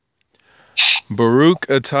Baruch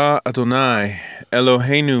atah Adonai,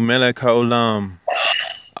 Eloheinu melech haolam,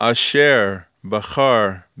 asher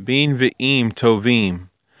bachar bin ve'im tovim,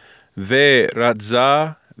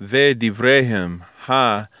 ve'ratzah ve'divrehem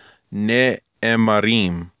ha-ne'emarim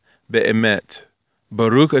be'emet.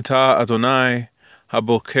 Baruch atah Adonai,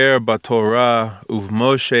 haboker batorah,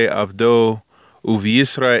 uv'Moshe avdo,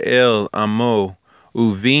 uv'Yisrael amo,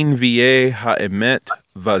 uv'in v'yeh ha'emet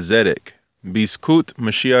vazedek. Biskut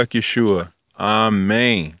Mashiach Yeshua.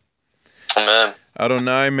 Amen. Amen.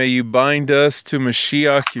 Adonai, may you bind us to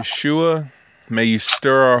Mashiach Yeshua. May you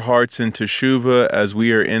stir our hearts into Teshuvah as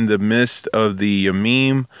we are in the midst of the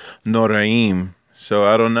Yamim Noraim. So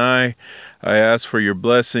Adonai, I ask for your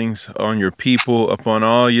blessings on your people, upon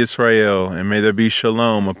all Yisrael, and may there be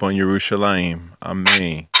shalom upon Yerushalayim.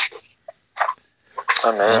 Amen.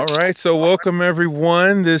 Amen. All right, so welcome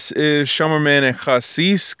everyone. This is Shomerman and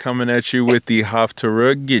Chassis coming at you with the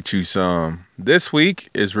Haftarah Get You Some. This week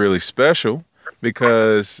is really special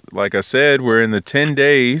because, like I said, we're in the 10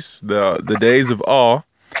 days, the days of awe,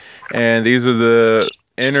 and these are the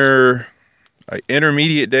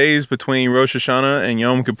intermediate days between Rosh Hashanah and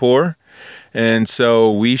Yom Kippur. And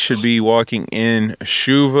so we should be walking in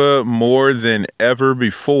Shuva more than ever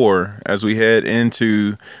before as we head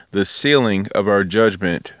into the sealing of our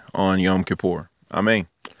judgment on Yom Kippur. Amen.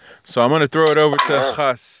 So I'm going to throw it over to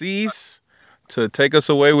Chassis to take us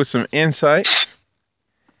away with some insights.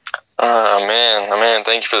 Amen. Amen.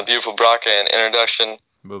 Thank you for the beautiful bracha and introduction.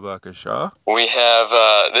 Babakashah. We have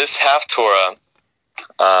this Haftorah.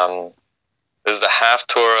 This is the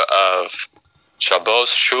Haftorah of Shabbos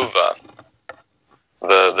Shuvah,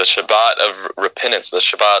 the Shabbat of repentance, the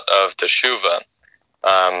Shabbat of Teshuvah.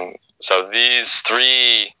 So these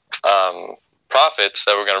three prophets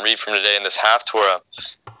that we're going to read from today in this Haftorah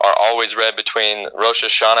are always read between Rosh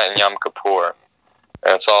Hashanah and Yom Kippur.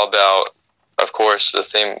 And it's all about, of course, the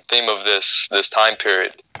theme of this time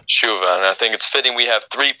period, Shuvah. And I think it's fitting we have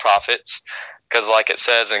three prophets, because like it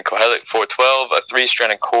says in Kohelet 4:12, a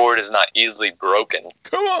three-stranded cord is not easily broken.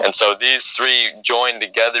 Come on. And so these three join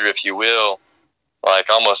together, if you will, like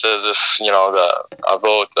almost as if, the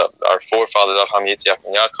Avot, our forefathers, Abraham, Yitzhak,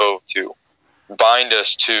 and Yaakov, to bind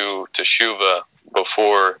us to Shuvah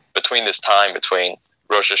between this time between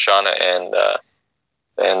Rosh Hashanah and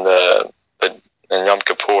Yom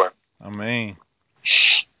Kippur. Amen.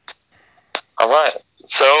 All right.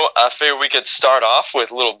 So I figured we could start off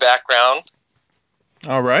with a little background.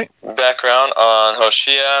 All right. Background on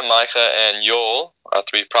Hoshea, Micah, and Yoel, our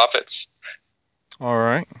three prophets. All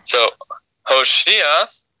right. So Hoshea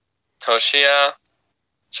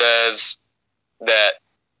says that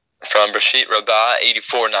from Bereshit Rabbah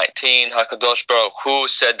 84:19, HaKadosh Baruch Hu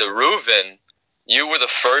said to Reuven, "You were the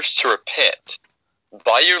first to repent.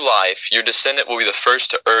 By your life, your descendant will be the first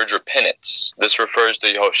to urge repentance." This refers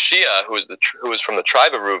to Hoshea, who is from the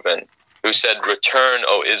tribe of Reuben, who said, "Return,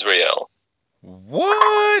 O Israel."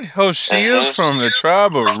 What? Hoshea's from the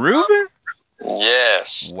tribe of Reuben?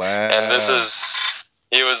 Yes. Wow. And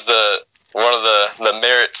he was one of the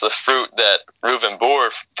merits, the fruit that Reuben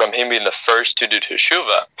bore from him being the first to do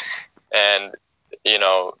teshuvah. And,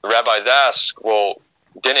 the rabbis ask, well,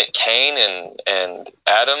 didn't Cain and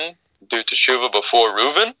Adam do teshuvah before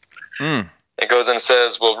Reuben? It goes and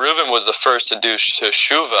says, well, Reuben was the first to do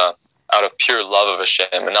teshuvah out of pure love of Hashem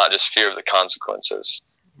and not just fear of the consequences.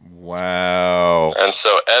 Wow. And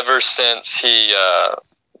so ever since the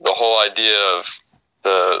whole idea of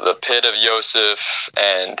the pit of Yosef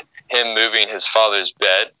and him moving his father's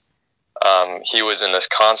bed, he was in this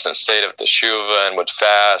constant state of teshuvah and would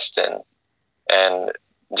fast and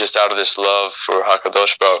just out of this love for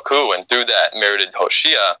HaKadosh Baruch Hu, and through that merited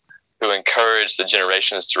Hoshea, who encouraged the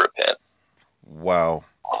generations to repent. Wow.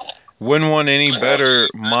 Wouldn't want any better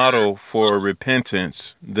model for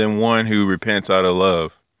repentance than one who repents out of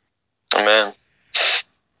love. Amen.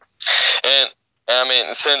 And I mean,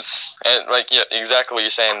 exactly what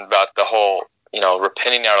you're saying about the whole,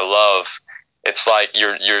 repenting out of love. It's like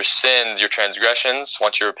your sins, your transgressions,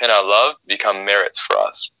 once you repent out of love, become merits for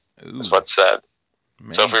us. That's what's said.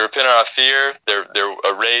 Man. So if we repent out of fear, they're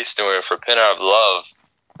erased, and if we repent out of love,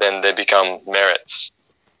 then they become merits.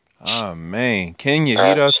 Man. Can you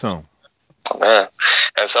hear that tone? Man.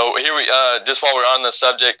 And so here we, just while we're on the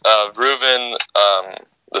subject of Reuben,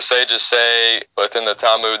 the sages say within the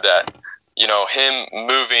Talmud that, him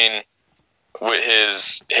moving with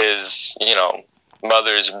his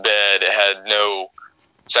mother's bed had no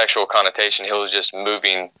sexual connotation. He was just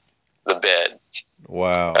moving the bed.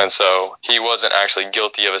 Wow. And so he wasn't actually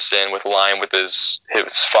guilty of a sin with lying with his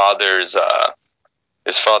father's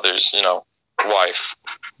wife.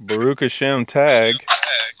 Baruch Hashem tag.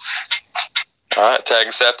 All right, tag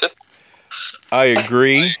accepted. I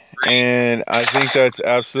agree. And I think that's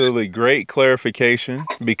absolutely great clarification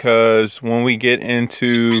because when we get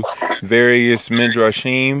into various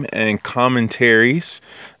midrashim and commentaries,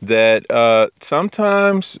 that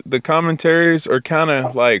sometimes the commentaries are kind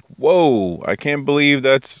of like, "Whoa, I can't believe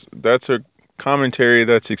that's a commentary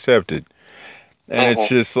that's accepted." And it's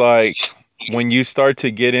just like when you start to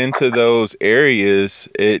get into those areas,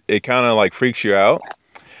 it kind of like freaks you out.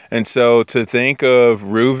 And so to think of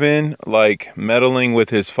Reuben like meddling with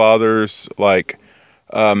his father's like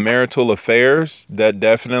marital affairs, that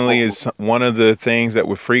definitely is one of the things that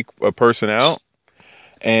would freak a person out.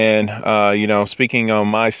 And speaking on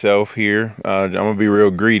myself here, I'm gonna be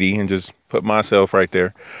real greedy and just put myself right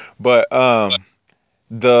there. But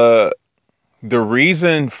the the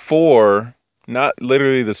reason for, not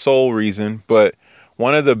literally the sole reason, but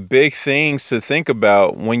one of the big things to think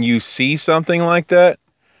about when you see something like that,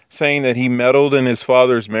 saying that he meddled in his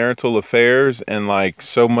father's marital affairs and like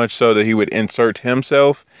so much so that he would insert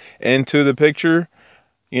himself into the picture,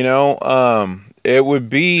 it would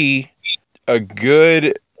be a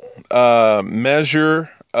good measure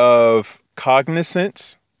of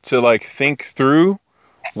cognizance to like think through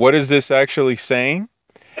what is this actually saying,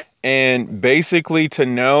 and basically to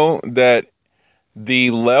know that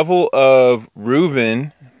the level of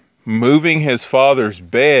Reuben moving his father's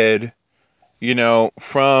bed,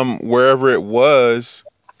 from wherever it was,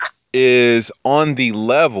 is on the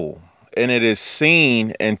level, and it is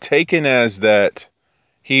seen and taken as that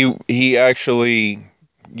he actually,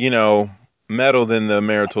 you know, meddled in the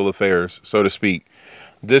marital affairs, so to speak.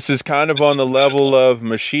 This is kind of on the level of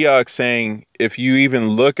Mashiach saying, if you even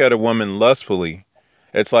look at a woman lustfully,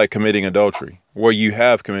 it's like committing adultery, or you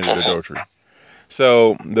have committed adultery.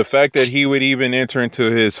 So the fact that he would even enter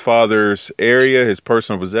into his father's area, his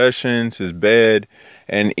personal possessions, his bed,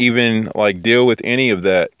 and even like deal with any of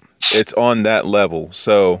that, it's on that level.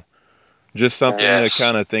 So just something to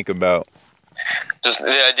kind of think about. Just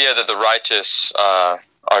the idea that the righteous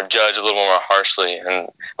are judged a little more harshly, and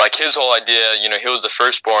like his whole idea, he was the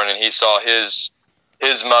firstborn, and he saw his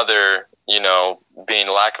mother, being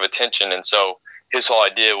lack of attention, and so his whole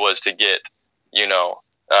idea was to get,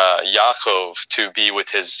 Yaakov to be with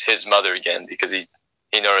his mother again because he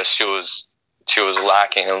noticed she was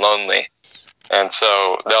lacking and lonely. And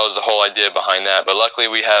so that was the whole idea behind that. But luckily,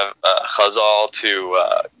 we have Chazal to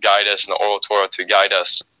guide us and the Oral Torah to guide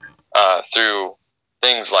us through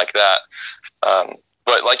things like that.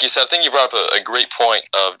 But like you said, I think you brought up a great point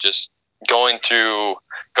of just going through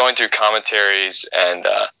commentaries, and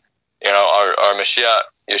our Mashiach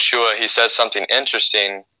Yeshua, he says something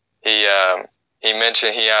interesting. He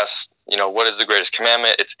mentioned, he asked, what is the greatest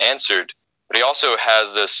commandment? It's answered, but he also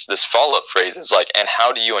has this follow up phrase. It's like, and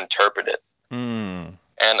how do you interpret it? Hmm.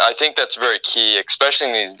 And I think that's very key, especially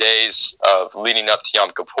in these days of leading up to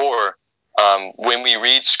Yom Kippur. When we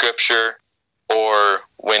read scripture, or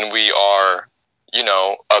when we are,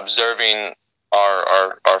 observing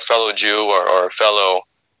our fellow Jew, or our fellow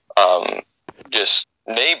just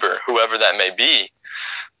neighbor, whoever that may be,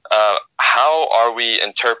 how are we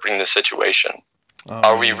interpreting the situation?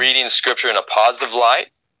 Are we reading scripture in a positive light?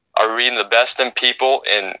 Are we reading the best in people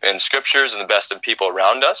in scriptures and the best in people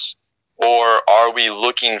around us? Or are we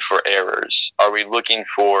looking for errors? Are we looking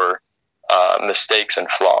for mistakes and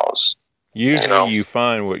flaws? Usually you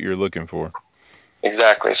find what you're looking for.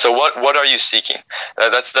 Exactly. So what are you seeking?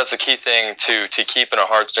 That's a key thing to keep in our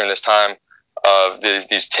hearts during this time of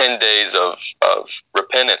these 10 days of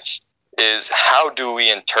repentance, is how do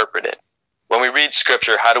we interpret it? When we read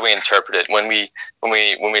scripture, how do we interpret it? When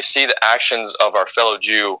we see the actions of our fellow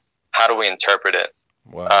Jew, how do we interpret it?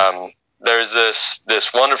 Wow. There's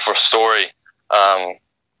this wonderful story,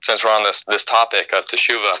 since we're on this topic of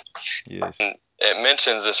Teshuvah. Yes. It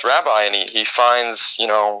mentions this rabbi, and he finds,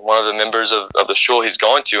 one of the members of the shul he's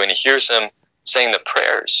going to, and he hears him saying the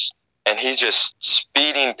prayers, and he's just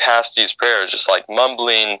speeding past these prayers, just like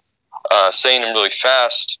mumbling, saying them really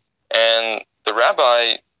fast. And the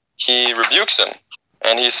rabbi, he rebukes him,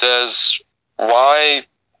 and he says, why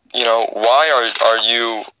are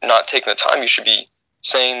you not taking the time? You should be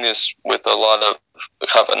saying this with a lot of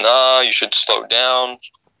kavanah. You should slow down.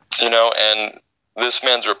 And this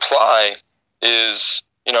man's reply is,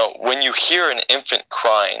 when you hear an infant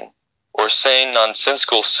crying or saying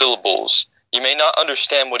nonsensical syllables, you may not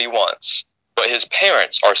understand what he wants, but his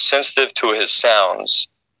parents are sensitive to his sounds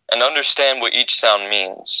and understand what each sound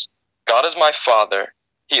means. God is my father.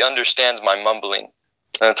 He understands my mumbling.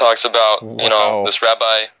 And it talks about, Wow. this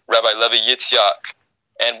Rabbi Levi Yitzhak.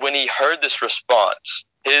 And when he heard this response,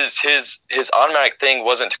 his automatic thing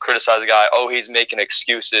wasn't to criticize the guy. Oh, he's making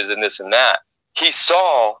excuses and this and that. he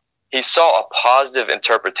saw a positive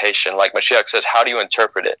interpretation. Like Mashiach says, how do you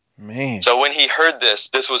interpret it? Man. So when he heard this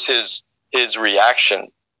was his reaction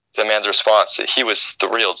to the man's response. He was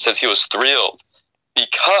thrilled. It says he was thrilled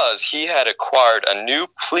because he had acquired a new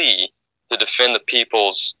plea to defend the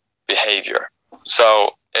people's behavior.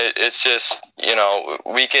 So it's just,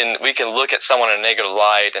 we can look at someone in a negative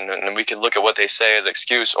light, and we can look at what they say as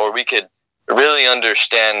excuse, or we could really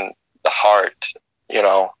understand the heart.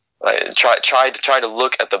 Like try to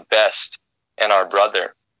look at the best in our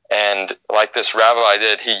brother. And like this rabbi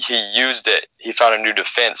did, he used it. He found a new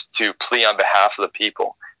defense to plea on behalf of the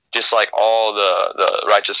people, just like all the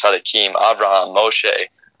righteous tzaddikim, Abraham, Moshe,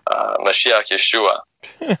 Mashiach, Yeshua.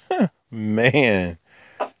 Man,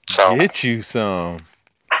 So get you some.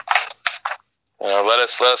 let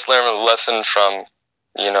us learn a lesson from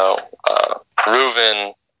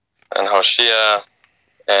Reuven and Hoshea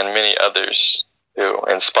and many others who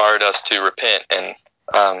inspired us to repent and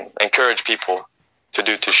encourage people to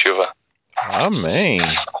do teshuvah. Amen.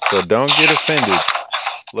 So don't get offended.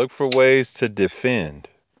 Look for ways to defend.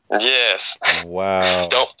 Yes. Wow.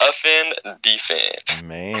 Don't offend, defend.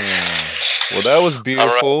 Man. Well, that was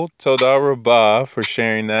beautiful. Right. Toda Rabbah for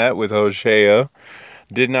sharing that with Hosea.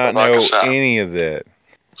 Did not know any of that.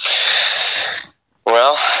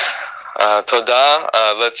 Well, Toda,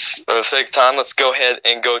 let's, for the sake of time, let's go ahead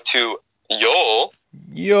and go to Yoel.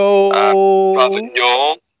 Prophet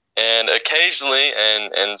Yoel. And occasionally,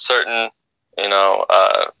 in certain,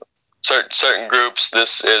 certain groups,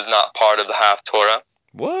 this is not part of the half Torah.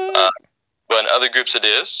 What? But in other groups it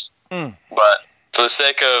is. But for the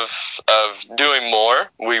sake of doing more,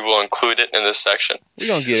 we will include it in this section. We're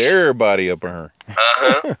going to get everybody up in her.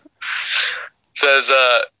 It says,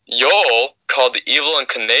 Yoel called the evil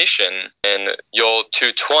incarnation in Yoel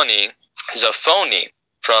 2:20 Zaphoni,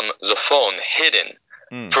 from Zaphon, hidden,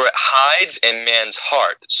 for it hides in man's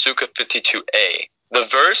heart, Sukkah 52a. The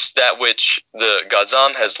verse that which the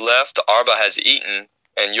Gazam has left, the Arba has eaten,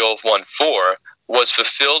 and Yoel 1:4, was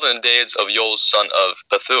fulfilled in the days of Yoel's son of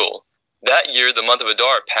Bethuel. That year the month of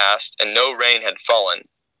Adar passed, and no rain had fallen.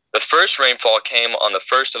 The first rainfall came on the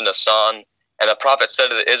 1st of Nisan, and the prophet said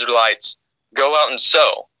to the Israelites, "Go out and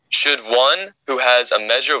sow. Should one who has a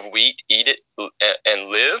measure of wheat eat it and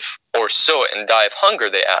live, or sow it and die of hunger?"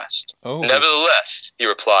 they asked. Oh. "Nevertheless," he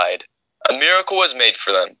replied, "a miracle was made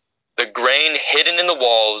for them. The grain hidden in the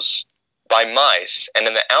walls by mice and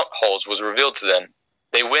in the outholes was revealed to them.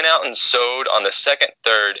 They went out and sowed on the 2nd,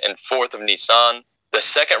 3rd, and 4th of Nisan. The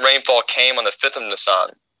second rainfall came on the 5th of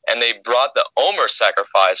Nisan, and they brought the Omer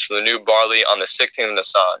sacrifice for the new barley on the 16th of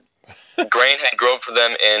Nisan. Grain had grown for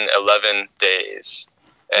them in 11 days."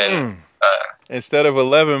 And instead of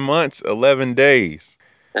 11 months, 11 days.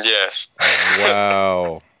 Yes.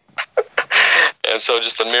 Wow. And so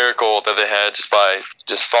just the miracle that they had just by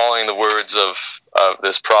just following the words of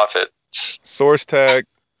this prophet. Source tag.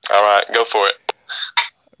 All right, go for it.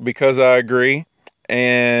 Because I agree.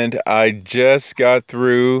 And I just got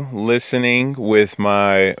through listening with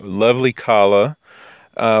my lovely Kala.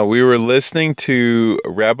 We were listening to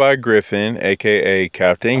Rabbi Griffin, a.k.a.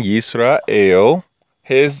 Captain Yisrael,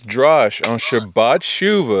 his drash on Shabbat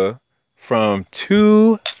Shuvah from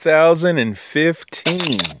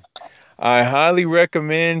 2015. I highly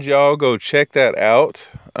recommend y'all go check that out,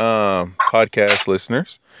 podcast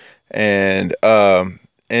listeners. And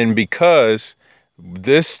because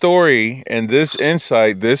this story and this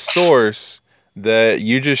insight, this source that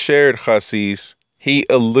you just shared, Chassis, he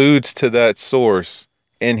alludes to that source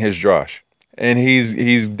in his drash. And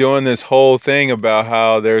he's doing this whole thing about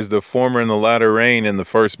how there's the former and the latter rain in the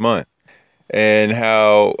first month. And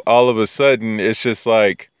how all of a sudden it's just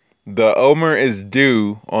like the Omer is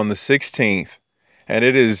due on the 16th and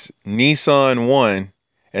it is Nisan 1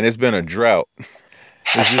 and it's been a drought.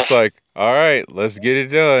 It's just like, all right, let's get it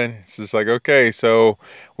done. It's just like, okay, so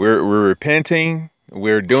we're repenting.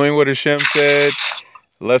 We're doing what Hashem said.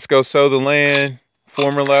 Let's go sow the land.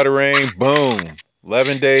 Former latter rain, boom.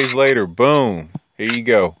 11 days later, boom. Here you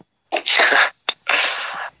go.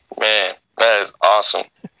 Man, that is awesome.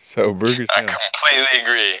 So, Baruch Hashem. I completely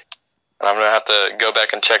agree. I'm going to have to go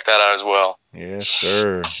back and check that out as well. Yes,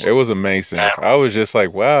 sir. It was amazing. Yeah. I was just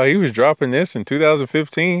like, wow, he was dropping this in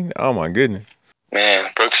 2015. Oh, my goodness. Man,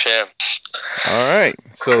 Baruch Hashem. All right.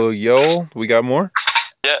 So, Yoel, we got more?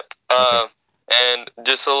 Yep. Okay. And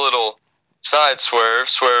just a little side swerve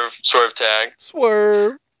tag.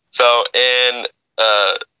 Swerve. So in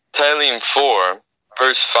Tehillim 4,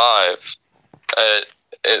 verse 5,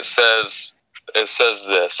 it says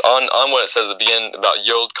this on what it says at the beginning about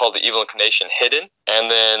Yod called the evil incarnation hidden,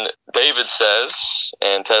 and then David says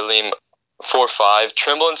in Tehillim 4:5,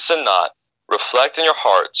 "Tremble and sin not, reflect in your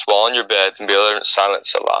hearts while in your beds and be able to silent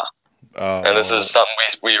Salah. And this is something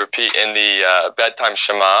we repeat in the bedtime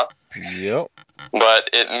Shema. Yep. But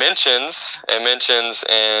it mentions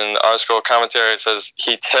in our scroll commentary, it says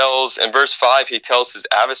in verse 5, he tells his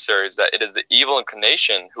adversaries that it is the evil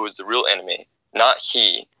inclination who is the real enemy, not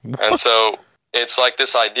he. And so it's like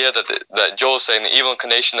this idea that Joel is saying, the evil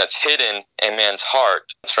inclination that's hidden in man's heart.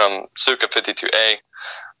 It's from Sukkah 52a.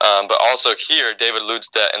 But also here, David alludes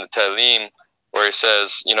to that in the Tehillim, where he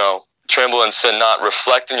says, tremble and sin not,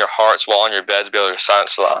 reflect in your hearts while on your beds, be able to silent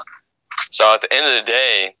Salah. So at the end of the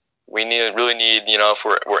day, we really need, if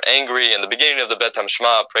we're angry, in the beginning of the bedtime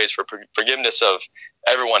Shema, prays for forgiveness of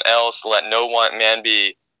everyone else. Let no one man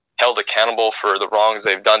be held accountable for the wrongs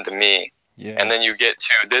they've done to me. Yes. And then you get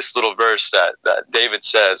to this little verse that David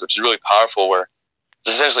says, which is really powerful, where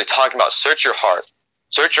it's essentially talking about search your heart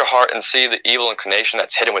and see the evil inclination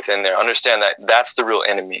that's hidden within there. Understand that that's the real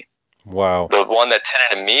enemy. Wow. The one that's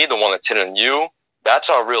hidden in me, the one that's hidden in you, that's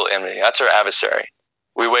our real enemy. That's our adversary.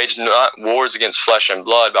 We wage not wars against flesh and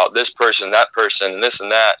blood about this person, that person, and this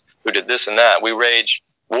and that, who did this and that. We wage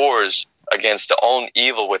wars against the own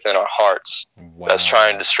evil within our hearts. Wow. That's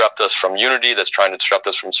trying to disrupt us from unity, that's trying to disrupt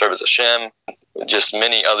us from service of Hashem, just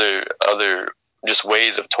many other just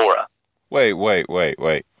ways of Torah. Wait.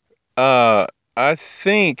 I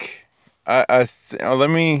think let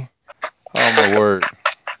me. Oh my word.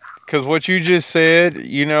 Because what you just said,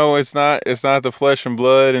 it's not the flesh and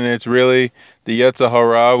blood, and it's really the Yetzer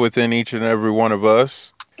Hara within each and every one of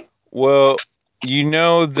us. Well, you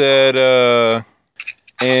know that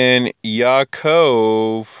in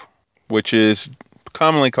Yaakov, which is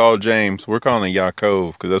commonly called James, we're calling it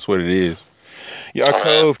Yaakov because that's what it is.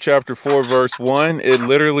 Yaakov chapter 4 verse 1, it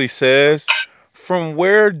literally says, from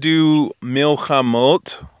where do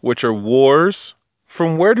milchamot, which are wars,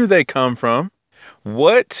 from where do they come from?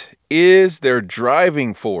 What is their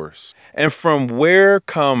driving force? And from where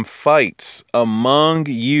come fights among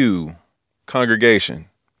you, congregation,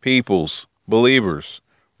 peoples, believers?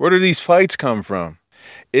 Where do these fights come from?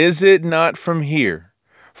 Is it not from here,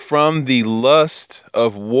 from the lust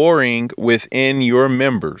of warring within your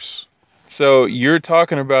members? So you're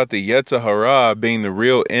talking about the Yetzer Hara being the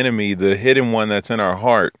real enemy, the hidden one that's in our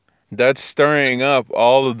heart. That's stirring up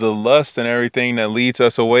all of the lust and everything that leads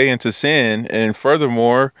us away into sin. And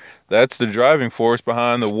furthermore, that's the driving force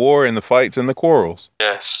behind the war and the fights and the quarrels.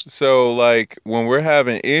 Yes. So, like, when we're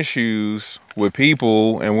having issues with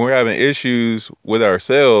people and we're having issues with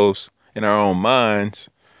ourselves in our own minds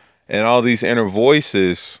and all these inner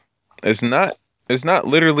voices, it's not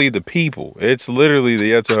literally the people. It's literally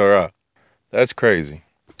the Yetzer Hara. That's crazy.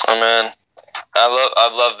 Amen. I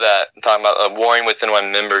love that. I'm talking about warring within my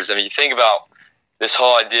members. And you think about this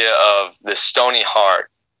whole idea of this stony heart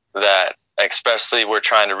that especially we're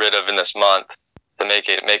trying to rid of in this month, to make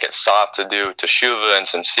it soft to do teshuvah and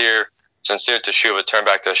sincere teshuvah, turn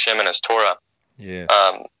back to Hashem and His Torah. Yeah.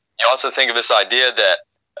 You also think of this idea that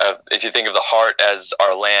if you think of the heart as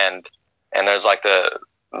our land, and there's like the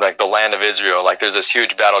land of Israel, like there's this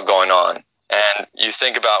huge battle going on, and you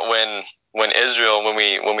think about when Israel,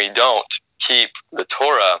 when we don't keep the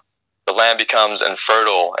Torah, the land becomes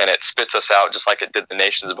infertile and it spits us out just like it did the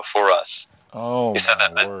nations before us. Oh, he said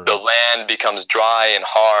that the land becomes dry and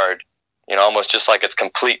hard, almost just like it's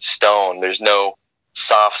complete stone. There's no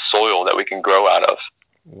soft soil that we can grow out of.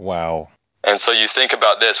 Wow. And so you think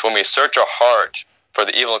about this, when we search our heart for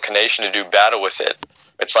the evil inclination to do battle with it,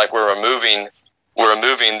 it's like we're removing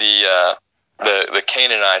the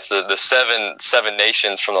Canaanites, the seven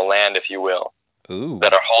nations from the land, if you will. Ooh.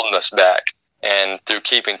 That are holding us back. And through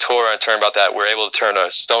keeping Torah and turn about that, we're able to turn a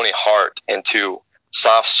stony heart into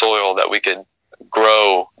soft soil that we could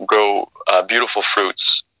grow beautiful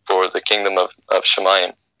fruits for the kingdom of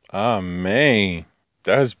Shemayim. Amen.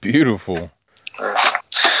 That's beautiful.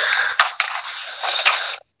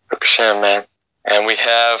 Hashem, man. And we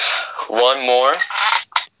have one more.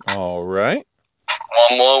 All right.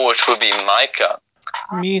 One more, which would be Micah.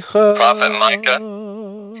 Prophet Micah.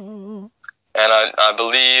 And I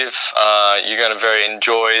believe you're going to very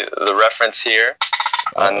enjoy the reference here.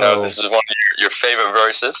 I know this is one of your favorite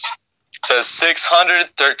verses. It says,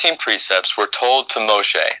 613 precepts were told to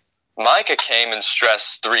Moshe. Micah came and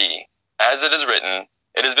stressed 3. As it is written,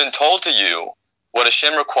 it has been told to you what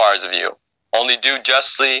Hashem requires of you. Only do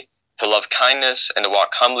justly, to love kindness, and to walk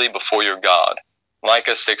humbly before your God.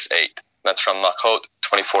 Micah 6:8. That's from Makot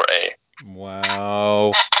 24a.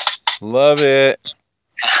 Wow. Love it.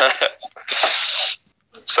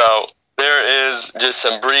 So there is just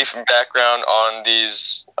some brief background on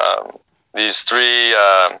these three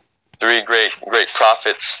great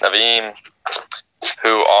prophets, Nevi'im,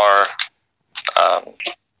 who are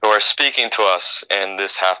speaking to us in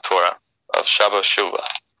this Haftorah of Shabbat Shuvah.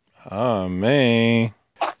 Oh, man.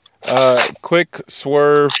 Quick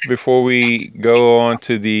swerve before we go on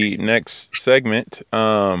to the next segment.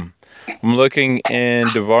 I'm looking in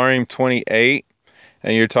Devarim 28,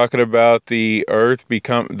 and you're talking about the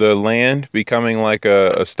land becoming like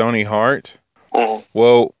a stony heart. Mm-hmm.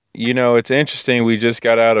 Well, it's interesting. We just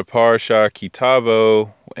got out of Parsha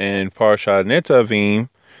Kitavo and Parsha Netzavim,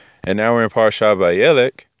 and now we're in Parsha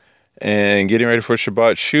Vayelech, and getting ready for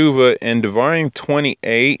Shabbat Shuvah. In Devarim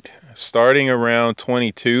 28, starting around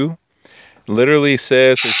 22, literally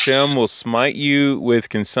says Hashem will smite you with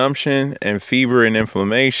consumption and fever and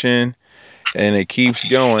inflammation, and it keeps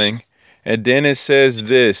going. And then it says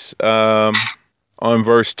this on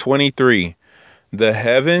verse 23, the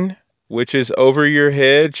heaven which is over your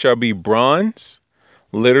head shall be bronze.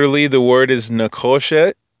 Literally, the word is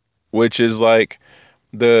nakoshet, which is like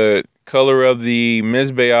the color of the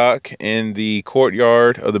Mizbeach in the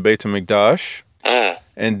courtyard of the Beit HaMikdash.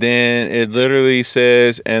 And then it literally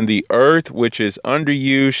says, and the earth which is under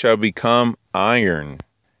you shall become iron.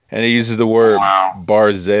 And it uses the word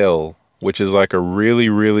barzel, which is like a really,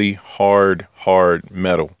 really hard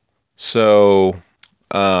metal. So,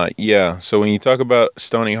 yeah. So when you talk about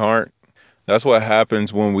stony heart, that's what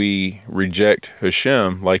happens when we reject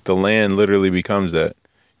Hashem. Like the land literally becomes that.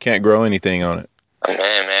 Can't grow anything on it. Oh,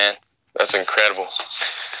 man. That's incredible.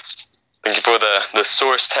 Thank you for the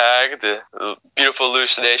source tag, the beautiful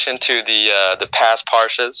elucidation to the past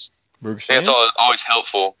parshas. I think it's always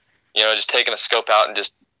helpful, just taking a scope out and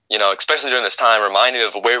just, especially during this time, reminding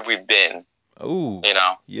of where we've been. Oh,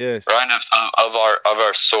 yes. Remind us of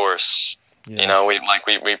our source. Yes.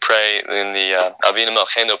 We pray in the Avinu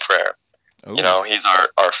Melchenu prayer. Ooh. He's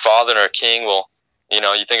our father and our king. Well,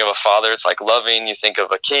 you think of a father, it's like loving. You think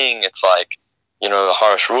of a king, it's like, the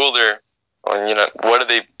harsh ruler. Or, what are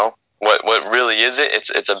they? What really is it?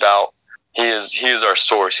 It's about he is our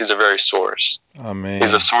source. He's a very source. Amen.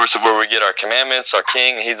 He's the source of where we get our commandments, our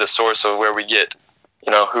king. He's the source of where we get,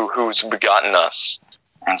 who's begotten us.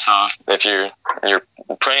 And so if you're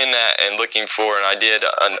praying that and looking for an idea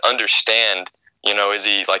to understand, is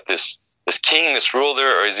he like this king, this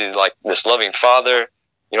ruler, or is he like this loving father?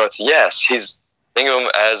 It's yes. Think of him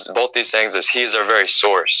as both these things, as he is our very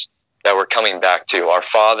source that we're coming back to. Our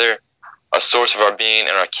father, a source of our being,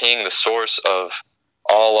 and our king, the source of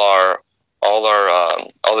all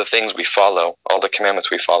the things we follow, all the commandments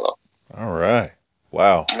we follow. All right.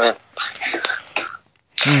 Wow.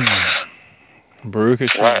 Baruch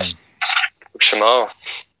Hashem. Right. Shemo.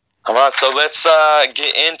 All right, so let's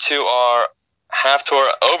get into our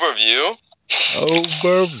Haftorah overview.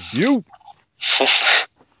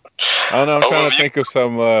 I don't know. I'm trying to think of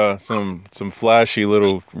some flashy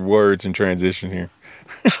little words in transition here.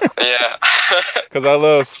 Yeah. Because I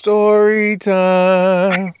love story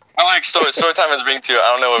time. I like story time is ring too.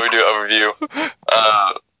 I don't know what we do overview,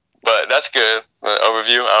 but that's good.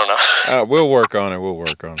 Overview. I don't know. We'll work on it.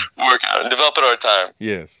 Work on it. Develop it our time.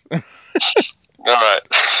 Yes. All right.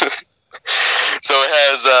 So it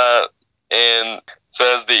has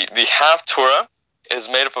says the Haftorah is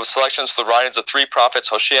made up of selections from the writings of three prophets,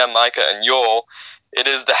 Hoshea, Micah, and Yoel. It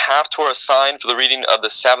is the Haftorah sign for the reading of the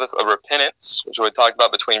Sabbath of Repentance, which we talked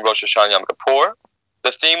about between Rosh Hashanah and Yom Kippur.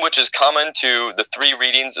 The theme which is common to the three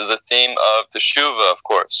readings is the theme of Teshuvah, of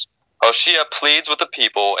course. Hoshea pleads with the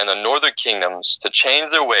people in the northern kingdoms to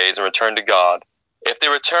change their ways and return to God. If they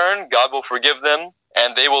return, God will forgive them,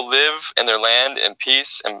 and they will live in their land in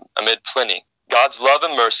peace and amid plenty. God's love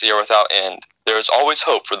and mercy are without end. There is always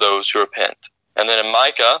hope for those who repent. And then in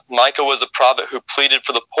Micah was a prophet who pleaded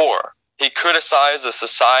for the poor. He criticized a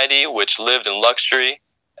society which lived in luxury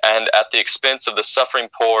and at the expense of the suffering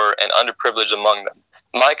poor and underprivileged among them.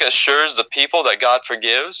 Micah assures the people that God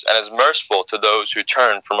forgives and is merciful to those who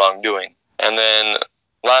turn from wrongdoing. And then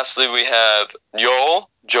lastly, we have Joel.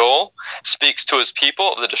 Joel speaks to his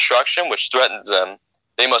people of the destruction which threatens them.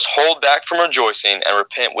 They must hold back from rejoicing and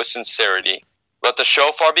repent with sincerity. Let the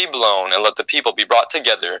shofar be blown and let the people be brought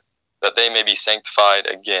together that they may be sanctified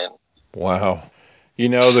again. Wow.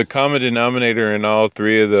 The common denominator in all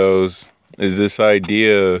three of those is this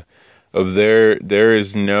idea of there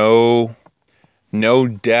is no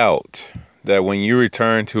doubt that when you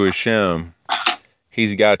return to Hashem,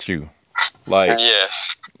 He's got you. Like yes,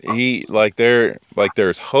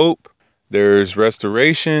 there's hope, there's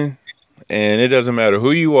restoration, and it doesn't matter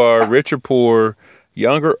who you are, rich or poor,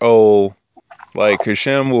 young or old. Like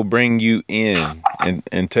Hashem will bring you in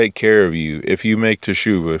and take care of you if you make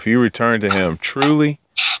teshuvah, if you return to Him truly.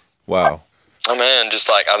 Wow. Oh man, just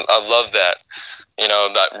like I love that.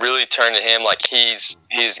 That really turn to Him, like He's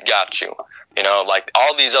got you. You know, like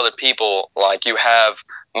all these other people, like you have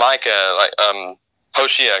Micah, like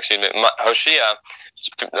Hoshea, excuse me, Hoshea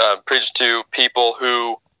preached to people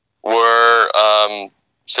who were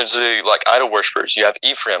essentially like idol worshippers. You have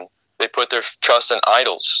Ephraim; they put their trust in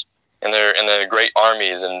idols and their great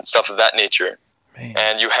armies and stuff of that nature. Man.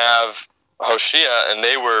 And you have Hoshea, and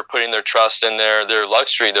they were putting their trust in their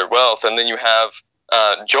luxury, their wealth. And then you have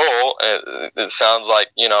Joel. It sounds like,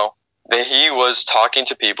 you know, that he was talking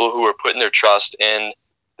to people who were putting their trust in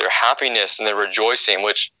their happiness and their rejoicing,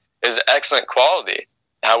 which is excellent quality.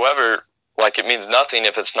 However, like it means nothing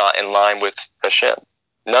if it's not in line with Hashem.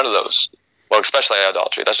 None of those. Well, especially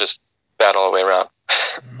idolatry. That's just bad all the way around.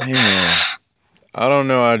 Man, I don't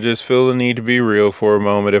know. I just feel the need to be real for a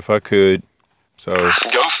moment if I could. So,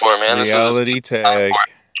 go for it, man. reality tag.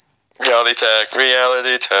 Reality tag.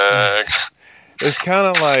 Reality tag. It's kind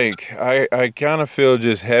of like I kind of feel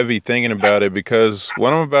just heavy thinking about it because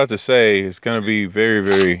what I'm about to say is going to be very,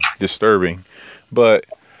 very disturbing. But,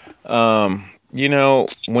 you know,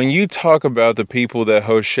 when you talk about the people that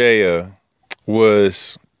Hosea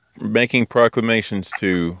was making proclamations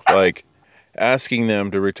to, like asking them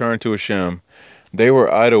to return to Hashem, they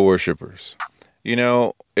were idol worshippers. You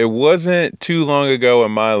know, it wasn't too long ago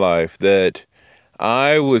in my life that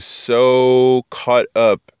I was so caught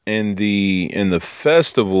up in the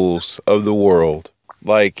festivals of the world,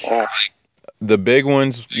 like the big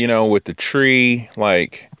ones, you know, with the tree,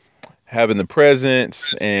 like having the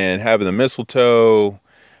presents and having the mistletoe,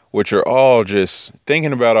 which are all just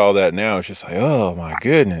thinking about all that now. It's just like, oh my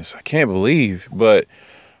goodness, I can't believe. But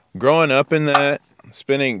growing up in that,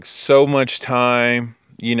 spending so much time,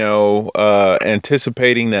 you know,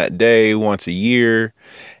 anticipating that day once a year,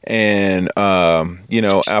 and you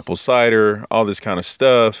know, apple cider, all this kind of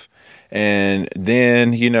stuff. And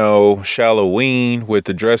then, you know, Halloween with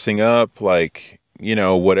the dressing up, like, you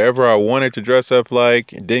know, whatever I wanted to dress up like,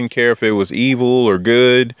 didn't care if it was evil or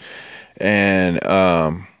good. And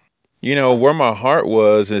you know, where my heart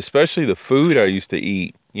was, and especially the food I used to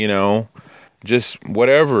eat, you know, just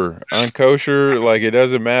whatever, unkosher, like it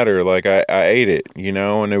doesn't matter. Like I ate it, you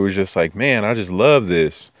know, and it was just like, man, I just love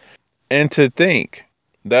this. And to think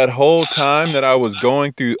that whole time that I was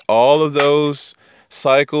going through all of those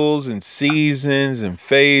cycles and seasons and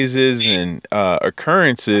phases and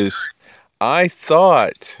occurrences, I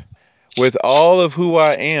thought with all of who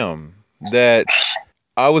I am that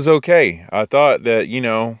I was okay. I thought that, you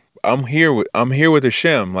know, I'm here with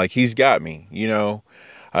Hashem, like he's got me, you know.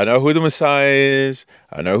 I know who the Messiah is.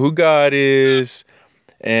 I know who God is.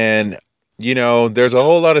 And, you know, there's a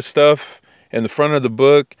whole lot of stuff in the front of the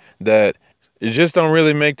book that it just don't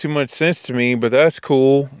really make too much sense to me, but that's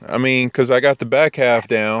cool. I mean, because I got the back half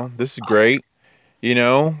down. This is great, you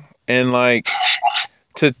know? And like,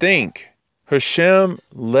 to think, Hashem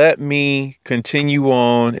let me continue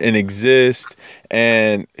on and exist,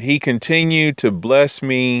 and he continued to bless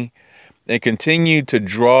me and continued to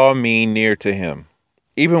draw me near to him,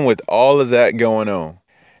 even with all of that going on.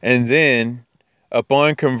 And then,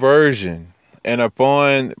 upon conversion and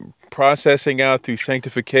upon processing out through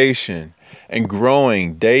sanctification and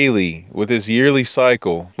growing daily with his yearly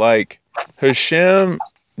cycle, like Hashem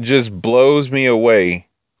just blows me away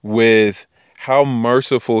with how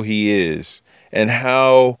merciful he is and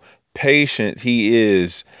how patient he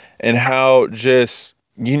is and how just,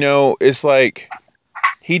 you know, it's like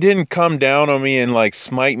he didn't come down on me and like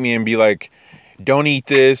smite me and be like, don't eat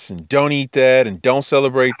this and don't eat that and don't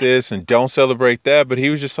celebrate this and don't celebrate that. But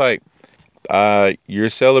he was just like, you're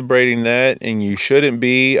celebrating that and you shouldn't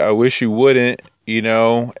be. I wish you wouldn't, you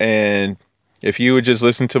know. And if you would just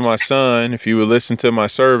listen to my son, if you would listen to my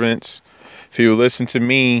servants, if you would listen to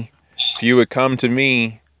me, if you would come to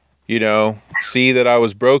me, you know, see that I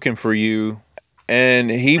was broken for you. And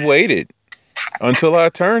he waited until I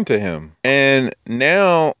turned to him. And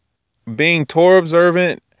now, being Torah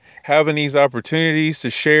observant, having these opportunities to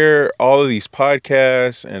share all of these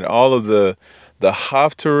podcasts and all of the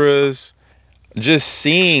haftarahs, just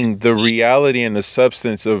seeing the reality and the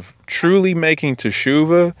substance of truly making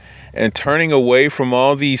teshuvah and turning away from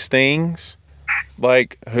all these things,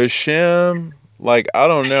 like Hashem, like I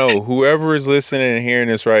don't know, whoever is listening and hearing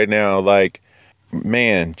this right now, like,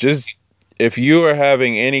 man, just if you are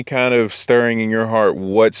having any kind of stirring in your heart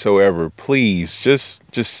whatsoever, please just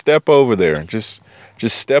step over there. Just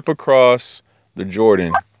step across the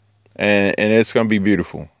Jordan, and it's going to be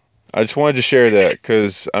beautiful. I just wanted to share that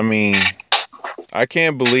cuz I mean, I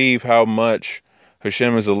can't believe how much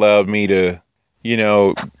Hashem has allowed me to, you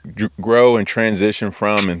know, grow and transition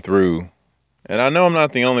from and through. And I know I'm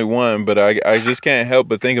not the only one, but I just can't help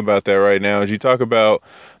but think about that right now as you talk about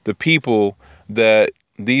the people that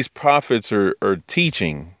these prophets are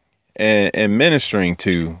teaching and ministering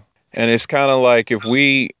to. And it's kind of like if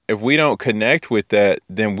we don't connect with that,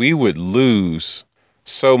 then we would lose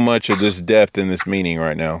so much of this depth and this meaning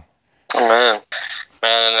right now. Man,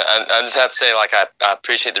 man, I just have to say, like, I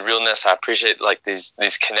appreciate the realness. I appreciate like these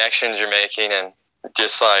connections you're making, and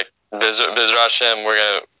just like Bezrat Hashem, we're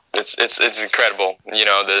gonna. It's incredible, you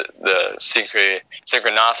know, the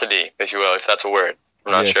synchronicity, if you will, if that's a word.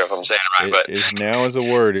 I'm not sure if I'm saying it right, It but is now as a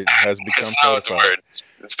word. It has become now it's a codified. word.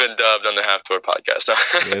 It's been dubbed on the Half Tour podcast.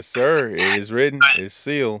 Yes, sir. It is written. It's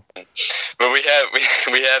sealed. But we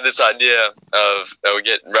have this idea of that we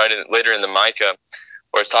get right in later in the Micah,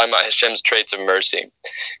 where it's talking about Hashem's traits of mercy,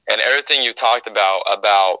 and everything you talked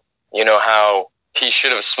about you know how he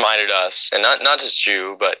should have smited us, and not just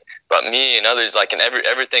you, but me and others, like in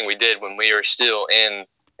everything we did when we were still in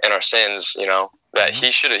our sins, you know, that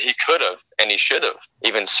he could have, and he should have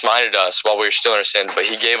even smited us while we were still in our sins, but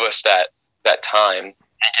he gave us that time.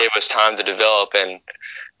 He gave us time to develop and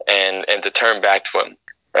to turn back to him.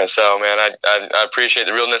 And so, man, I appreciate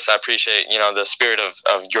the realness. I appreciate, you know, the spirit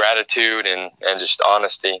of gratitude and just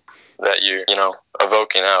honesty that you know,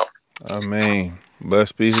 evoking out. Amen.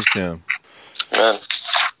 Blessed be Hashem. Man.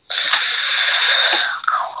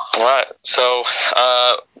 All right. So,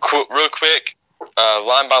 real quick,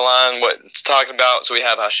 line by line, what it's talking about. So we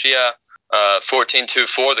have Hashia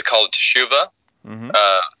 14:2-4, the call to Teshuvah. Mm-hmm.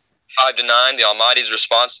 5-9, the Almighty's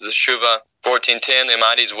response to the Teshuvah. 14:10, the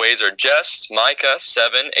Almighty's ways are just. Micah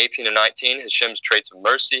 7:18-19, Hashem's traits of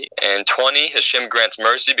mercy. And 20, Hashem grants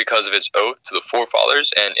mercy because of his oath to the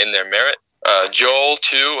forefathers and in their merit. Joel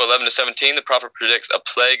 2:11-17, the prophet predicts a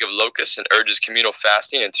plague of locusts and urges communal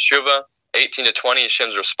fasting and teshuvah. 18-20,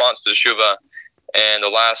 Hashem's response to teshuvah. And the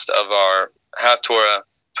last of our half Torah,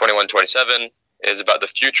 21-27, is about the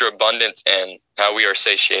future abundance and how we are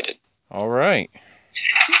satiated. All right.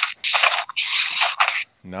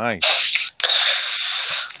 Nice.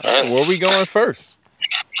 All right, where are we going first?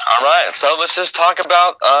 All right, so let's just talk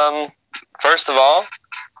about, first of all,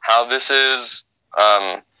 how this is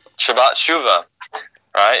Shabbat Shuvah.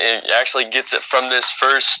 Right? It actually gets it from this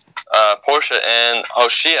first portion in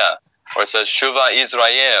Hosea, where it says Shuvah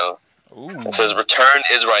Israel. Ooh. It says, "Return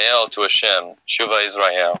Israel to Hashem." Shuvah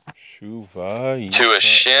Israel. Shuvah To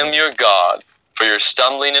Hashem your God, for your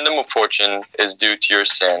stumbling into misfortune is due to your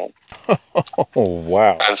sin. Oh,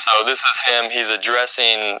 wow. And so this is him. He's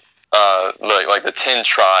addressing like the 10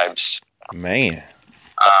 tribes. Man.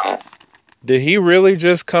 Did he really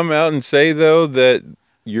just come out and say, though, that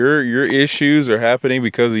your issues are happening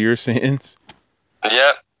because of your sins?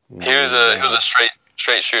 Yep. He was a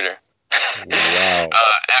straight shooter. Wow.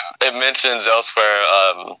 It mentions elsewhere,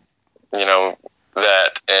 you know,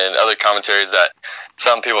 that in other commentaries that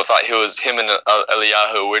some people thought him and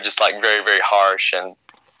Eliyahu were just like very, very harsh, and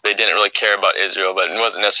they didn't really care about Israel, but it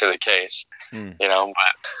wasn't necessarily the case. You know,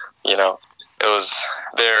 but you know, it was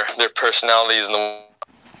their personalities and the.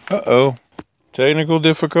 Uh-oh. Technical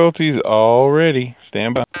difficulties already.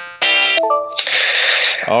 Stand by.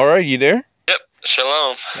 All right, you there? Yep.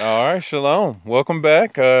 Shalom. All right, shalom. Welcome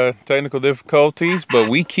back. Technical difficulties, but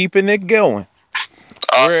we keeping it going.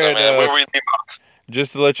 Awesome, man. Where we leave off?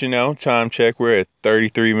 Just to let you know, time check, we're at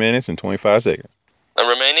 33 minutes and 25 seconds. The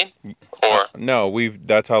remaining? Or no,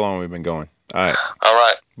 that's how long we've been going. All right. All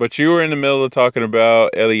right. But you were in the middle of talking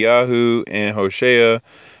about Eliyahu and Hosea,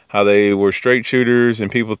 how they were straight shooters and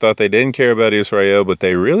people thought they didn't care about Israel, but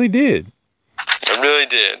they really did. They really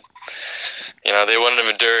did. You know, they wouldn't have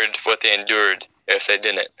endured what they endured if they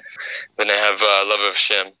didn't. Then they have love of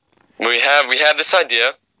Hashem. We have this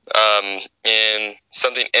idea in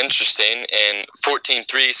something interesting in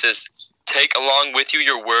 14:3 says, "Take along with you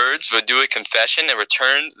your words, do a confession, and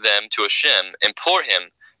return them to Hashem. Implore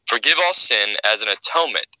him, forgive all sin as an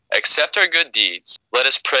atonement. Accept our good deeds. Let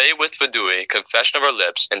us pray with vidui, confession of our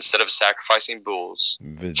lips, instead of sacrificing bulls."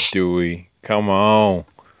 Vidui, come on.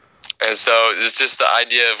 And so it's just the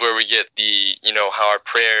idea of where we get the, you know, how our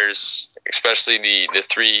prayers, especially the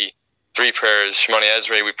three prayers, Shemoni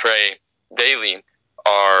Ezra, we pray daily,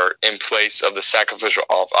 are in place of the sacrificial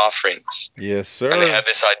offerings. Yes, sir. And they have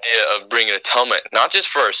this idea of bringing atonement, not just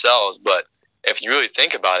for ourselves, but if you really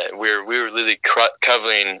think about it, we're really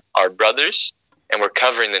covering our brothers, and we're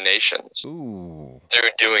covering the nations. Ooh. Through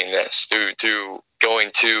doing this, through going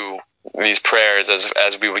to these prayers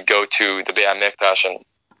as we would go to the Beit HaMikdash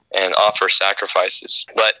and offer sacrifices.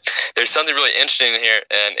 But there's something really interesting in here,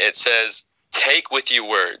 and it says, "Take with you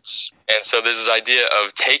words." And so there's this idea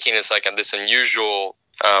of taking. It's like this unusual.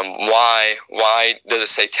 Why does it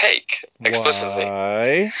say take explicitly?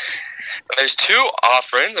 Why? There's two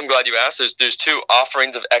offerings. I'm glad you asked. There's two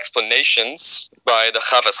offerings of explanations by the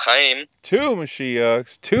Chafetz Chaim. Two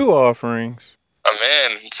Mashiachs, two offerings. Oh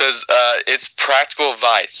man, it says it's practical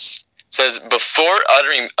advice. It says before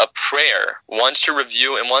uttering a prayer, one should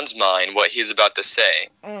review in one's mind what he is about to say.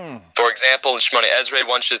 For example, in Shemona Esrei,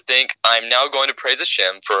 one should think, "I'm now going to praise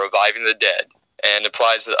Hashem for reviving the dead," and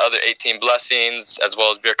applies to the other 18 blessings as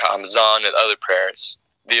well as Birkat Hamazon and other prayers.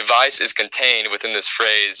 The advice is contained within this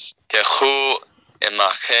phrase, "Kechu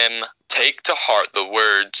emachem," take to heart the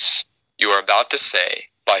words you are about to say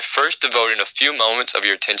by first devoting a few moments of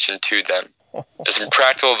your attention to them. Just some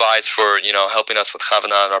practical advice for, helping us with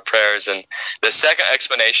Chavanah and our prayers. And the second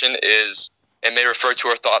explanation is it may refer to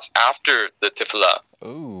our thoughts after the Tefillah.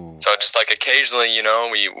 Ooh. So just like occasionally,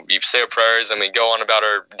 we say our prayers and we go on about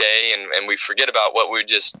our day and we forget about what we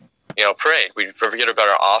just, prayed. We forget about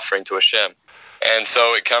our offering to Hashem. And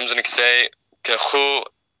so it comes and it say, "Kechu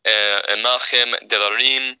emachem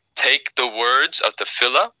devarim," take the words of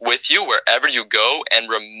tefillah with you wherever you go and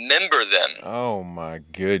remember them. Oh my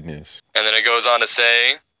goodness. And then it goes on to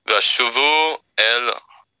say, "Vashuvu el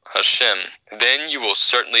Hashem," then you will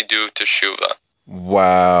certainly do teshuvah.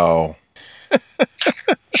 Wow.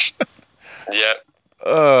 Yep.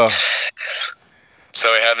 Uh.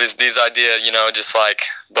 So we have these ideas, just like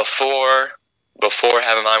before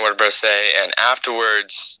having in mind what we're say, and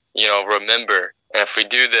afterwards, remember. And if we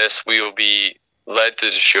do this, we will be led to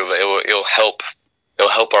teshuvah. It'll help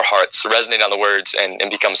our hearts resonate on the words and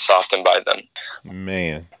become softened by them.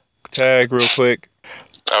 Man. Tag real quick.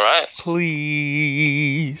 All right.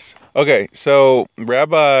 Please. Okay, so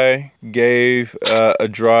Rabbi gave a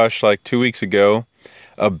drosh like 2 weeks ago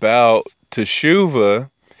about teshuvah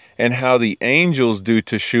and how the angels do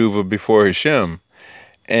teshuvah before Hashem.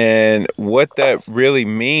 And what that really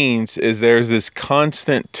means is there's this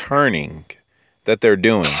constant turning that they're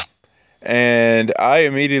doing. And I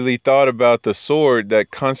immediately thought about the sword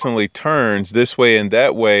that constantly turns this way and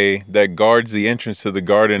that way that guards the entrance to the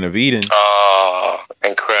Garden of Eden. Oh,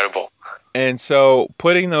 incredible. And so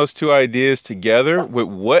putting those two ideas together with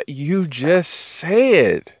what you just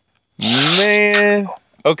said, man.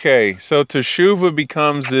 Okay, so Teshuvah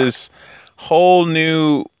becomes this whole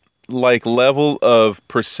new level of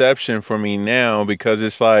perception for me now, because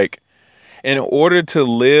it's like, in order to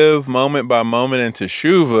live moment by moment in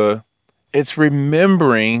Teshuvah, it's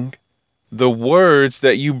remembering the words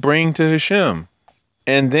that you bring to Hashem.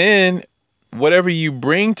 And then whatever you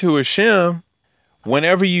bring to Hashem,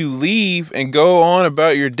 whenever you leave and go on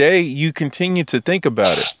about your day, you continue to think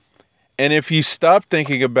about it. And if you stop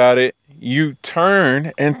thinking about it, you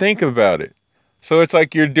turn and think about it. So it's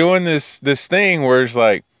like you're doing this thing where it's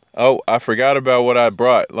like, oh, I forgot about what I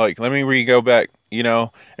brought. Like, let me go back,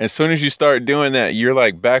 As soon as you start doing that, you're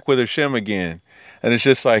like back with Hashem again. And it's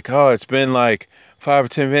just like, oh, it's been like 5 or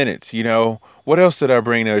 10 minutes, What else did I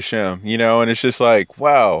bring to Hashem? And it's just like,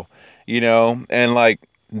 wow, and like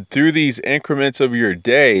through these increments of your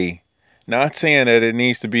day, not saying that it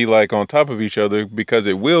needs to be like on top of each other, because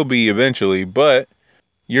it will be eventually, but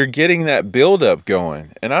you're getting that buildup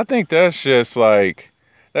going. And I think that's just like,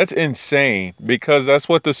 that's insane, because that's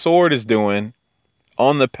what the sword is doing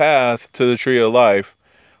on the path to the tree of life,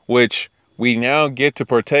 which we now get to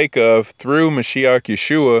partake of through Mashiach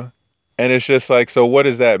Yeshua. And it's just like, so what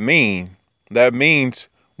does that mean? That means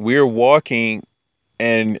we're walking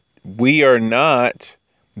and we are not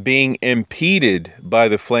being impeded by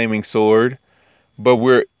the flaming sword, but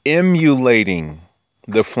we're emulating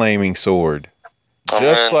the flaming sword.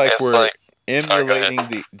 Just like we're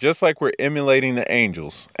emulating just like we're emulating the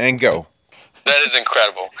angels. And go. That is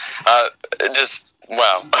incredible. Just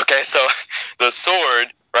wow. Okay, so the sword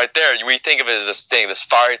right there, we think of it as this thing, this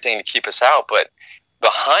fiery thing to keep us out, but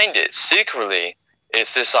behind it, secretly,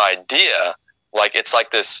 it's this idea, like it's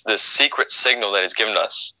like this secret signal that he's given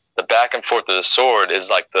us. The back and forth of the sword is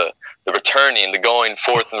like the returning, the going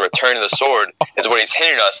forth and the returning of the sword is what he's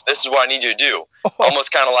hinting us. This is what I need you to do.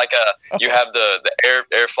 Almost kind of like you have the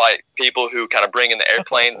air flight people who kind of bring in the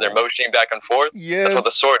airplanes, they're motioning back and forth. Yes. That's what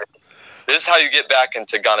the sword is. This is how you get back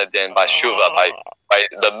into Gan Eden by Shuvah, by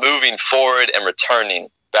the moving forward and returning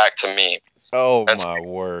back to me. Oh, that's my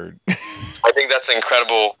word. I think that's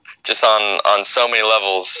incredible, just on so many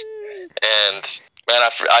levels. And man,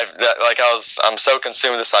 I'm so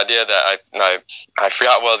consumed with this idea that I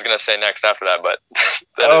forgot what I was gonna say next after that. But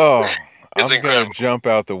I'm incredible. Gonna jump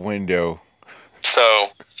out the window. So,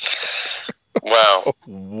 wow.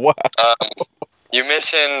 Wow. You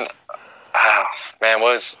mentioned,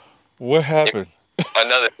 what happened?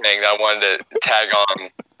 Another thing that I wanted to tag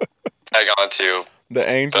on to. The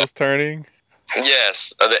angels turning?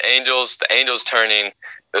 Yes, the angels turning.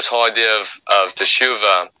 this whole idea of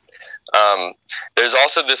teshuvah, there's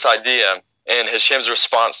also this idea in Hashem's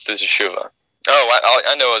response to teshuvah. Oh,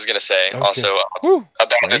 I know what I was going to say. Okay. Also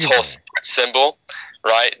about this whole symbol,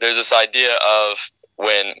 right? There's this idea of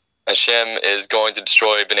when Hashem is going to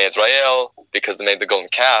destroy Bnei Israel because they made the golden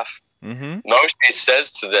calf. Mm-hmm. Moshe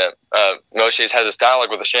says to them, Moshe has this dialogue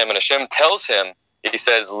with Hashem, and Hashem tells him, he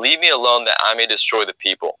says, "Leave me alone that I may destroy the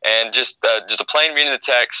people." And just a plain reading the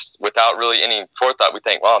text without really any forethought, we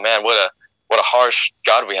think, "Wow, man, what a harsh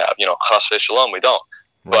God we have." Chas v'shalom, we don't.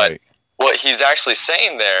 Right. But what he's actually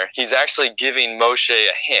saying there, he's actually giving Moshe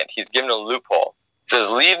a hint. He's giving a loophole. He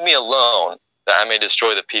says, "Leave me alone that I may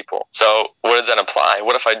destroy the people." So what does that imply?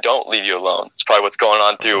 What if I don't leave you alone? It's probably what's going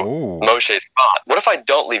on through Moshe's thought. What if I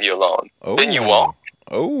don't leave you alone? Then you won't.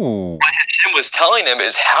 What Hashem was telling him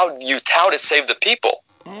is how to save the people.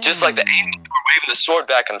 Just like the angels were waving the sword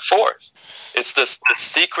back and forth. It's the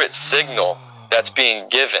secret signal that's being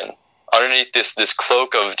given underneath this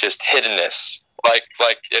cloak of just hiddenness. Like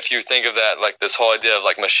if you think of that, like this whole idea of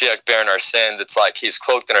like Mashiach bearing our sins, it's like he's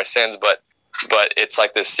cloaked in our sins, but it's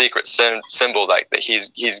like this secret symbol like that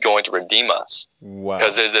he's going to redeem us. Wow.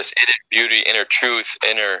 Because there's this inner beauty, inner truth,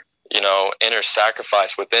 inner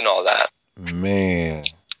sacrifice within all that. Man.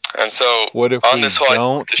 And so what if we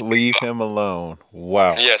don't leave him alone?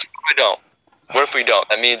 Wow. Yes, we don't. What if we don't?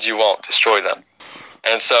 That means you won't destroy them.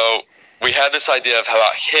 And so we have this idea of how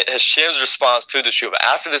Hashem's response to teshuvah,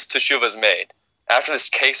 after this teshuvah is made, after this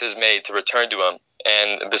case is made to return to him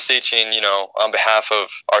and beseeching, on behalf of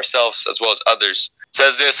ourselves as well as others. It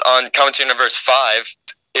says this on commentary on verse 5,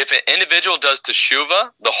 if an individual does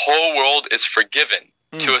teshuvah, the whole world is forgiven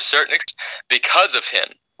to a certain extent because of him.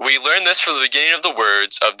 We learn this from the beginning of the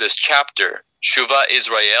words of this chapter, Shuvah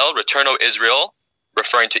Israel, Return, O Israel,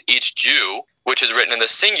 referring to each Jew, which is written in the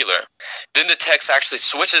singular. Then the text actually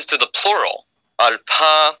switches to the plural,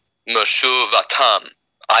 Alpa Meshuvatam.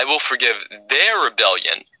 I will forgive their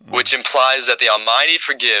rebellion, which implies that the Almighty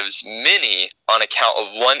forgives many on account of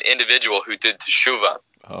one individual who did teshuvah.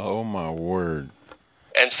 Oh my word.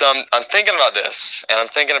 And so I'm thinking about this, and I'm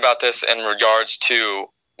thinking about this in regards to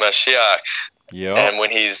Mashiach. Yep. And when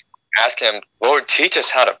he's asking him, Lord, teach us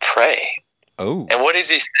how to pray. Oh. And what does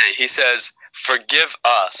he say? He says, forgive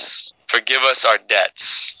us our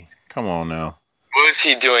debts. Come on now. What was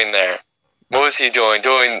he doing there? What was he doing?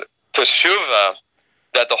 Doing teshuvah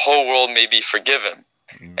that the whole world may be forgiven.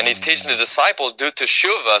 And he's teaching his disciples, do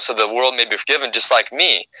teshuvah so the world may be forgiven just like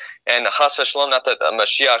me. And chas v'shalom, not that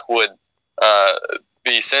Mashiach would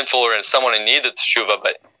be sinful or someone in need of teshuvah,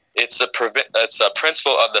 but it's a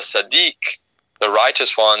principle of the Sadiq, the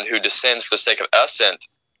righteous one who descends for the sake of essence,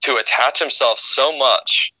 to attach himself so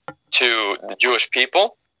much to the Jewish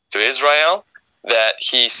people, to Israel, that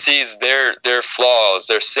he sees their flaws,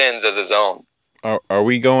 their sins as his own. Are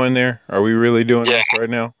we going there? Are we really doing this right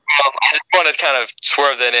now? I just want to kind of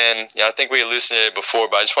swerve that in. I think we elucidated it before,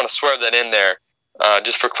 but I just want to swerve that in there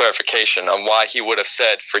just for clarification on why he would have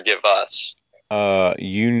said, forgive us.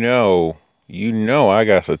 You know, I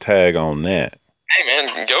got a tag on that. Hey,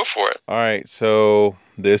 man, go for it. All right, so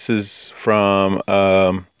this is from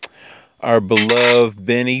our beloved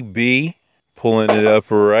Benny B. Pulling it up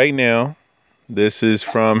right now. This is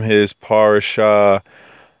from his Parashah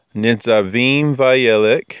Nitzavim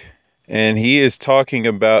Vayelek, and he is talking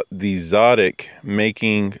about the Tzaddik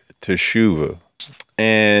making teshuvah.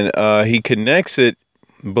 And he connects it,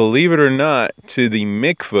 believe it or not, to the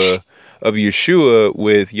mikveh of Yeshua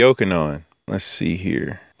with Yochanan. Let's see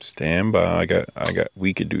here. Stand by.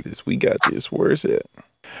 We could do this. We got this. Where is it?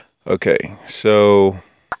 Okay, so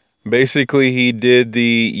basically he did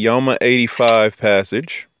the Yoma 85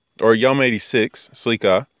 passage, or Yoma 86,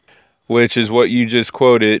 Slikah, which is what you just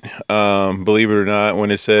quoted, believe it or not,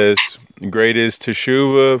 when it says, great is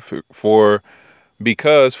teshuvah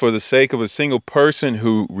because for the sake of a single person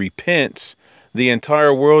who repents, the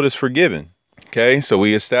entire world is forgiven. Okay, so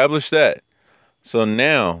we established that. So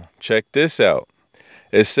now, check this out.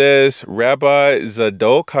 It says, Rabbi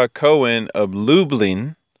Zadok HaKohen of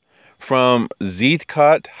Lublin from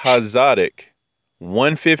Zitkat HaZaddik,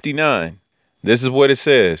 159. This is what it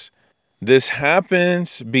says. This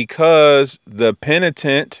happens because the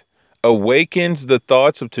penitent awakens the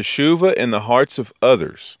thoughts of teshuvah in the hearts of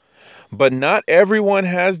others. But not everyone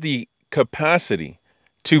has the capacity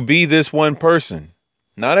to be this one person.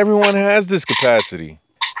 Not everyone has this capacity.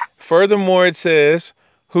 Furthermore, it says,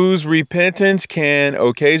 whose repentance can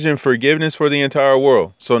occasion forgiveness for the entire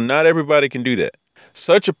world. So not everybody can do that.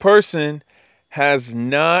 Such a person has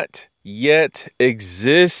not yet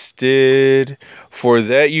existed. For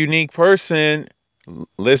that unique person,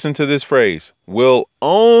 listen to this phrase, will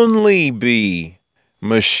only be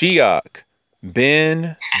Mashiach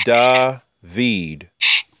ben David.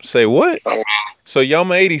 Say what? So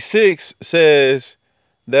Yoma 86 says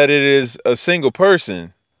that it is a single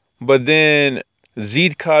person, but then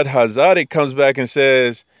Zidkad Hazadik comes back and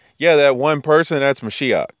says, yeah, that one person, that's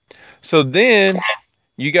Mashiach. So then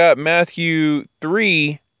you got Matthew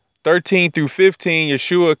 3:13 through 15,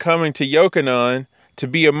 Yeshua coming to Yochanan to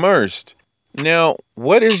be immersed. Now,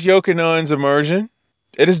 what is Yochanan's immersion?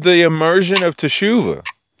 It is the immersion of Teshuvah.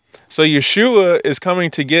 So Yeshua is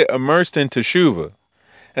coming to get immersed in Teshuvah.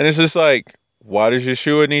 And it's just like, why does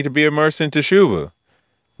Yeshua need to be immersed in Teshuvah?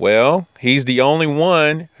 Well, he's the only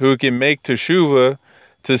one who can make Teshuvah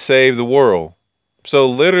to save the world. So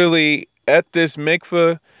literally at this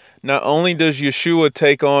mikveh, not only does Yeshua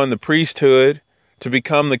take on the priesthood to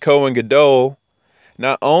become the Kohen Gadol,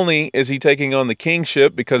 not only is he taking on the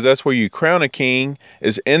kingship, because that's where you crown a king,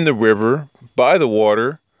 is in the river by the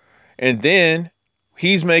water, and then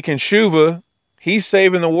he's making Shuvah, he's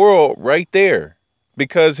saving the world right there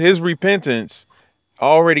because his repentance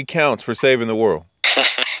already counts for saving the world.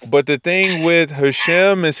 But the thing with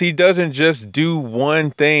Hashem is he doesn't just do one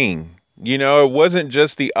thing. You know, it wasn't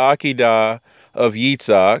just the Akedah of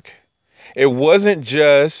Yitzhak. It wasn't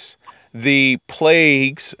just the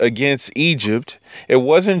plagues against Egypt. It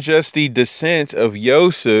wasn't just the descent of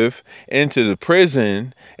Yosef into the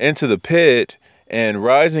prison, into the pit, and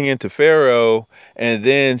rising into Pharaoh, and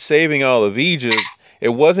then saving all of Egypt. It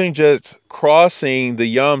wasn't just crossing the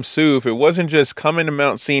Yam Suf. It wasn't just coming to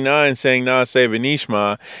Mount Sinai and saying, Nah, save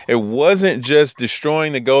Nishma. It wasn't just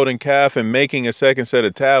destroying the golden calf and making a second set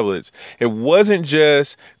of tablets. It wasn't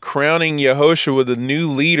just crowning Yehoshua the new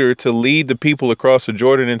leader to lead the people across the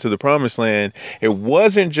Jordan into the promised land. It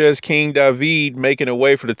wasn't just King David making a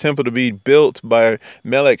way for the temple to be built by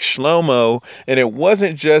Melech Shlomo. And it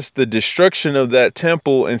wasn't just the destruction of that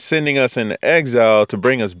temple and sending us into exile to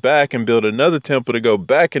bring us back and build another temple to go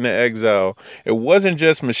back into exile. It wasn't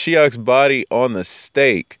just Mashiach's body on the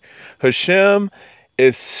stake. Hashem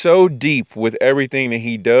is so deep with everything that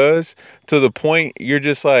he does to the point you're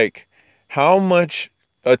just like, how much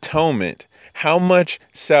atonement, how much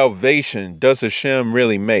salvation does Hashem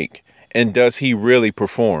really make? And does he really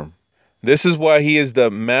perform? This is why he is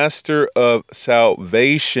the master of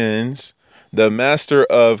salvations, the master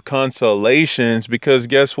of consolations, because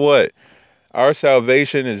guess what? Our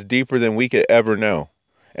salvation is deeper than we could ever know.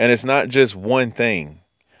 And it's not just one thing.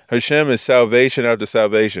 Hashem is salvation after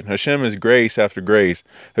salvation. Hashem is grace after grace.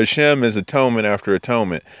 Hashem is atonement after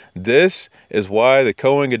atonement. This is why the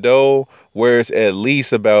Kohen Gadol wears at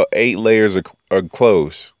least about 8 layers of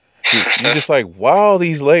clothes. You're just like, why all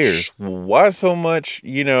these layers? Why so much,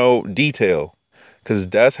 detail? Because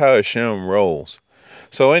that's how Hashem rolls.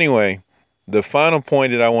 So anyway, the final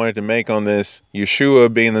point that I wanted to make on this,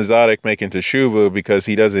 Yeshua being the Zadok making Teshuvah because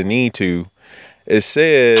he doesn't need to, it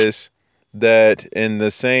says that in the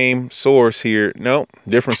same source here, no,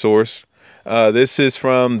 different source. This is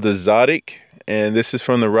from the Zadok, and this is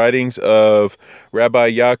from the writings of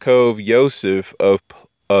Rabbi Yaakov Yosef of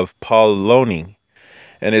Poloni.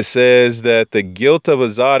 And it says that the guilt of a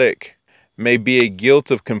Zadok may be a guilt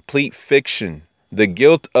of complete fiction. The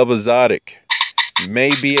guilt of a Zadok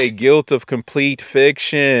may be a guilt of complete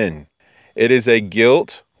fiction. It is a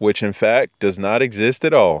guilt which in fact does not exist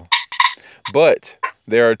at all. But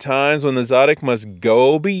there are times when the Zadok must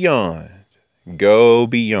go beyond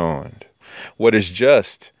what is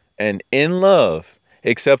just and in love,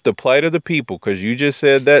 accept the plight of the people, because you just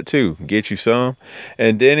said that too. Get you some.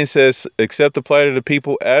 And then it says, accept the plight of the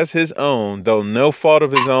people as his own, though no fault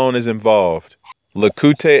of his own is involved.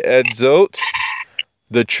 Lakute edzot,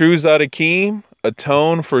 the true Zadokim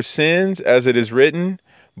atone for sins as it is written,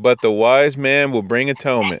 but the wise man will bring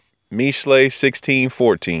atonement. Mishle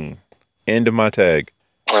 16:14. End of my tag.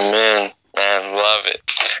 Amen. Man, love it.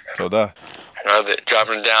 Toda. Love it.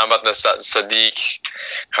 Dropping it down about the Sadiq,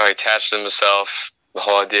 how he attached himself, the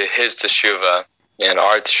whole idea, his teshuvah, and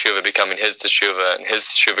our teshuvah becoming his teshuvah, and his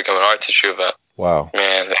teshuvah becoming our teshuvah. Wow.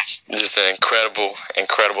 Man, that's just an incredible,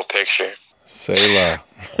 incredible picture. Selah.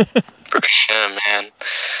 For Hashem, man.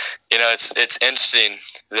 You know, it's interesting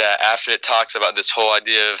that after it talks about this whole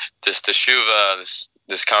idea of this teshuvah,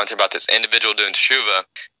 this commentary about this individual doing teshuvah,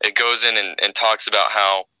 it goes in and talks about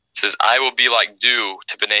how it says, I will be like dew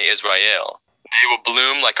to Bnei Israel. They will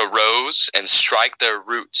bloom like a rose and strike their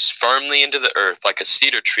roots firmly into the earth like a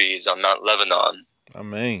cedar trees on Mount Lebanon.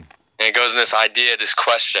 Amen. And it goes in this idea, this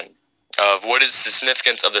question of what is the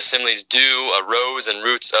significance of the similes dew, a rose, and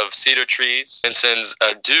roots of cedar trees. And since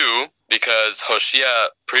a dew, because Hosea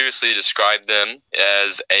previously described them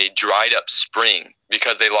as a dried up spring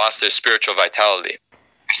because they lost their spiritual vitality.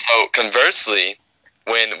 So conversely,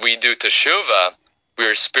 when we do teshuvah, we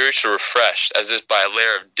are spiritually refreshed as if by a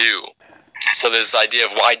layer of dew. So this idea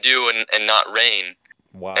of why dew and not rain.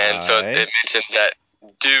 Why? And so it mentions that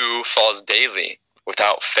dew falls daily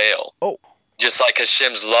without fail. Oh. Just like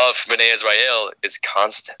Hashem's love for Bnei Israel is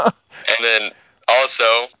constant. And then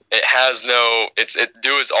also it has no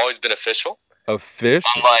dew is always beneficial. Official.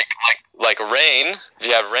 Unlike like rain, if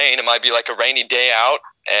you have rain, it might be like a rainy day out,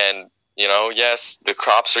 and yes, the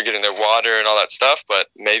crops are getting their water and all that stuff, but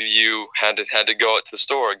maybe you had to go out to the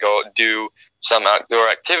store, go do some outdoor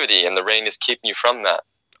activity, and the rain is keeping you from that.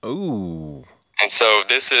 Ooh. And so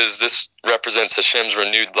this represents Hashem's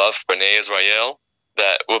renewed love for Bnei Israel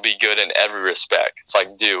that will be good in every respect. It's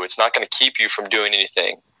like dew. It's not going to keep you from doing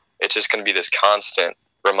anything. It's just going to be this constant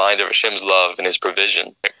reminder of Hashem's love and His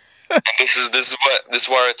provision. And this is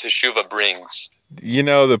what Teshuvah brings.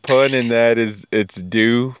 The pun in that is it's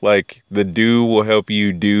do, like the do will help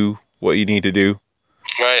you do what you need to do.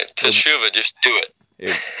 Right, Teshuvah, just do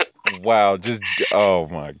it. Wow, oh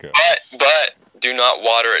my God. But do not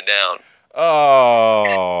water it down.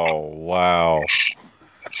 Oh, wow.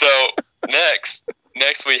 So next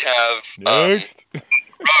we have Rose.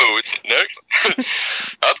 Next,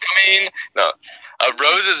 upcoming. No, a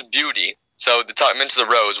rose's beauty. So the talk mentions a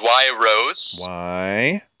rose. Why a rose?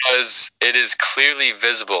 Why? Because it is clearly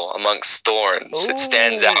visible amongst thorns. It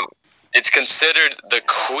stands out. It's considered the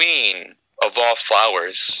queen of all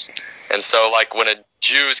flowers. And so, like when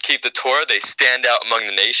Jews keep the Torah, they stand out among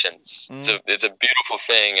the nations. It's a beautiful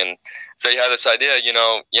thing. And so you have this idea,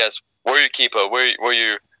 yes, where your kippah, where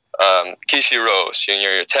your kishi rosh,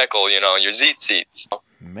 your tekel, your zitzits,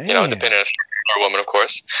 Man. Depending if you're a woman, of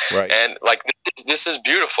course. Right. And like this is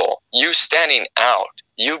beautiful. You standing out,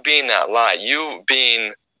 you being that light, you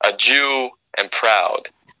being a Jew and proud.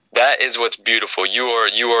 That is what's beautiful. You are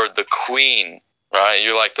the queen, right?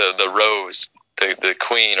 You're like the rose, the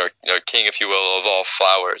queen or king, if you will, of all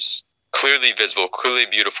flowers. Clearly visible, clearly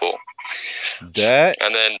beautiful. That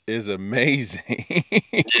and then is amazing.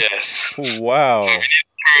 Yes. Wow. So if you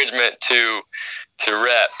need encouragement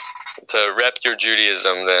to rep your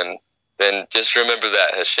Judaism, then just remember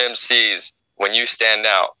that Hashem sees when you stand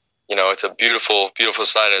out. It's a beautiful, beautiful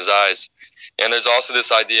sight in His eyes. And there's also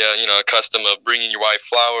this idea, a custom of bringing your wife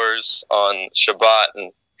flowers on Shabbat,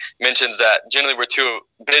 and mentions that generally we're too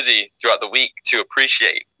busy throughout the week to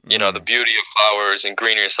appreciate, the beauty of flowers and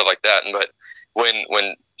greenery and stuff like that. But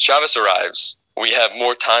when Shabbos arrives, we have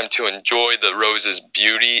more time to enjoy the rose's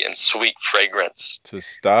beauty and sweet fragrance. To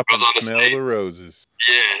stop and smell the roses.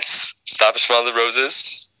 Yes, stop and smell the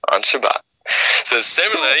roses on Shabbat. So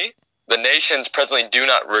similarly, the nations presently do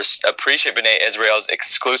not appreciate Bnei Israel's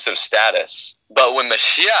exclusive status. But when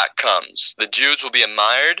Mashiach comes, the Jews will be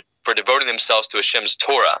admired for devoting themselves to Hashem's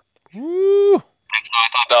Torah. Woo. And so I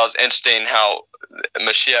thought that was interesting how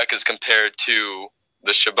Mashiach is compared to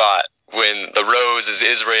the Shabbat, when the rose is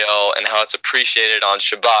Israel and how it's appreciated on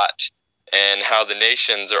Shabbat, and how the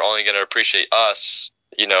nations are only going to appreciate us,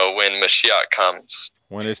 when Mashiach comes.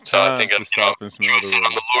 When it's time to stop and smell the roses. I'm the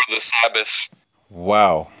Lord of the Sabbath.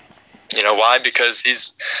 Wow. Why? Because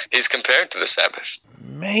he's compared to the Sabbath.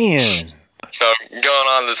 Man. So going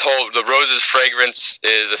on, the rose's fragrance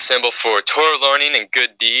is a symbol for Torah learning and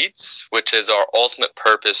good deeds, which is our ultimate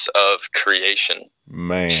purpose of creation.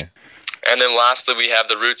 Man. And then lastly, we have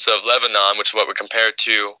the roots of Lebanon, which is what we're compared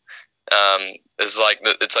to. It's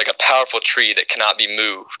like a powerful tree that cannot be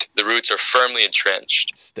moved. The roots are firmly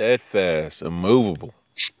entrenched. Steadfast, immovable.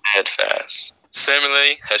 Steadfast.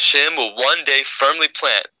 Similarly, Hashem will one day firmly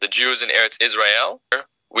plant the Jews in Eretz Israel.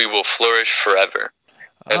 We will flourish forever.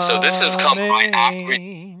 And so this has come right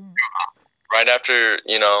after,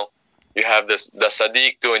 you have the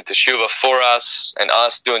Sadiq doing teshuvah for us, and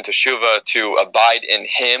us doing teshuvah to abide in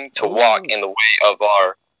Him, to walk in the way of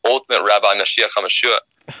our ultimate Rabbi Mashiach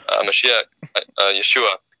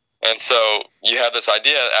Yeshua. And so you have this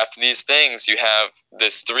idea, after these things, you have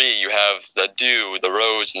this three. You have the dew, the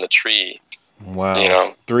rose, and the tree.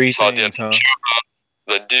 Wow. Three things, huh?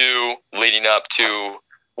 The dew leading up to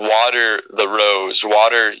water the rose,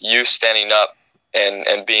 water you standing up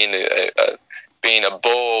and being a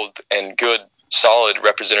bold and good, solid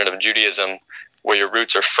representative of Judaism, where your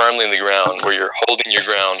roots are firmly in the ground, where you're holding your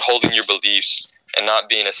ground, holding your beliefs, and not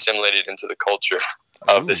being assimilated into the culture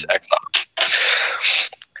of this exile.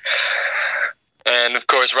 And of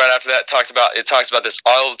course, right after that, it talks about this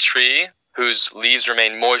olive tree whose leaves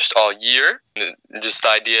remain moist all year. And just the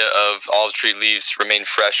idea of olive tree leaves remain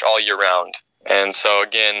fresh all year round. And so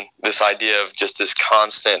again, this idea of just this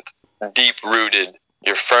constant, deep-rooted,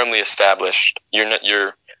 you're firmly established.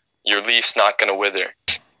 Your leaf's not going to wither.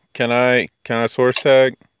 Can I source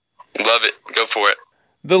tag? Love it. Go for it.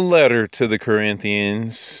 The letter to the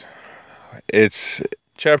Corinthians. It's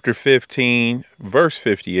chapter 15, verse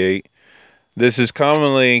 58. This is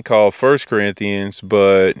commonly called First Corinthians,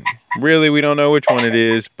 but really we don't know which one it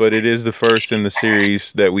is, but it is the first in the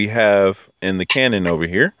series that we have in the canon over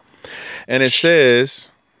here. And it says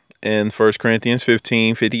in First Corinthians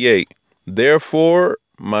 15:58, therefore,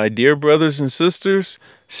 my dear brothers and sisters,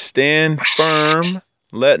 stand firm,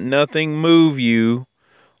 let nothing move you,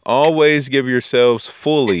 always give yourselves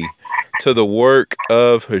fully to the work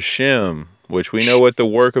of Hashem, which we know what the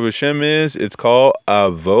work of Hashem is. It's called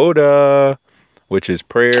avoda, which is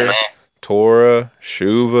prayer, Torah,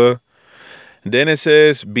 Shuva. Then it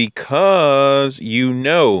says, because you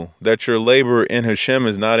know that your labor in Hashem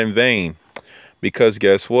is not in vain. Because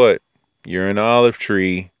guess what? You're an olive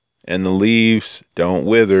tree and the leaves don't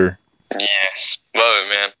wither. Yes. Love it,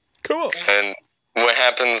 man. Come on. And what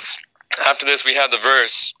happens after this, we have the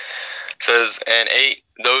verse. It says, and 8,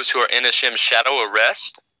 those who are in Hashem's shadow or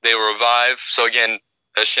rest, they will revive. So again,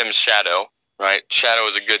 Hashem's shadow, right? Shadow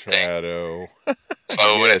is a good thing. Shadow.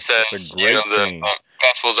 So when it Yes, says, it's a great thing. the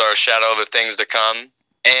Gospels are a shadow of the things to come,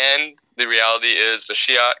 and the reality is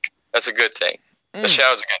Mashiach, that's a good thing. The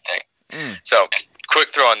shadow is a good thing. So,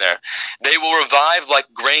 quick throw in there. They will revive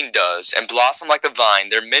like grain does and blossom like the vine.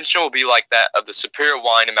 Their mention will be like that of the superior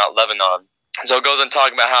wine in Mount Lebanon. So it goes on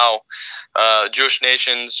talking about how Jewish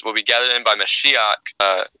nations will be gathered in by Mashiach,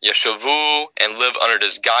 Yeshavu, and live under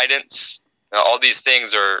his guidance. Now, all these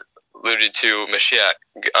things are alluded to Mashiach,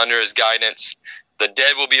 under his guidance. The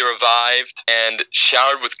dead will be revived and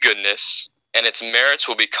showered with goodness, and its merits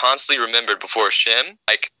will be constantly remembered before Hashem,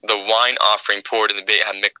 like the wine offering poured in the Beit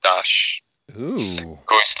HaMikdash. Ooh. Of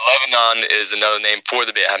course, Lebanon is another name for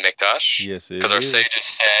the Beit HaMikdash. Yes, it because our is.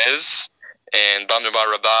 sages says in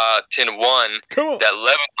Bamidbar Rabbah 10:1 that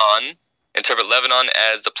Lebanon, interpret Lebanon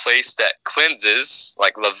as the place that cleanses,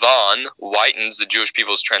 like Lavan, whitens the Jewish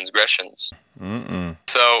people's transgressions.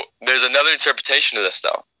 So there's another interpretation of this,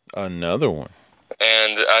 though. Another one.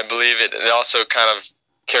 And I believe it also kind of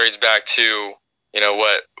carries back to,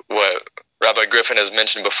 what Rabbi Griffin has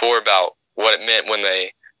mentioned before about what it meant when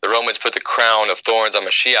the Romans put the crown of thorns on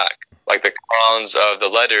Mashiach. Like the crowns of the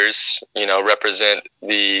letters, represent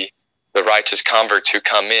the righteous converts who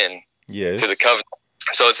come in to the covenant.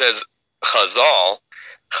 So it says Chazal.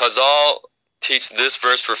 Chazal teach this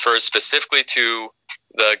verse refers specifically to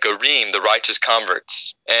the Garim, the righteous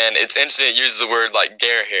converts. And it's interesting, it uses the word like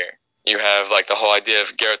ger here. You have like the whole idea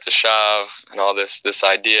of Geret Teshav and all this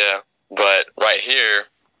idea. But right here,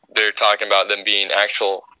 they're talking about them being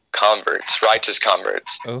actual converts, righteous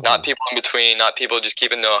converts. Not people in between, not people just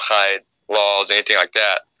keeping Noachide laws, anything like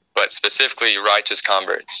that, but specifically righteous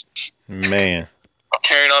converts. Man.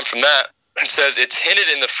 Carrying on from that, it says it's hinted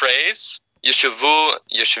in the phrase Yeshavu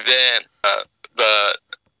Yeshiveh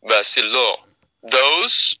Basilo.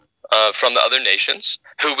 Those from the other nations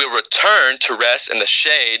who will return to rest in the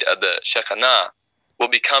shade of the Shekinah will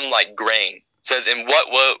become like grain. It says, in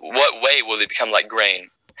what way will they become like grain?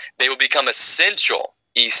 They will become essential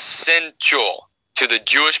to the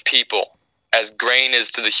Jewish people as grain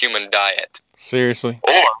is to the human diet. Seriously?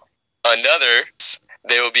 Or another,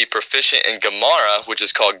 they will be proficient in Gemara, which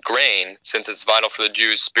is called grain, since it's vital for the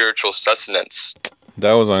Jews' spiritual sustenance.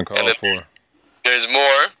 That was uncalled for. There's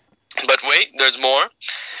more, but wait, there's more.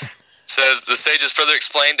 Says the sages further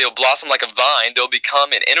explain they'll blossom like a vine. They'll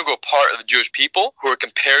become an integral part of the Jewish people who are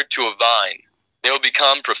compared to a vine. They will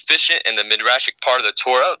become proficient in the midrashic part of the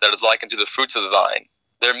Torah that is likened to the fruits of the vine.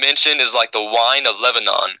 Their mention is like the wine of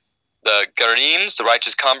Lebanon. The Garims, the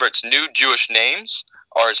righteous converts' new Jewish names,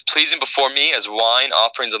 are as pleasing before me as wine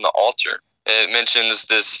offerings on the altar. It mentions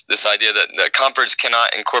this idea that converts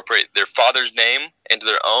cannot incorporate their father's name into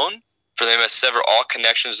their own, for they must sever all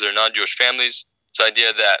connections to their non-Jewish families. It's the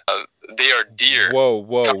idea that they are dear. They are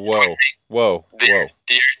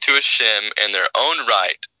dear to Hashem in their own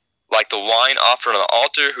right, like the wine offered on the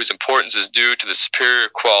altar, whose importance is due to the superior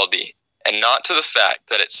quality, and not to the fact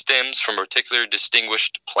that it stems from a particular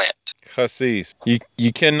distinguished plant. Chassis,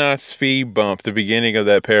 you cannot speed bump the beginning of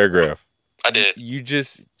that paragraph. I did. You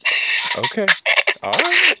just... Okay. All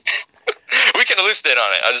right. We can elucidate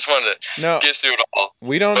on it. I just wanted to get through it all.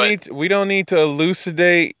 We don't need to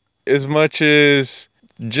elucidate as much as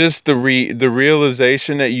just the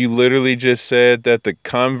realization that you literally just said that the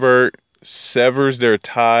convert severs their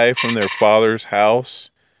tie from their father's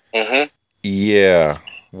house. Mm-hmm. Yeah.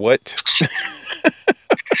 What?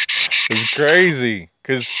 It's crazy.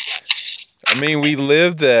 Because, I mean, we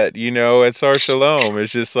live that, at Sar Shalom.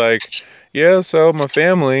 It's just like, yeah, so my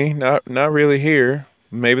family, not really here.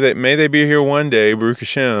 May they be here one day, Baruch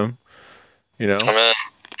Hashem. Amen.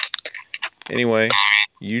 Anyway.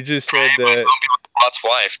 You just said that. Lot's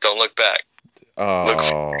wife. Don't look back.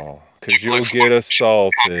 Look, Oh, because you'll look get forward.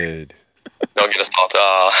 assaulted. Don't get us stopped.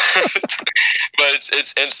 But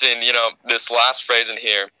it's interesting. This last phrase in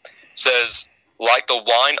here says, like the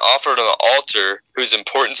wine offered on the altar, whose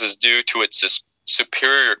importance is due to its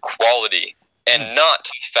superior quality, and not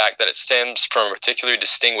to the fact that it stems from a particularly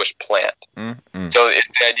distinguished plant. So it's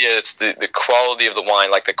the idea, it's the quality of the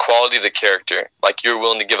wine, like the quality of the character, like you're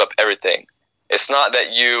willing to give up everything. It's not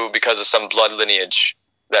that you, because of some blood lineage,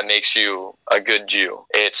 that makes you a good Jew.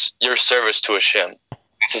 It's your service to Hashem.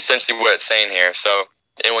 It's essentially what it's saying here. So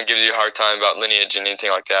anyone gives you a hard time about lineage and anything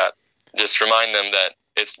like that, just remind them that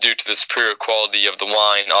it's due to the superior quality of the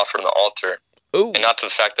wine offered on the altar, Ooh. and not to the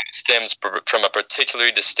fact that it stems from a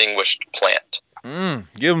particularly distinguished plant.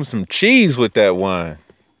 Give them some cheese with that wine.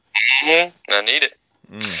 I need it.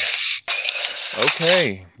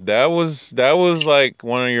 Okay, that was like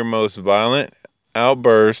one of your most violent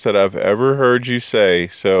outbursts that I've ever heard you say.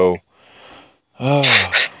 So,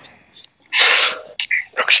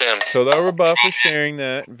 Toda Rabah for sharing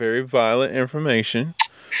that very violent information.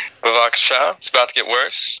 Bavakasha, it's about to get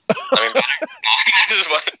worse. I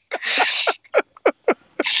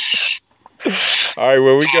mean, all right,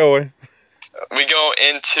 where we going? We go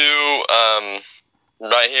into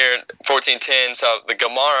right here, 14:10. So the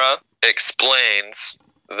Gemara explains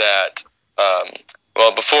that.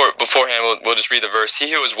 Well, beforehand, we'll just read the verse. He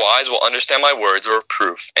who is wise will understand my words or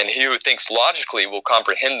proof, and he who thinks logically will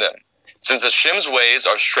comprehend them. Since Hashem's ways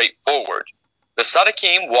are straightforward, the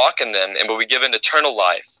Sadiqim walk in them and will be given eternal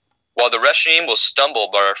life, while the Reshim will stumble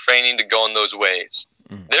by refraining to go in those ways.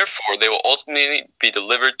 Therefore, they will ultimately be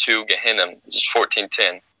delivered to Gehinnom. This is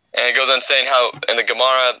 14:10. And it goes on saying how, and the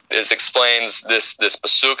Gemara explains this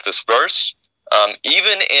pasuk, this verse.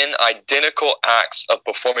 Even in identical acts of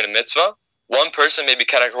performing a mitzvah, one person may be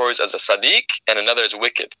categorized as a tzaddik and another as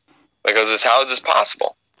wicked. Because how is this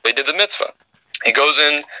possible? They did the mitzvah. It goes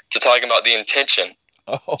in to talking about the intention.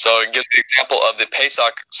 Oh. So it gives the example of the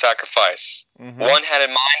Pesach sacrifice. One had in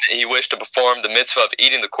mind that he wished to perform the mitzvah of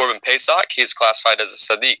eating the korban Pesach. He is classified as a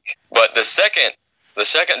tzaddik. But the second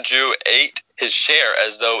Jew ate his share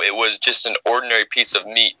as though it was just an ordinary piece of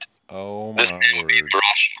meat. Oh, my word.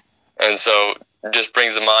 And so it just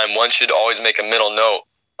brings to mind, one should always make a mental note.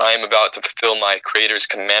 I am about to fulfill my Creator's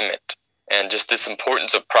commandment. And just this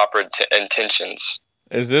importance of proper intentions.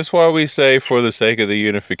 Is this why we say for the sake of the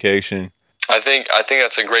unification? I think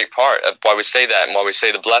that's a great part of why we say that, and why we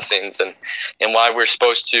say the blessings, and why we're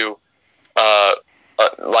supposed to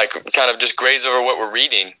like kind of just graze over what we're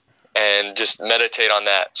reading and just meditate on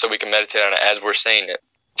that, so we can meditate on it as we're saying it.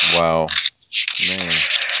 Wow, man.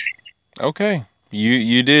 Okay,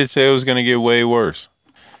 you did say it was going to get way worse.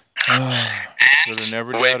 Should have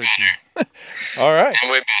never doubted you. All right.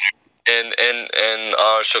 And way better. In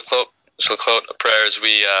our Shalklot prayers,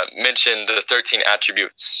 we mentioned the 13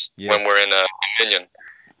 attributes when we're in a dominion.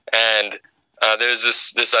 And there's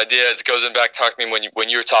this idea. It goes in back talking to me when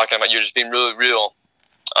you were talking about, you're just being really real,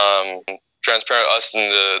 transparent to us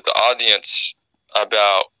and the audience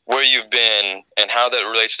about where you've been and how that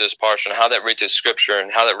relates to this portion, how that relates to Scripture,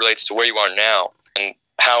 and how that relates to where you are now, and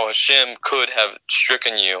how Hashem could have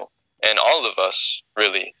stricken you and all of us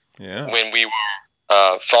really when we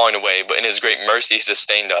were falling away, but in His great mercy, He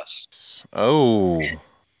sustained us. Oh.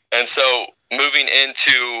 And so, moving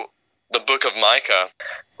into the book of Micah,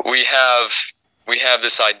 we have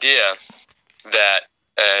this idea that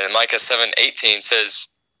Micah 7:18 says,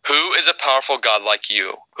 "Who is a powerful God like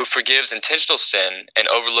you, who forgives intentional sin and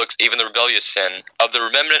overlooks even the rebellious sin of the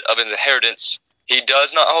remnant of his inheritance? He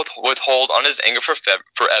does not withhold on his anger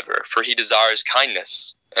forever, for he desires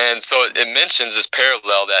kindness." And so it mentions this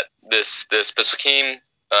parallel that this Pesukim,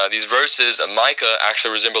 these verses of Micah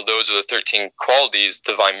actually resemble those of the 13 qualities,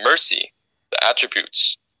 divine mercy, the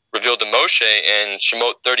attributes revealed to Moshe in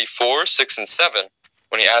Shemot 34:6-7,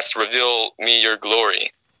 when he asked, "Reveal me your glory."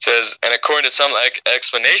 It says, and according to some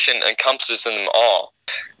explanation, encompasses them all.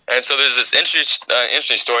 And so there's this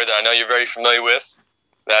interesting story that I know you're very familiar with,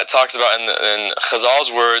 that talks about in Chazal's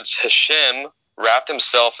words, Hashem wrapped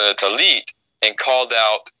himself in a talit and called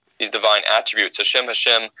out these divine attributes.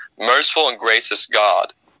 Hashem, merciful and gracious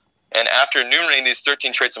God. And after enumerating these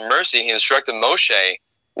 13 traits of mercy, he instructed Moshe,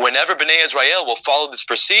 whenever Bnei Israel will follow this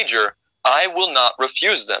procedure, I will not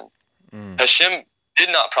refuse them. Hashem did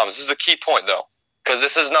not promise. This is the key point, though, because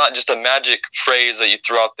this is not just a magic phrase that you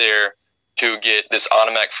throw out there to get this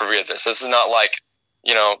automatic forgiveness. This is not like,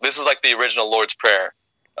 this is like the original Lord's Prayer,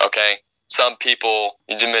 okay? Some people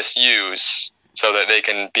misuse so that they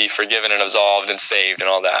can be forgiven and absolved and saved and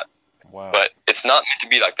all that. Wow. But it's not meant to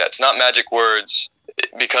be like that. It's not magic words.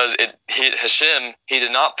 because Hashem, he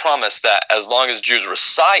did not promise that as long as Jews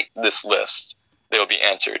recite this list, they will be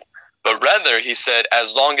answered. But rather, he said,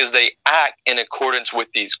 as long as they act in accordance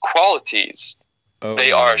with these qualities,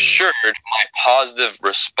 they are assured my positive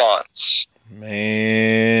response.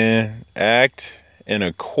 Man, act in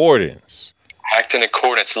accordance. Act in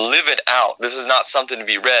accordance. Live it out. This is not something to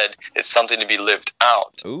be read. It's something to be lived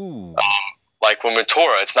out. Ooh. Like when we're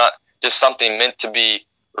Torah, it's not just something meant to be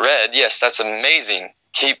read. Yes, that's amazing.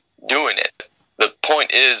 Keep doing it. The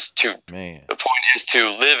point is to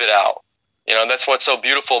live it out. That's what's so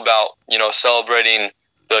beautiful about celebrating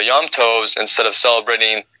the Yom Tovs instead of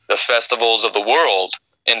celebrating the festivals of the world.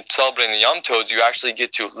 In celebrating the Yom Tovs, you actually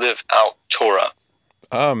get to live out Torah.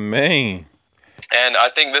 Amen. And I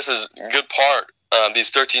think this is a good part.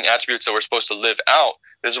 These 13 attributes that we're supposed to live out.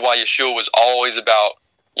 This is why Yeshua was always about,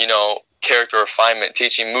 character refinement,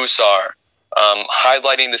 teaching Musar,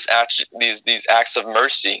 highlighting these acts of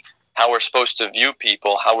mercy, how we're supposed to view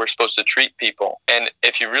people, how we're supposed to treat people. And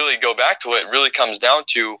if you really go back to it, it really comes down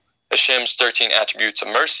to Hashem's 13 attributes of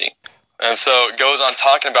mercy. And so it goes on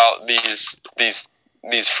talking about these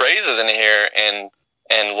phrases in here and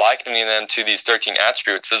likening them to these 13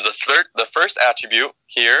 attributes. This is the first attribute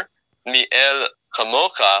here, Mi'el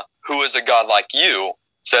Chamocha, who is a God like you,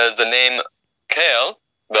 says the name Kel,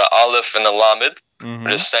 the Aleph and the Lamed. Mm-hmm.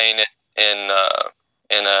 We're just saying it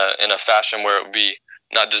in a fashion where it would be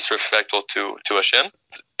not disrespectful to Hashem.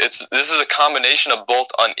 This is a combination of both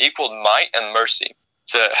unequaled might and mercy.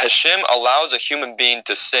 So Hashem allows a human being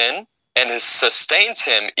to sin and sustains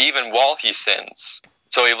him even while he sins.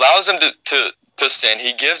 So he allows him to sin.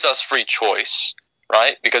 He gives us free choice,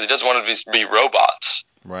 right? Because he doesn't want us to be robots.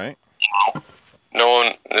 Right. No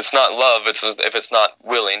one. It's not love. If it's not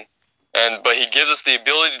willing, but he gives us the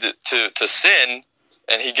ability to sin,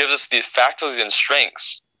 and he gives us the faculties and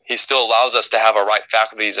strengths. He still allows us to have our right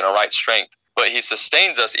faculties and our right strength, but he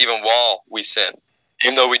sustains us even while we sin,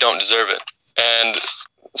 even though we don't deserve it. And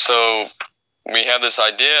so we have this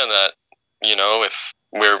idea that if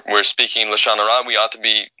we're speaking Lashon Hara, we ought to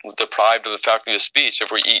be deprived of the faculty of speech.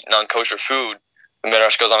 If we eat non-kosher food, the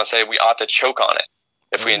Midrash goes on to say we ought to choke on it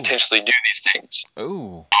if we intentionally do these things.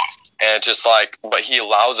 Ooh. And it's just like, but he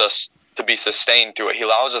allows us to be sustained through it. He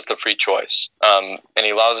allows us the free choice, and he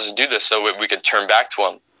allows us to do this so we could turn back to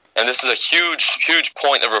him. And this is a huge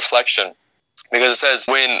point of reflection, because it says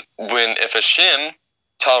if Hashem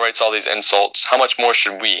tolerates all these insults, how much more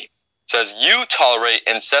should we? It says, you tolerate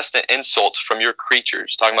incessant insults from your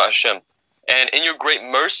creatures, talking about Hashem, and in your great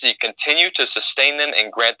mercy continue to sustain them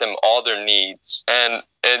and grant them all their needs. And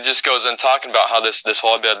it just goes on talking about how this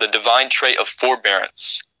whole idea, the divine trait of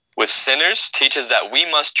forbearance with sinners, teaches that we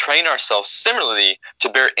must train ourselves similarly to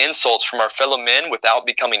bear insults from our fellow men without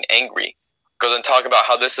becoming angry. It goes on talk about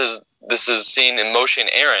how this is seen in Moshe and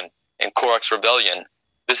Aaron in Korach's rebellion.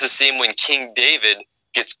 This is seen when King David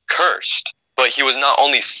gets cursed, but he was not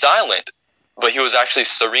only silent, but he was actually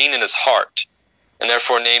serene in his heart, and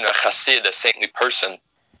therefore named a chassid, a saintly person.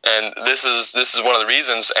 And this is one of the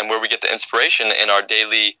reasons, and where we get the inspiration in our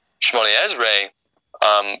daily Shmoneh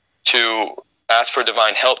Esrei, to ask for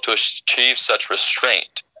divine help to achieve such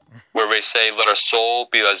restraint, where we say, "Let our soul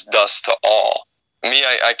be as dust to all."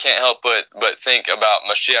 I can't help but think about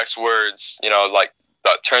Mashiach's words, like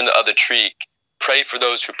turn the other cheek, pray for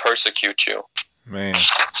those who persecute you. Man,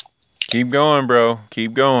 keep going, bro.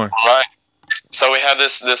 Keep going. Right. So we have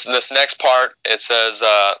this next part. It says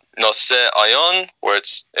Nose Ayon, where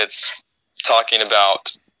it's talking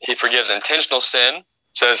about he forgives intentional sin. It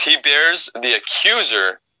says he bears the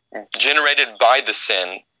accuser generated by the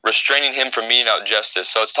sin, restraining him from meting out justice.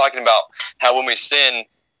 So it's talking about how when we sin,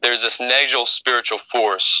 there's this negative spiritual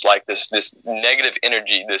force, like this negative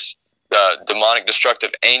energy, this demonic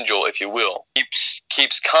destructive angel, if you will,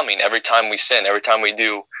 keeps coming every time we sin, every time we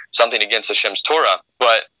do something against Hashem's Torah.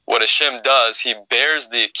 But what Hashem does, he bears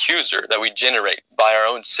the accuser that we generate by our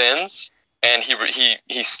own sins, and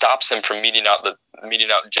he stops him from meting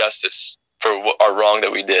out justice for our wrong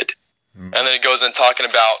that we did. And then it goes in talking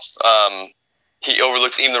about he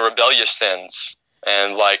overlooks even the rebellious sins,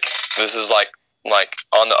 and this is like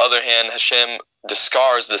on the other hand, Hashem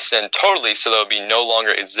discards the sin totally, so that it would be no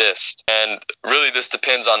longer exist. And really, this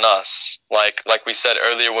depends on us. Like we said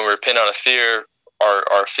earlier, when we repent out of fear,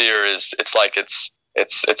 our fear is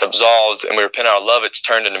it's absolved, and we repent out of love, it's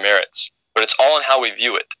turned into merits. But it's all in how we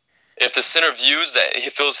view it. If the sinner views that he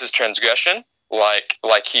feels his transgression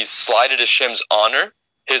like he's slighted Hashem's honor,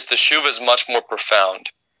 his teshuvah is much more profound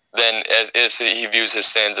than as he views his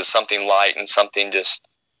sins as something light and something just,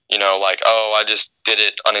 like, oh, I just did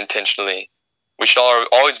it unintentionally. We should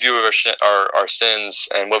always view our sins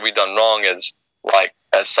and what we've done wrong as like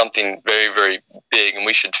as something very, very big, and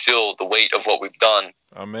we should feel the weight of what we've done.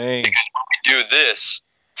 Amen. Because when we do this,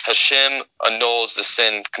 Hashem annuls the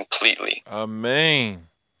sin completely. Amen.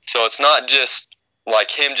 So it's not just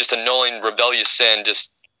like him just annulling rebellious sin just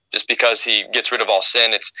because he gets rid of all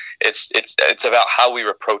sin. It's about how we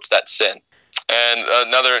reproach that sin. And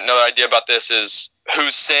another idea about this is,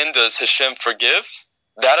 whose sin does Hashem forgive?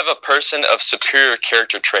 That of a person of superior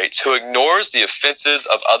character traits who ignores the offenses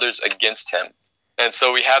of others against him. And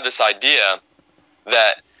so we have this idea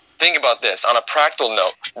that, think about this on a practical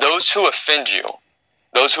note, those who offend you,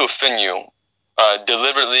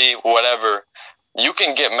 deliberately, whatever, you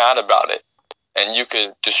can get mad about it and you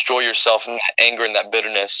could destroy yourself in that anger and that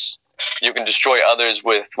bitterness. You can destroy others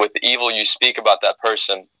with evil you speak about that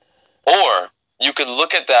person. Or you could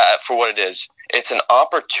look at that for what it is. It's an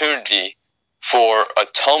opportunity for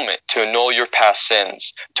atonement, to annul your past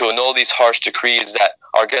sins, to annul these harsh decrees that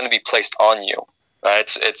are going to be placed on you.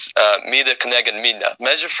 Right? It's mida keneged mida,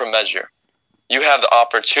 measure for measure. You have the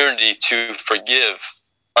opportunity to forgive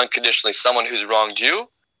unconditionally someone who's wronged you.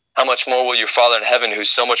 How much more will your Father in heaven, who's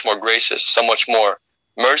so much more gracious, so much more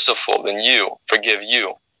merciful than you, forgive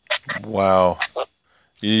you? Wow.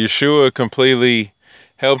 Yeshua completely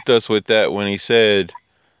helped us with that when he said,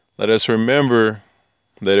 let us remember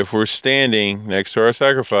that if we're standing next to our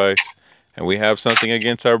sacrifice and we have something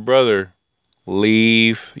against our brother,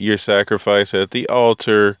 leave your sacrifice at the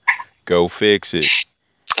altar, go fix it.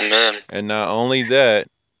 Amen. And not only that,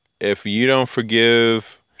 if you don't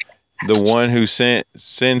forgive the one who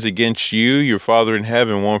sins against you, your Father in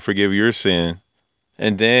heaven won't forgive your sin.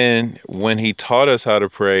 And then when he taught us how to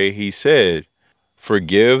pray, he said,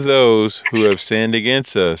 forgive those who have sinned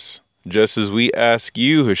against us, just as we ask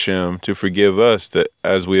you, Hashem, to forgive us that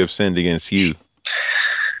as we have sinned against you.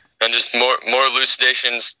 And just more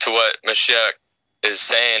elucidations to what Mashiach is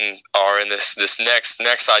saying are in this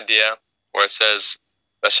next idea, where it says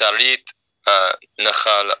Basharit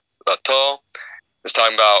Nachalato. It's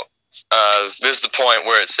talking about this is the point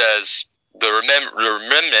where it says the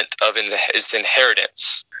remnant of his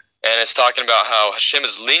inheritance. And it's talking about how Hashem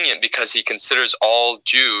is lenient because he considers all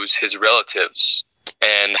Jews his relatives,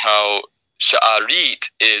 and how Sha'arit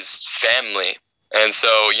is family. And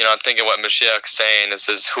so, I'm thinking what Mashiach is saying. It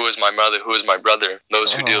says, who is my mother? Who is my brother?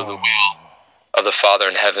 Those who do the will of the Father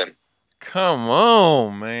in heaven. Come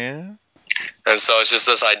on, man. And so it's just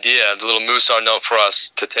this idea, the little Musar note for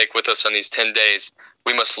us to take with us on these 10 days.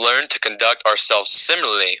 We must learn to conduct ourselves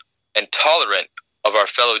similarly and tolerant of our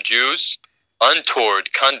fellow Jews,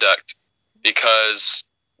 untoward conduct, because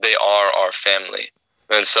they are our family.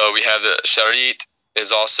 And so we have the Sharit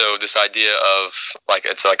is also this idea of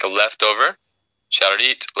it's like a leftover.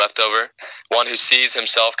 Sharit, leftover. One who sees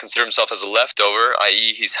himself, considers himself as a leftover,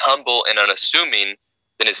 i.e., he's humble and unassuming,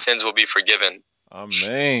 then his sins will be forgiven.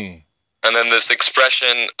 Amen. And then this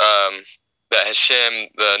expression that Hashem,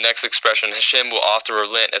 the next expression, Hashem will often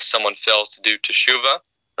relent if someone fails to do teshuvah,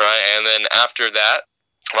 right? And then after that,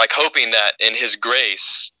 hoping that in His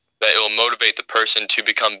grace, that it will motivate the person to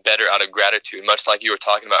become better out of gratitude, much like you were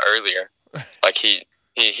talking about earlier.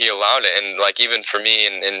 He allowed it, and even for me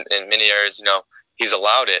in many areas, He's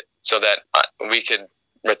allowed it so that we could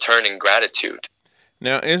return in gratitude.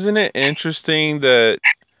 Now, isn't it interesting that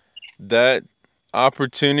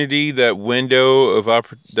opportunity, that window of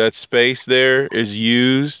that space there is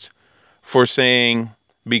used for saying,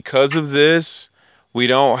 because of this, we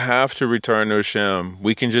don't have to return to Hashem.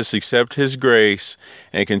 We can just accept His grace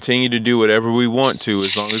and continue to do whatever we want to,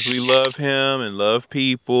 as long as we love Him and love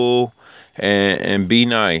people and be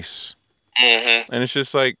nice. Mm-hmm. And it's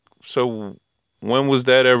just like, so when was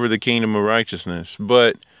that ever the kingdom of righteousness?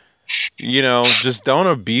 But just don't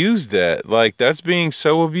abuse that. Like, that's being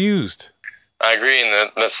so abused. I agree,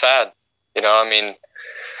 and that's sad.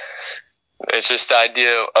 It's just the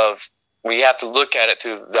idea of, we have to look at it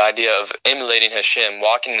through the idea of emulating Hashem,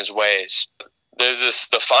 walking in His ways. There's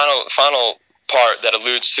the final part that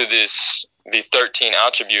alludes to the 13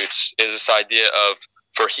 attributes, is this idea of,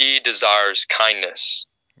 for He desires kindness.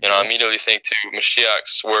 I immediately think to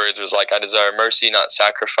Mashiach's words, was I desire mercy, not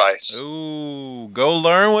sacrifice. Ooh, go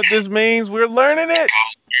learn what this means. We're learning it.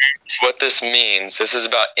 What this means, this is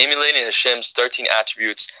about emulating Hashem's 13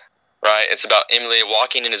 attributes, right? It's about emulating,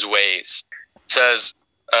 walking in His ways. It says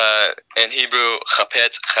in Hebrew,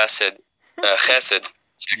 chapet chesed, chesed.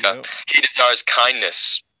 Yep. He desires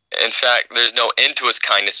kindness. In fact, there's no end to His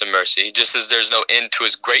kindness and mercy, just as there's no end to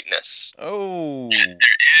His greatness. Oh.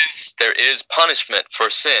 There is punishment for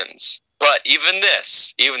sins. But even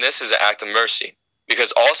this is an act of mercy,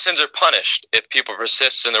 because all sins are punished if people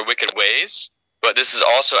persist in their wicked ways. But this is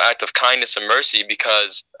also an act of kindness and mercy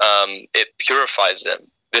because it purifies them.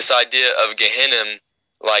 This idea of Gehinnom,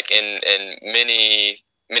 like in many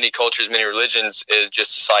cultures, many religions, is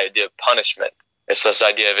just this idea of punishment. It's this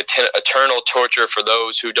idea of eternal torture for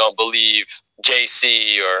those who don't believe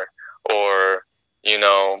JC or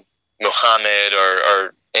Muhammad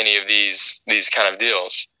or any of these kind of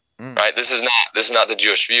deals. Right? This is not the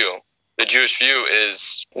Jewish view. The Jewish view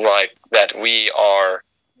is like that we are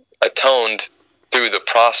atoned through the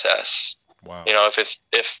process. Wow.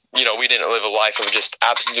 If we didn't live a life of just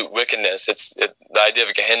absolute wickedness, the idea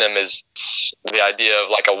of Gehinnom is the idea of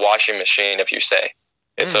like a washing machine, if you say.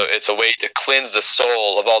 It's a way to cleanse the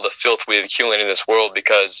soul of all the filth we accumulated in this world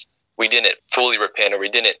because we didn't fully repent or we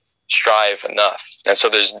didn't strive enough. And so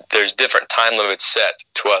there's different time limits set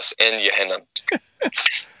to us in Gehinnom.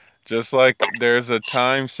 Just like there's a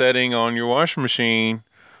time setting on your washing machine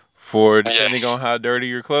for depending on how dirty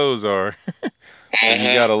your clothes are. So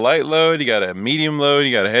you got a light load, you got a medium load,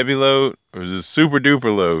 you got a heavy load, or just a super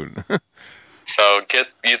duper load. So get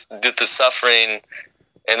the suffering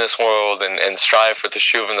in this world and strive for the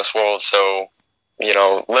teshuva in this world. So,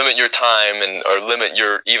 limit your time or limit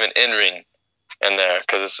your even entering in there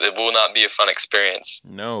because it will not be a fun experience.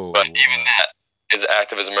 No. But even that is an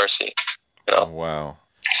act of his mercy. Wow.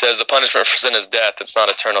 He says the punishment for sin is death. It's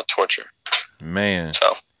not eternal torture. Man.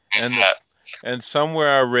 So, and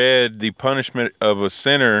somewhere I read the punishment of a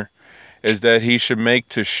sinner is that he should make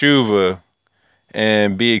teshuva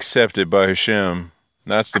and be accepted by Hashem.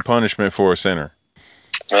 That's the punishment for a sinner.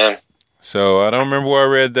 Man. So I don't remember where I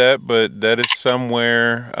read that, but that is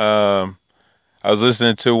somewhere. I was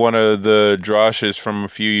listening to one of the drashes from a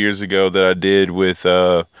few years ago that I did with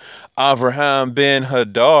Avraham Ben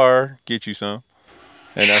Hadar. Get you some.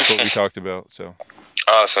 And that's what we talked about. So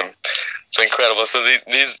awesome. It's incredible. So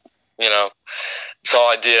these, this whole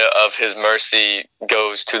idea of his mercy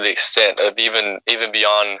goes to the extent of even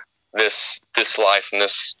beyond this life and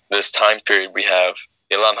this time period we have.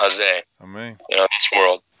 Ilam Hazeh. Amen. This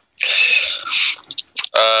world.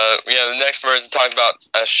 The next verse talks about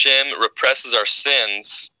Hashem represses our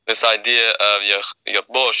sins. This idea of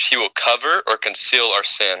Yabosh, he will cover or conceal our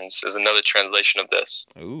sins, is another translation of this.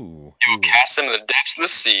 Ooh. He will cast them in the depths of the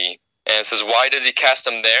sea. And it says, why does he cast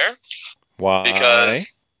them there? Why?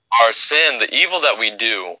 Because our sin, the evil that we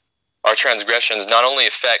do, our transgressions not only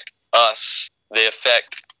affect us, they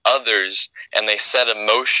affect others, and they set in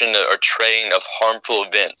motion a train of harmful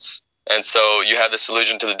events. And so you have this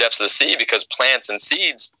allusion to the depths of the sea because plants and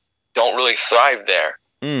seeds don't really thrive there.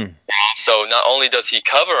 So not only does he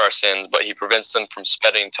cover our sins, but he prevents them from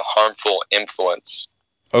spreading to harmful influence.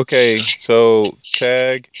 Okay, so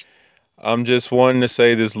Tag, I'm just wanting to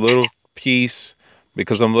say this little piece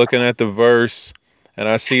because I'm looking at the verse and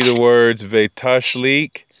I see the words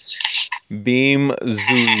Vetashlik, Beam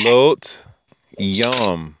Zulot,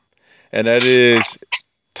 Yum. And that is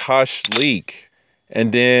Tashlik.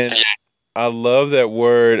 And then I love that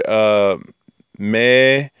word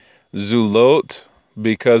Me Zulot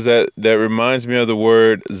because that reminds me of the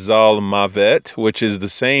word Zalmavet, which is the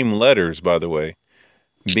same letters, by the way.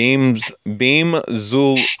 Beam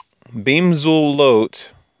Zulot,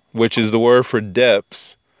 which is the word for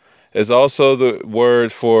depths, is also the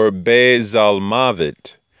word for Be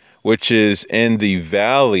Zalmavet, which is in the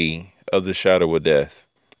valley of the shadow of death,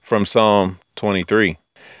 from Psalm 23.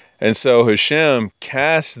 And so Hashem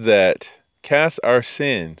casts our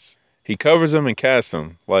sins. He covers them and casts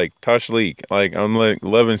them, like Tashlik. Like I'm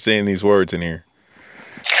loving seeing these words in here.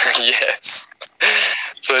 Yes.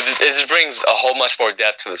 So it just brings a whole much more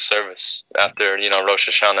depth to the service after, Rosh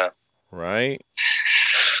Hashanah. Right.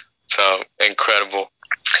 So incredible.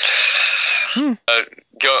 Going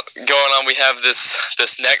on, we have this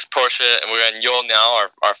next portion, and we're in Yul now,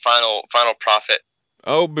 our final prophet.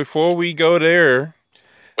 Oh, before we go there,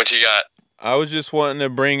 what you got? I was just wanting to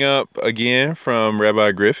bring up again from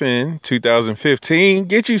Rabbi Griffin, 2015.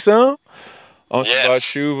 Get you some on Shabbat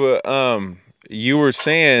Shuvah. You were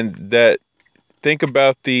saying that think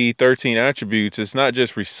about the 13 attributes. It's not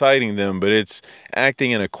just reciting them, but it's acting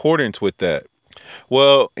in accordance with that.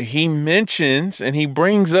 Well, he mentions and he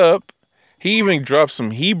brings up, he even drops some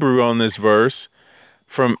Hebrew on this verse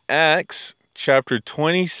from Acts chapter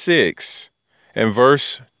 26 and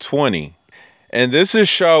verse 20. And this is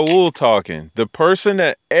Shaul talking, the person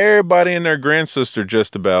that everybody and their grandsister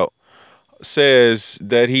just about says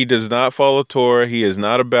that he does not follow Torah. He is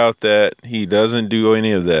not about that. He doesn't do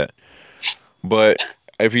any of that. But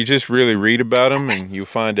if you just really read about him and you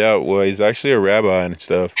find out, well, he's actually a rabbi and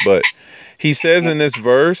stuff. But he says in this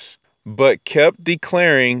verse, but kept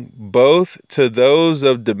declaring both to those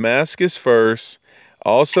of Damascus first,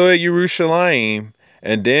 also at Jerusalem,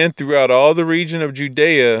 and then throughout all the region of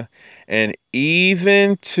Judea, and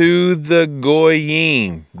even to the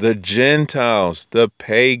Goyim, the Gentiles, the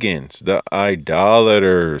pagans, the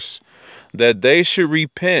idolaters, that they should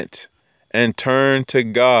repent and turn to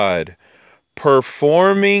God,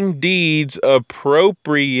 performing deeds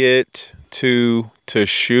appropriate to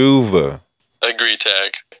Teshuvah. Agree,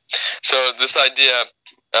 Tag. So this idea,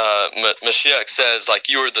 Mashiach says, like,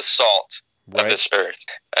 you are the salt of Right? this earth,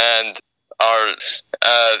 and our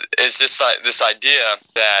it's just like this idea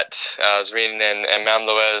that I was reading in Mam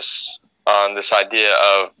Loez on this idea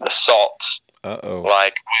of the salt. Uh-oh.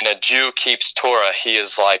 Like when a Jew keeps Torah, he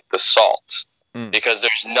is like the salt, because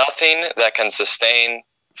there's nothing that can sustain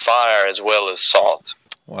fire as well as salt.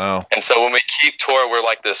 Wow. And so when we keep Torah, we're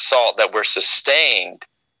like this salt that we're sustained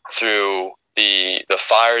through the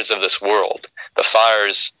fires of this world, the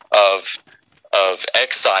fires of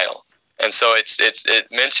exile. And so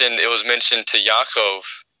it was mentioned to Yaakov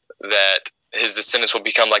that his descendants will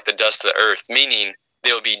become like the dust of the earth, meaning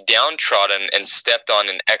they will be downtrodden and stepped on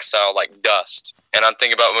in exile like dust. And I'm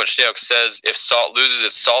thinking about what Mashiach says: if salt loses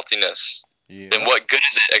its saltiness, then what good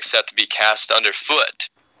is it except to be cast underfoot?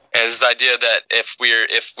 And it's this idea that if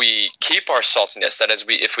we keep our saltiness, that is,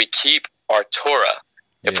 if we keep our Torah,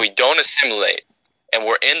 if we don't assimilate, and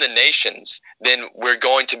we're in the nations, then we're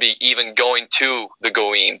going to be even going to the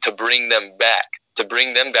Goyim to bring them back to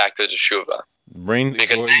the Teshuvah,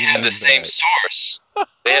 because they have the same source.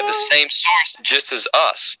 They have the same source just as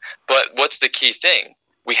us. But what's the key thing?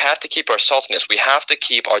 We have to keep our saltiness. We have to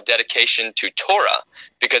keep our dedication to Torah,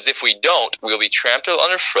 because if we don't, we'll be trampled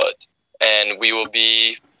underfoot, and we will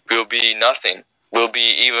be nothing. We'll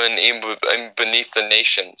be even beneath the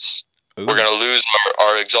nations. Ooh. We're going to lose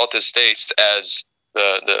our exalted states as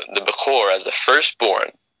the Bechor, as the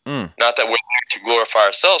firstborn. Not that we're there to glorify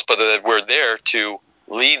ourselves, but that we're there to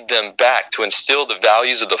lead them back, to instill the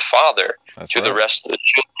values of the Father to the rest of the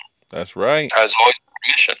children. That's right. As always,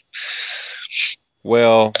 mission.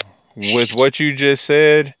 Well, with what you just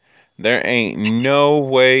said, there ain't no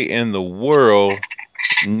way in the world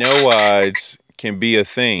Noahides can be a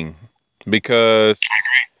thing. Because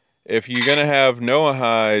if you're going to have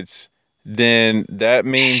Noahides, then that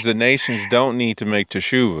means the nations don't need to make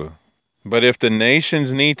Teshuvah. But if the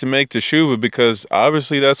nations need to make Teshuvah, because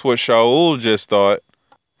obviously that's what Shaul just thought,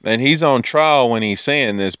 and he's on trial when he's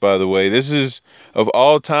saying this, by the way. This is, of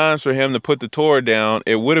all times for him to put the Torah down,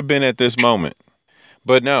 it would have been at this moment.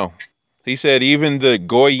 But no, he said even the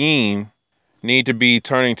Goyim need to be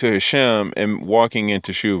turning to Hashem and walking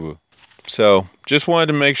into Teshuvah. So just wanted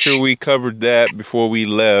to make sure we covered that before we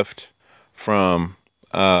left from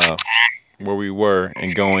where we were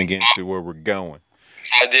and going into where we're going.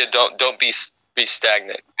 The idea: don't be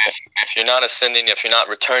stagnant. If you're not ascending, if you're not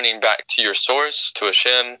returning back to your source, to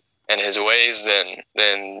Hashem and His ways,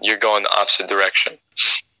 then you're going the opposite direction.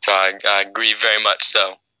 So I agree very much.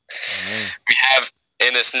 So Amen. we have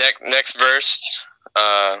in this next verse,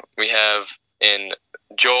 we have in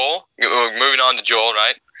Joel. Moving on to Joel,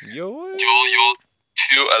 right? Joel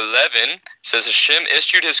 2:11 says, Hashem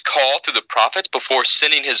issued his call through the prophets before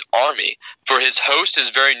sending his army, for his host is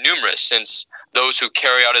very numerous, since those who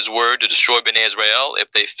carry out his word to destroy Bnei Israel,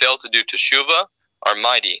 if they fail to do teshuvah, are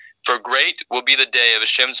mighty. For great will be the day of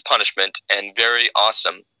Hashem's punishment, and very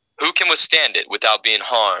awesome. Who can withstand it without being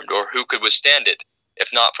harmed, or who could withstand it if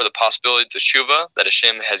not for the possibility of teshuvah that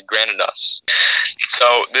Hashem has granted us?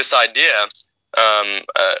 So this idea,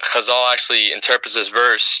 Chazal actually interprets this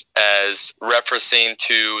verse as referencing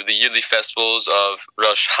to the yearly festivals of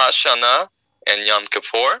Rosh Hashanah and Yom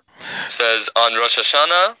Kippur. It says on Rosh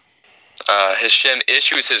Hashanah, Hashem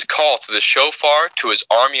issues his call through the shofar to his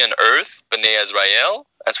army on earth, Bnei Israel,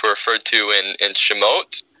 as we're referred to in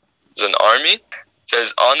Shemot, as an army. It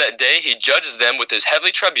says, on that day he judges them with his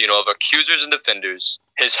heavenly tribunal of accusers and defenders.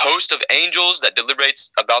 His host of angels that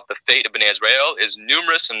deliberates about the fate of Bnei Israel is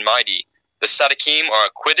numerous and mighty. The Sadiqim are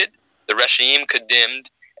acquitted, the Reshaim condemned,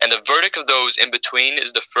 and the verdict of those in between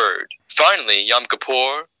is deferred. Finally, Yom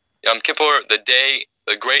Kippur,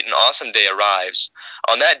 the great and awesome day arrives.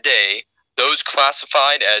 On that day, those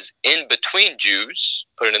classified as in-between Jews,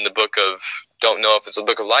 put it in the book of, don't know if it's the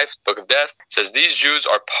book of life, book of death, says these Jews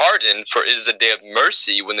are pardoned, for it is a day of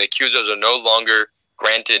mercy when the accusers are no longer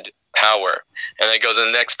granted power. And it goes in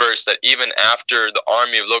the next verse that even after the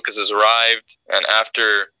army of locusts has arrived, and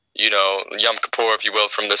after, Yom Kippur, if you will,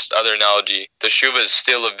 from this other analogy, the Shuva is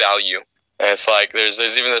still of value. And it's like there's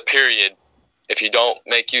even a period, if you don't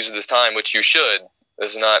make use of this time, which you should,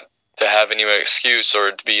 there's not to have any excuse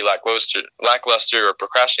or to be lackluster or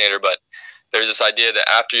procrastinator, but there's this idea that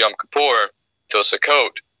after Yom Kippur till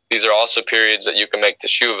Sukkot, these are also periods that you can make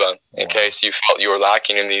teshuvah in case you felt you were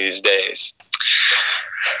lacking in these days.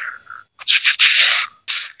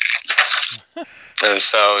 And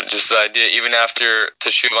so, just the idea, even after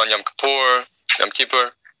teshuvah on Yom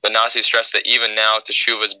Kippur, the Nazis stress that even now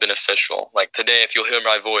teshuvah is beneficial. Like today, if you'll hear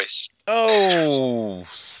my voice. Oh,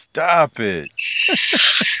 stop it.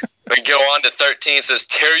 We go on to 13. It says,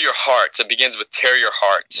 tear your hearts. It begins with tear your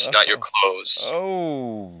hearts, not your clothes.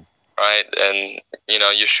 Oh. Right? And,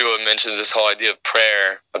 Yeshua mentions this whole idea of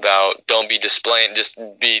prayer about don't be displaying,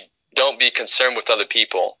 don't be concerned with other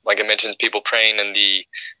people. Like it mentions people praying in the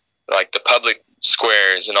public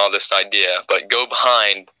squares and all this idea, but go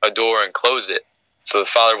behind a door and close it. So the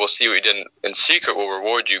Father will see what you did in secret will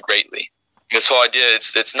reward you greatly. This whole idea,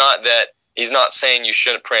 it's not that he's not saying you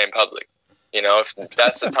shouldn't pray in public. If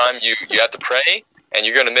that's the time you have to pray and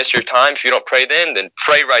you're going to miss your time, if you don't pray then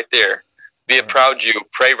pray right there. Be a proud Jew,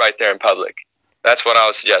 pray right there in public. That's what I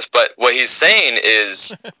would suggest. But what he's saying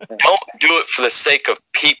is don't do it for the sake of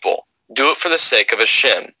people. Do it for the sake of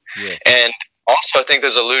Hashem. Yes. And also, I think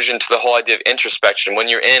there's allusion to the whole idea of introspection. When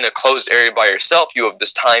you're in a closed area by yourself, you have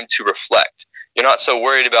this time to reflect. You're not so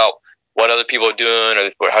worried about what other people are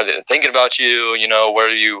doing or how they're thinking about you. What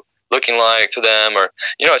are you looking like to them? Or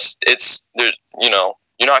it's there's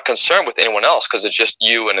you're not concerned with anyone else because it's just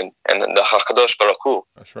you and the Hakadosh Baruch Hu.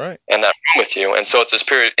 That's right. And that room with you. And so it's this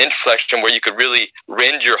period of inflection where you could really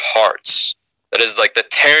rend your hearts. That is like the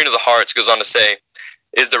tearing of the hearts. Goes on to say,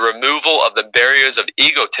 is the removal of the barriers of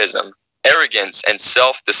egotism, arrogance, and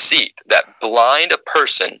self-deceit that blind a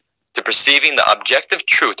person to perceiving the objective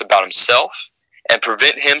truth about himself and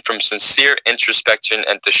prevent him from sincere introspection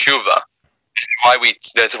and teshuvah.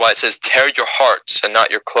 That's why it says tear your hearts and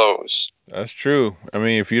not your clothes. That's true. I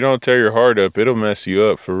mean, if you don't tear your heart up, it'll mess you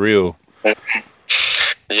up for real.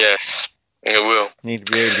 Yes, it will. You need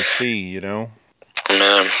to be able to see,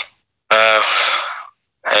 Man.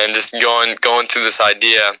 And just going through this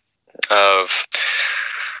idea of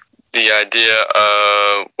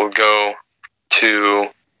we'll go to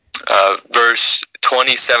verse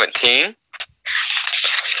 20:17.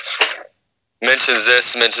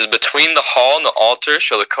 Mentions between the hall and the altar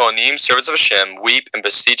shall the Kohanim, servants of Hashem, weep and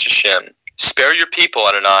beseech Hashem. Spare your people,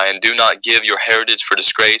 Adonai, and do not give your heritage for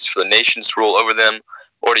disgrace, for the nations to rule over them,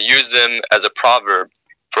 or to use them as a proverb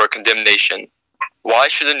for a condemned nation. Why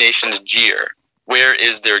should the nations jeer? Where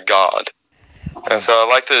is their God? And so I'd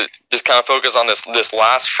like to just kind of focus on this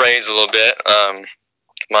last phrase a little bit.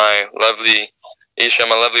 My lovely Isha,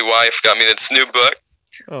 my lovely wife, got me this new book.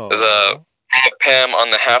 There's a Pam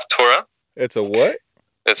on the Half Torah. It's a what?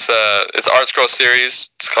 It's Art Scroll series.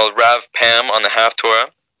 It's called Rav Pam on the Half Torah.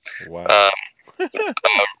 Wow.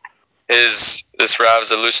 This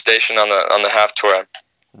Rav's elucidation on the Half Torah.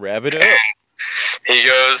 Wrap it up. He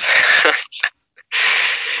goes.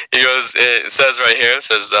 It says right here. It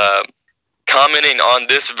says commenting on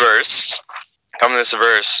this verse,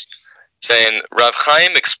 saying Rav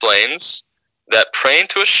Chaim explains that praying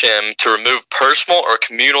to Hashem to remove personal or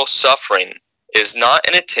communal suffering is not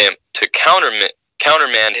an attempt to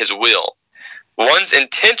countermand His will. One's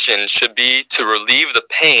intention should be to relieve the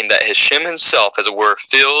pain that Hashem Himself, as it were,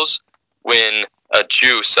 feels when a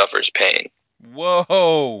Jew suffers pain.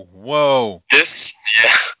 Whoa.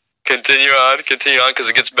 Continue on, because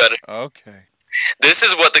it gets better. Okay. This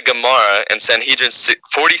is what the Gemara in Sanhedrin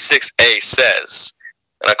 46a says,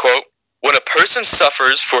 and I quote, when a person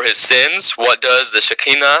suffers for his sins, what does the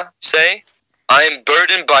Shekinah say? I am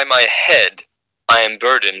burdened by my head. I am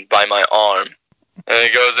burdened by my arm. And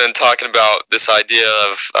it goes in talking about this idea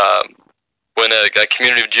of when a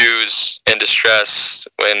community of Jews in distress,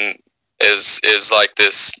 when is like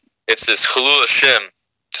this, it's this Chilul Hashem,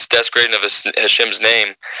 this desecrating of Hashem's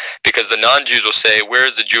name, because the non-Jews will say, where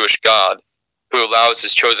is the Jewish God who allows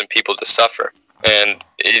his chosen people to suffer? And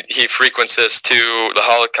he frequents this to the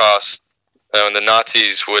Holocaust, and the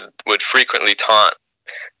Nazis would frequently taunt.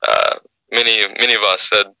 Many of us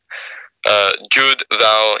said, Jud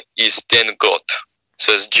thou isten Gott,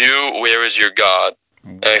 says, Jew, where is your God?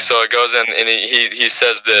 And so it goes in, and he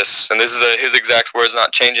says this, and this is his exact words,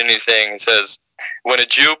 not changing anything. He says, when a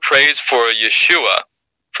Jew prays for a Yeshua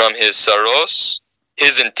from his saros,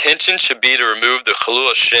 his intention should be to remove the Chilul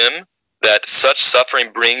Hashem that such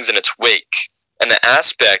suffering brings in its wake, and the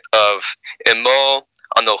aspect of Emo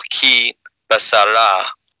Anochi Basara,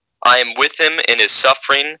 I am with him in his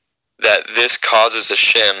suffering that this causes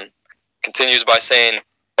Hashem. Continues by saying,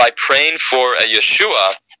 by praying for a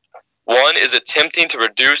Yeshua, one is attempting to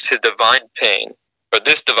reduce his divine pain, or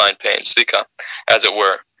this divine pain, Sika, as it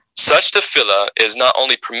were. Such tefillah is not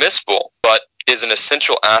only permissible, but is an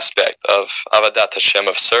essential aspect of Avodat Hashem,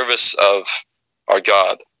 of service of our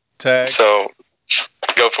God. Tag. So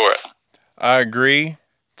go for it. I agree.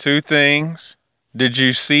 Two things. Did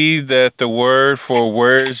you see that the word for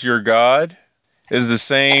 "where's your God" is the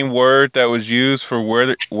same word that was used for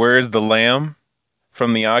 "where's the lamb"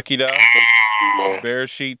 from the Akedah,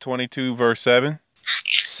 Bereshit 22 verse 7.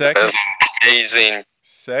 Second, That's amazing.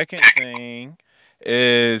 second thing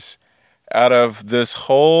is, out of this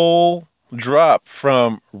whole drop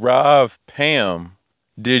from Rav Pam,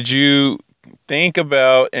 did you think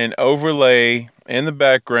about and overlay in the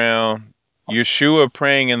background Yeshua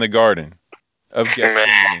praying in the Garden of Man,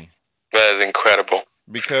 Gethsemane? that is incredible.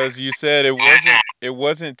 Because you said it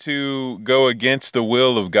wasn't to go against the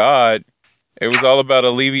will of God. It was all about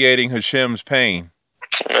alleviating Hashem's pain.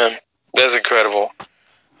 Man, that's incredible.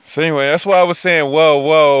 So anyway, that's why I was saying whoa,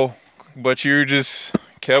 whoa, but you just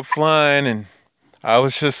kept flying, and I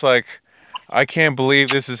was just like, I can't believe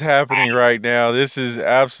this is happening right now. This is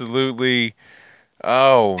absolutely,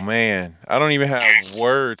 oh man, I don't even have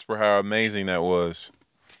words for how amazing that was.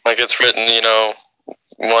 Like it's written,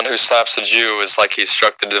 one who slaps a Jew is like he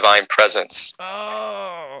struck the divine presence.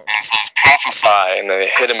 Oh. And it says prophesy, and they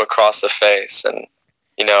hit him across the face. And,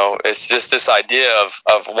 it's just this idea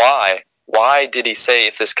of why. Why did he say,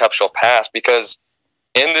 if this cup shall pass? Because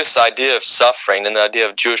in this idea of suffering, in the idea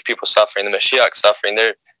of Jewish people suffering, the Mashiach suffering,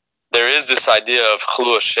 there is this idea of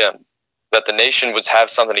Chilul Hashem, that the nation would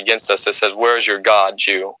have something against us that says, where is your God,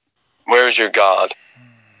 Jew? Where is your God?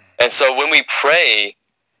 And so when we pray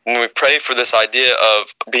for this idea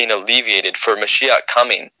of being alleviated, for Mashiach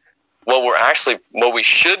coming, what we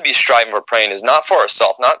should be striving for praying is not for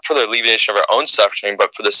ourselves, not for the alleviation of our own suffering,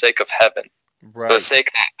 but for the sake of heaven, for the Right. sake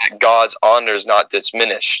that God's honor is not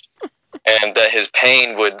diminished, and that His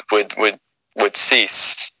pain would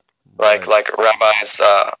cease, Right. like rabbis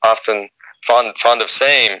often fond of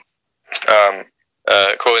saying,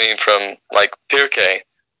 quoting from like Pirkei,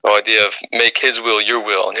 the idea of make His will your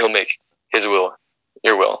will, and He'll make His will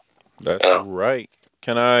your will. That's right.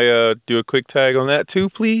 Can I do a quick tag on that too,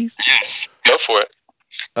 please? Yes, go for it.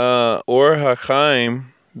 Or HaChaim,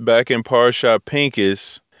 back in Parshat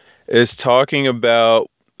Pinkus, is talking about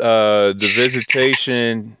the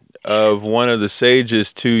visitation of one of the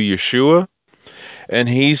sages to Yeshua. And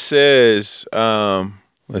he says,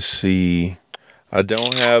 let's see, I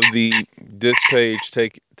don't have this page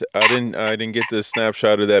I didn't get the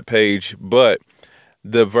snapshot of that page, but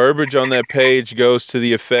the verbiage on that page goes to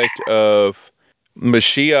the effect of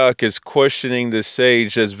Mashiach is questioning the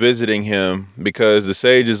sage that's visiting him, because the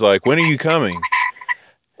sage is like, when are you coming?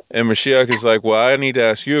 And Mashiach is like, well, I need to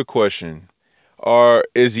ask you a question.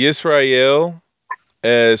 Is Yisrael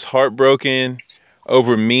as heartbroken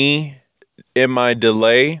over me in my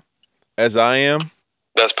delay as I am?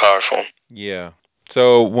 That's powerful. Yeah.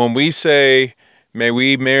 So when we say, may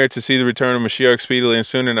we merit to see the return of Mashiach speedily and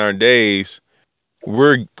soon in our days,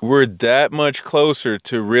 we're that much closer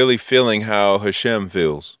to really feeling how Hashem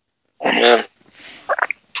feels. Yeah.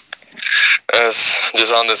 As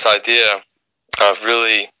just on this idea of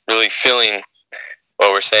really, really feeling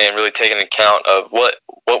what we're saying, really taking account of what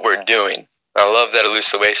we're doing. I love that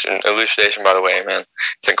elucidation, by the way, man.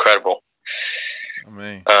 It's incredible.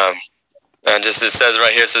 Amen. And just it says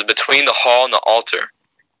right here, it says between the hall and the altar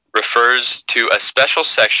refers to a special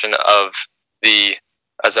section of the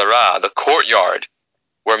Azara, the courtyard,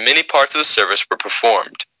 where many parts of the service were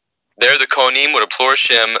performed. There, the Kohanim would implore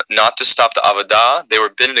Hashem not to stop the Avodah. They were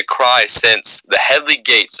bidden to cry, since the heavenly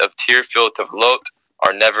gates of tear-filled Tavlot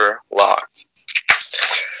are never locked.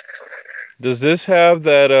 Does this have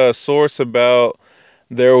that source about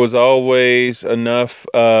there was always enough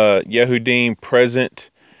Yehudim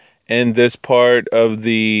present in this part of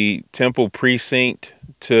the temple precinct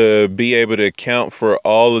to be able to account for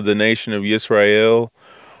all of the nation of Israel,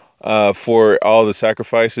 for all the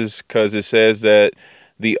sacrifices? Because it says that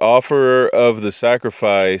the offerer of the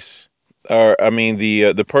sacrifice, or I mean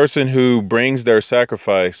the person who brings their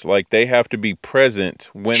sacrifice, like they have to be present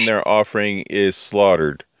when their offering is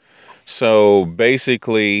slaughtered. So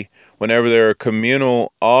basically, whenever there are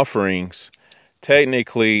communal offerings,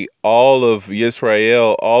 technically all of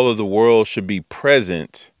Israel, all of the world should be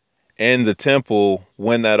present in the temple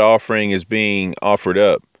when that offering is being offered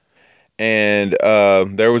up. And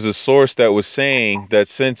there was a source that was saying that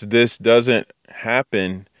since this doesn't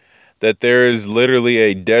happen, that there is literally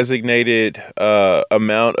a designated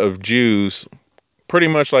amount of Jews, pretty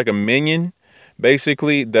much like a minion,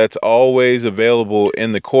 basically, that's always available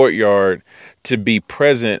in the courtyard to be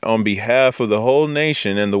present on behalf of the whole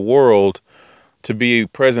nation and the world, to be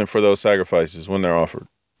present for those sacrifices when they're offered.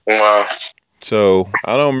 Wow. So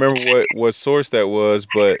I don't remember what source that was,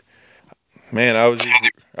 but man, I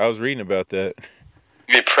was reading about that.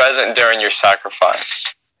 be present during your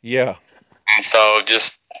sacrifice. Yeah. And so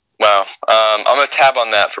just, well, I'm going to tab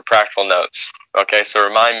on that for practical notes. Okay, so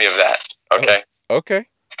remind me of that. Okay. Oh, okay.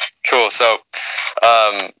 Cool.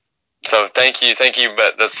 Um, so thank you.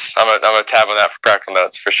 But I'm gonna tab on that for practical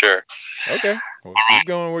notes for sure. Okay. Well, keep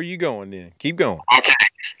going where you going then. Keep going. Okay.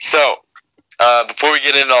 So before we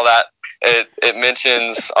get into all that, it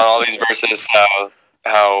mentions on all these verses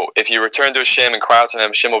how if you return to Hashem and cry out to him,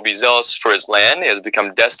 Hashem will be zealous for his land. It has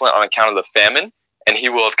become desolate on account of the famine, and he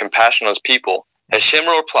will have compassion on his people. Hashem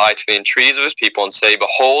will reply to the entreaties of his people and say,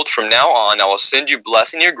 behold, from now on I will send you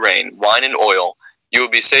blessing your grain, wine, and oil. You will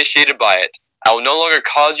be satiated by it. I will no longer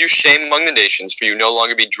cause you shame among the nations, for you no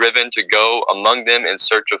longer be driven to go among them in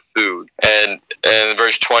search of food. And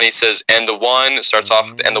verse 20 says, and the one starts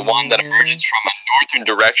off with, and the one that emerges from a northern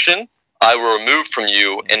direction, I will remove from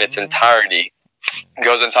you in its entirety. It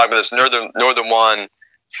goes and talks about this northern one,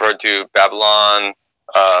 referred to Babylon,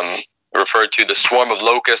 um, referred to the swarm of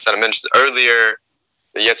locusts that I mentioned earlier,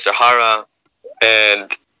 the Yetzer Hara,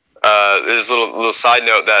 and there's a little side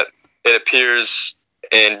note that it appears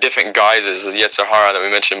in different guises, the Yetzer Hara that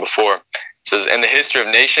we mentioned before. It says, in the history of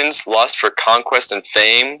nations, lust for conquest and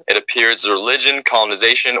fame, it appears as religion,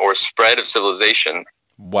 colonization, or spread of civilization.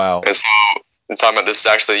 Wow. And so, I'm talking about this is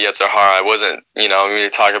actually Yetzer Hara. I wasn't, when you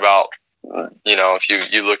talk about,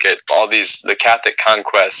 if you look at all these, the Catholic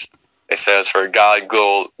conquest, it says for God,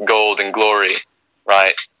 gold, and glory,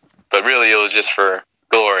 right? But really, it was just for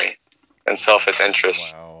glory and selfish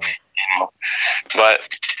interest. Wow. But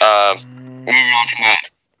moving on from that,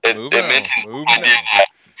 it mentions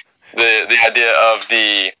the idea of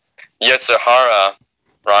the Yetzer Hara,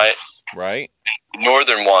 right? Right. The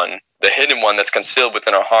northern one, the hidden one that's concealed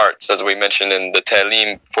within our hearts, as we mentioned in the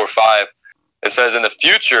Tehillim 4:5. It says, in the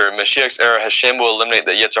future, Mashiach's era, Hashem will eliminate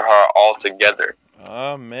the Yetzer Hara altogether.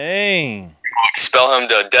 Amen. Expel him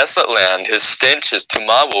to a desolate land. His stench, his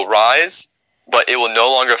tumah will rise, but it will no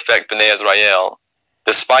longer affect Bnei Israel.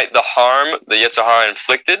 Despite the harm the Yetzer Hara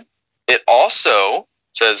inflicted, it also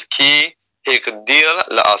says, Ki hikdir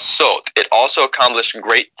la'asot. It also accomplished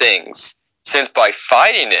great things, since by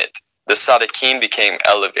fighting it, the Sadiqim became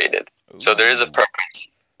elevated. So there is a purpose.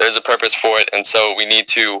 There's a purpose for it, and so we need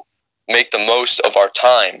to make the most of our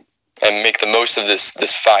time and make the most of this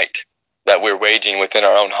fight that we're waging within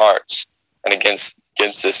our own hearts and against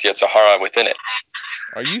this Yetzer Hara within it.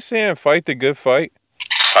 Are you saying fight the good fight?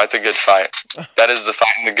 Fight the good fight. That is the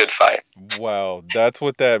fighting the good fight. Wow, that's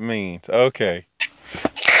what that means. Okay.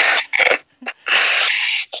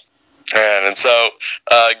 And so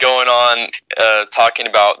going on, talking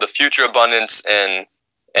about the future abundance and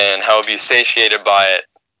how be satiated by it.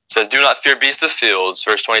 It says, do not fear beasts of the fields,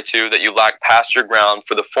 verse 22, that you lack pasture ground,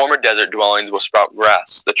 for the former desert dwellings will sprout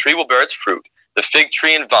grass. The tree will bear its fruit. The fig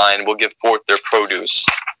tree and vine will give forth their produce.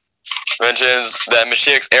 Mentions that in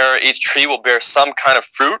Mashiach's era, each tree will bear some kind of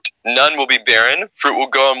fruit. None will be barren. Fruit will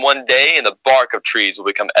grow in one day, and the bark of trees will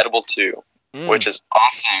become edible too, which is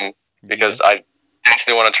awesome because I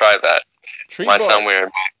definitely want to try that. Tree Might bark. sound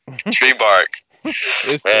weird. Tree bark.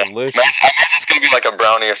 It's Man, delicious. imagine it's going to be like a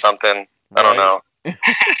brownie or something. I don't know.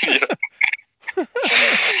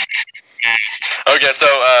 Okay, so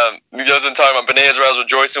he goes and talking about Bnei Israel's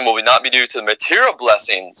rejoicing will not be due to the material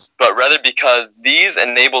blessings, but rather because these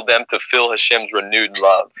enable them to feel Hashem's renewed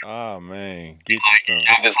love. Oh man, get you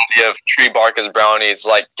some. This idea of tree bark as brownies,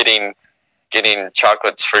 like getting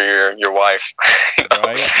chocolates for your wife,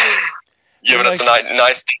 Right? giving us a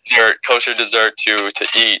nice dessert, kosher dessert to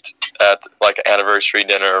eat at like an anniversary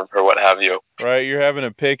dinner or what have you. Right, you're having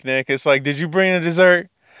a picnic. It's like, did you bring a dessert?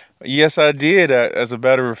 Yes, I did. As a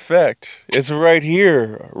matter of fact, it's right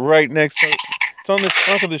here, right next to. It's on this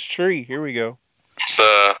trunk of this tree. Here we go. It's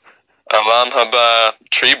Alam Haba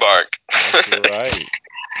tree bark. That's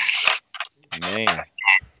right, man.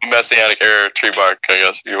 Messianic era tree bark, I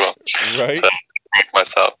guess, if you will. Right? To correct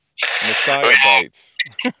myself. Messiah bites.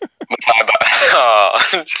 Messiah bites.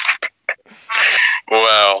 Oh.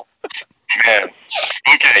 Wow. Man.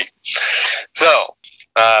 Okay. So,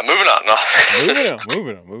 moving on. No.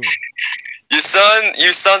 Moving on.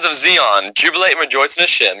 You sons of Zion, jubilate and rejoice in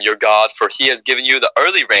Hashem, your God, for he has given you the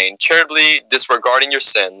early rain, charitably disregarding your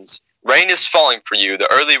sins. Rain is falling for you,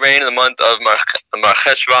 the early rain in the month of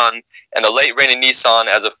Marcheshvan, and the late rain in Nisan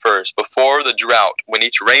as a first, before the drought, when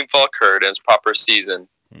each rainfall occurred in its proper season.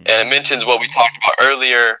 And it mentions what we talked about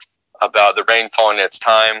earlier about the rain falling in its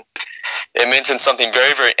time. It mentions something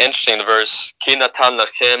very, very interesting in the verse, Ki natan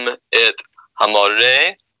lachem et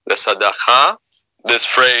hamoreh lesadacha. This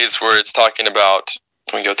phrase where it's talking about,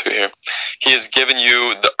 let me go to it here. He has given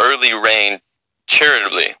you the early rain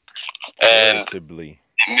charitably. And Charitably.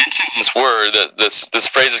 it mentions this word that this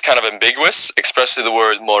phrase is kind of ambiguous, especially the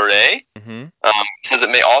word moreh. Mm-hmm. It says it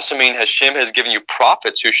may also mean Hashem has given you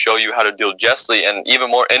prophets who show you how to deal justly, and even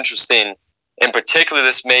more interesting, in particular,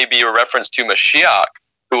 this may be a reference to Mashiach,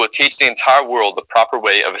 who will teach the entire world the proper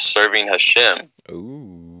way of serving Hashem.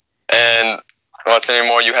 Ooh. And what's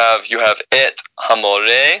anymore? You have et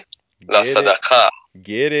hamoreh la Get it. sadaqah,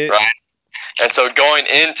 Get it. right? And so going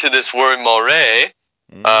into this word moreh,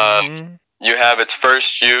 Mm-hmm. you have its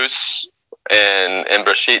first use in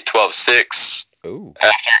Bereshit 12:6. Ooh.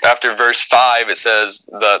 After verse 5, it says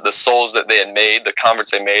the souls that they had made, the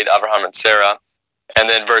converts they made, Abraham and Sarah. And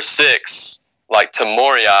then verse 6, like to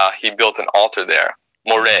Moriah, he built an altar there.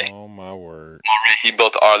 Moreh. Oh my word. Moreh, he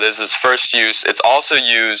built an altar. This is his first use. It's also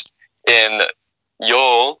used in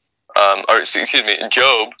Job,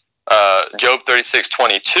 Job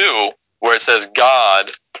 36:22, where it says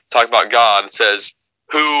God, talking about God, it says,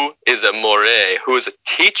 who is a Moreh, who is a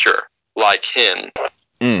teacher like him.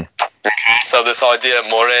 Mm. Okay, so this idea of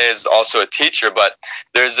Moreh is also a teacher, but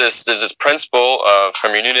there's this principle of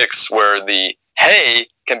hermeneutics where the hey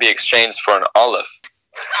can be exchanged for an aleph.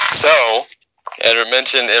 So it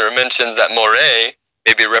mentions that Moreh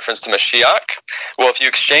may be a reference to Mashiach. Well, if you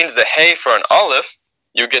exchange the hey for an aleph,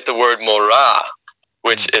 you get the word Morah,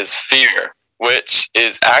 which is fear, which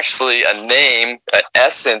is actually a name, an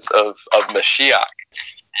essence of Mashiach.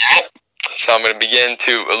 So I'm going to begin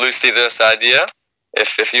to elucidate this idea,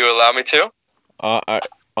 if you allow me to. I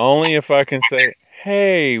only if I can say,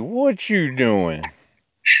 hey, what you doing?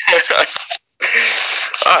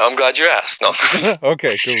 I'm glad you asked. No.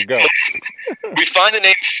 Okay, cool, go. We find the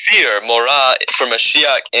name fear, Morah, for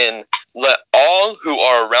Mashiach in let all who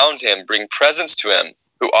are around him bring presents to him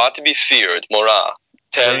who ought to be feared, Morah.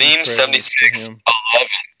 Bring Tehillim presents to 76, him. 11.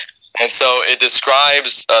 And so it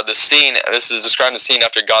describes the scene. This is describing the scene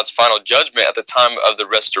after God's final judgment at the time of the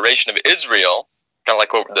restoration of Israel, kind of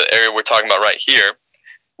like the area we're talking about right here,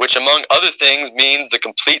 which among other things means the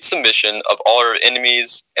complete submission of all our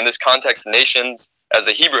enemies. In this context, nations, as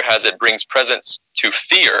the Hebrew has it, brings presents to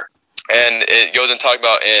fear. And it goes and talk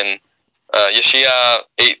about in Yeshaya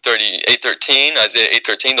 8:13, Isaiah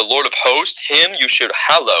 8:13, the Lord of hosts, him you should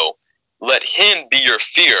hallow. Let him be your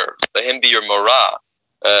fear. Let him be your morah.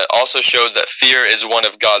 Also shows that fear is one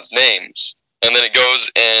of God's names. And then it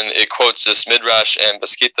goes and it quotes this midrash and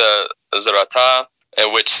Baskita Zarata,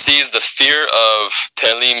 which sees the fear of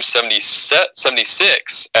Tehillim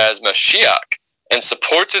 76 as Mashiach and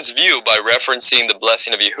supports its view by referencing the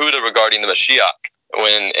blessing of Yehuda regarding the Mashiach.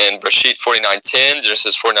 When in Bereshit 49:10,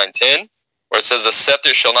 Genesis 49:10, where it says the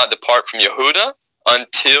scepter shall not depart from Yehuda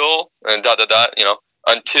until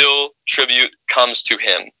until tribute comes to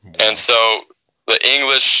him. Wow. And so the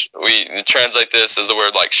English we translate this as the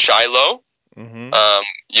word like Shiloh. Mm-hmm.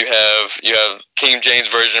 You have King James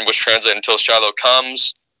version which translates until Shiloh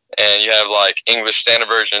comes, and you have like English Standard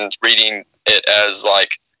Version reading it as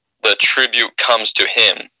like the tribute comes to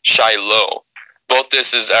him, Shiloh. Both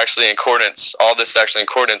this is actually in accordance. All this is actually in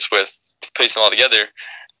accordance with piecing them all together,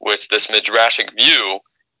 with this midrashic view,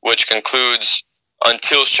 which concludes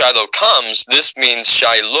until Shiloh comes. This means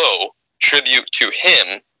Shiloh, tribute to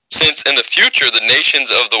him, since in the future the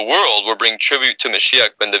nations of the world will bring tribute to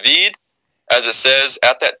Mashiach ben David. As it says,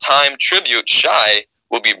 at that time tribute, Shai,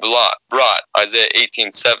 will be brought, Isaiah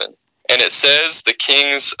 18:7. And it says the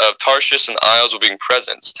kings of Tarshish and Isles will bring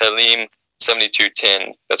presents, Tehillim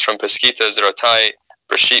 72:10. That's from Peskita Zeratai,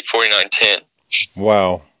 Bereshit 49:10.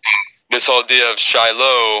 Wow. This whole idea of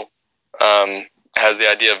Shiloh has the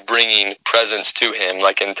idea of bringing presents to him,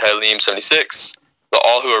 like in Tehillim 76.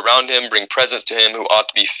 All who are around him bring presents to him who ought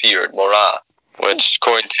to be feared, Morah, which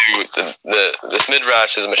according to this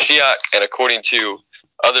midrash is Mashiach, and according to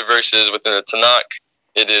other verses within the Tanakh,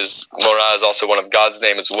 it is Morah is also one of God's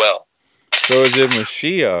name as well. So is it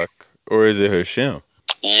Mashiach or is it Hashem?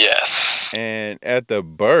 Yes. And at the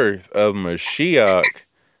birth of Mashiach,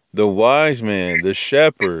 the wise men, the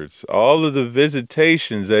shepherds, all of the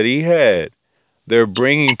visitations that he had, they're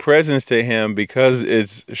bringing presents to him because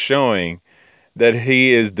it's showing that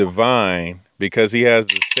he is divine because he has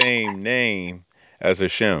the same name as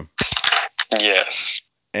Hashem. Yes.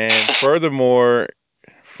 And furthermore,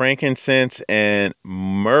 frankincense and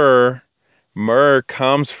myrrh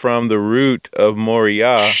comes from the root of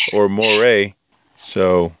Moriah or Moreh.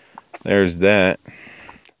 So there's that.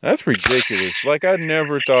 That's ridiculous. Like, I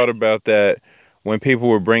never thought about that when people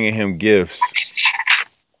were bringing him gifts.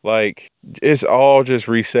 Like, it's all just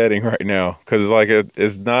resetting right now because like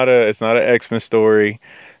it's not an Xmas story.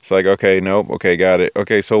 It's like, okay, nope, okay, got it.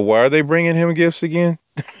 Okay, so why are they bringing him gifts again?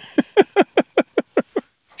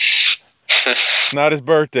 It's not his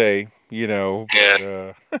birthday, you know.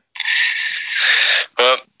 Yeah.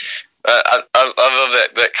 But Well, I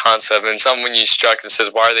love that concept. And some when you struck, it says,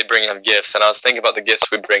 why are they bringing him gifts? And I was thinking about the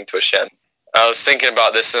gifts we bring to Hashem. I was thinking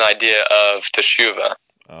about this an idea of teshuvah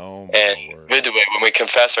oh and my word, vidui, when we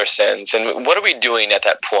confess our sins. And what are we doing at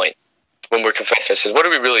that point when we're confessing our sins? What are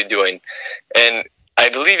we really doing? And I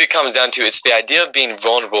believe it comes down to it's the idea of being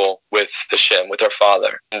vulnerable with Hashem, with our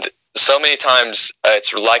Father. And so many times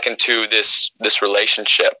it's likened to this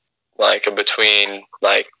relationship, like between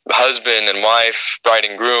like husband and wife, bride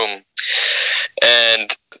and groom,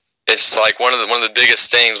 and it's like one of the biggest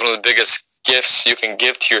things, one of the biggest gifts you can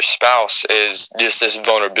give to your spouse is just this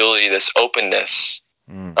vulnerability, this openness.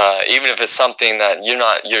 Even if it's something that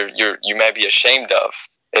you may be ashamed of,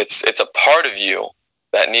 it's a part of you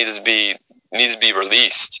that needs to be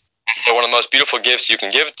released. So one of the most beautiful gifts you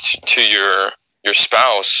can give to your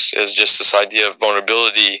spouse is just this idea of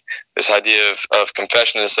vulnerability, this idea of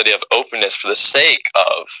confession, this idea of openness for the sake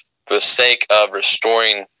of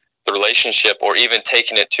restoring the relationship or even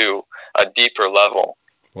taking it to a deeper level.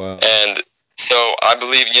 wow, And so I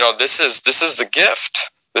believe, this is the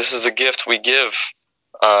gift. This is the gift we give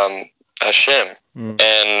Hashem. And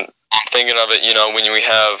I'm thinking of it, when we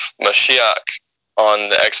have Mashiach on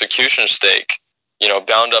the execution stake,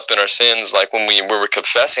 bound up in our sins, like when we're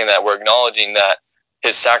confessing that, we're acknowledging that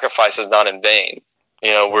his sacrifice is not in vain.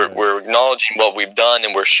 We're acknowledging what we've done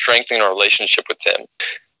and we're strengthening our relationship with him.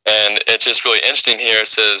 And it's just really interesting here. It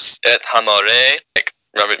says, Et Hamare. Like,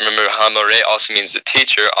 remember, Hamare also means the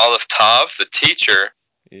teacher. Aleph Tav, the teacher.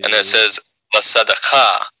 And then it says, La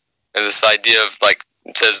Sadaqah. And this idea of, like,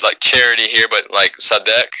 it says, like, charity here, but like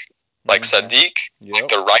Sadek, like Sadiq, like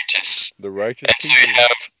the righteous. the righteous and teacher. So you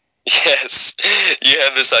have, yes, you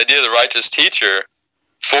have this idea of the righteous teacher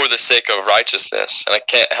for the sake of righteousness. And I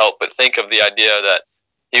can't help but think of the idea that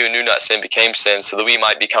he who knew not sin became sin so that we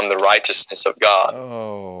might become the righteousness of God.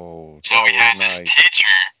 Oh, so we have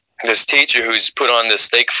this teacher who's put on this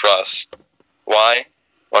stake for us. Why?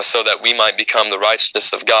 Well, so that we might become the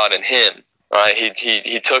righteousness of God in him. Right?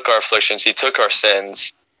 He took our afflictions, he took our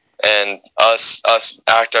sins, and us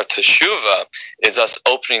act of teshuvah is us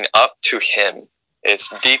opening up to him. It's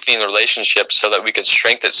deepening the relationship so that we can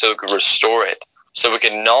strengthen it, so we can restore it, so we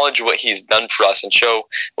can acknowledge what he's done for us and show,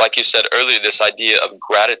 like you said earlier, this idea of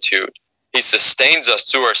gratitude. He sustains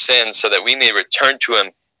us through our sins so that we may return to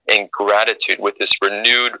him in gratitude with this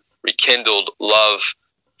renewed, rekindled love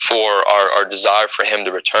for our desire for him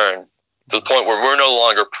to return, to the point where we're no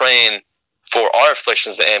longer praying for our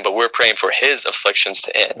afflictions to end, but we're praying for his afflictions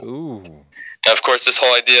to end. Ooh. And of course, this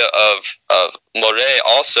whole idea of Moreh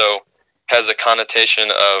also has a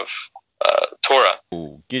connotation of Torah.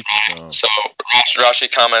 Ooh, get you some. So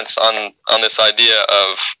Rashi comments on this idea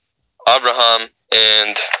of Abraham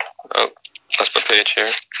and, oh, that's my page here,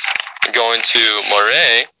 going to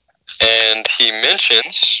Moreh, and he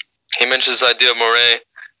mentions this idea of Moreh.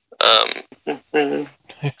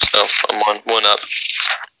 So I'm one up.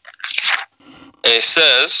 And he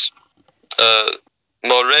says,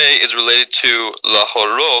 Moreh is related to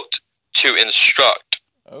lahorot, to instruct,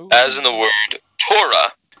 Oh. as in the word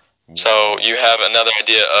Torah. So you have another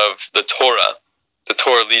idea of the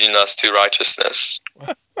Torah leading us to righteousness.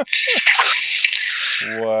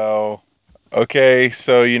 Wow. Okay,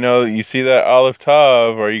 so you see that Aleph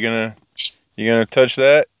Tav? Are you gonna touch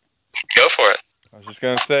that? Go for it. I was just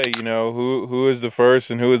gonna say, who is the first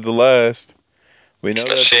and who is the last? We know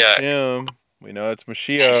that's Hashem. We know that's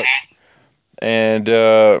Mashiach. And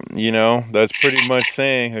that's pretty much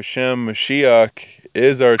saying Hashem Mashiach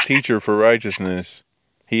is our teacher for righteousness.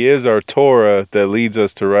 He is our Torah that leads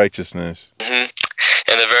us to righteousness. And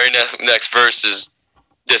the very next verse is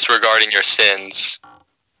disregarding your sins.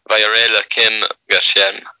 Vayareh lakim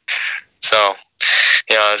Gashem. So,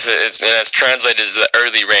 it's translated as the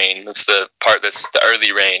early rain. That's the part that's the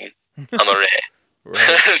early rain. Amareh.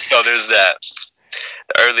 Right. So there's that.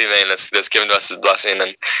 The early rain that's given to us as blessing.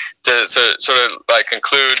 And to sort of like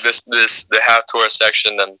conclude the half Torah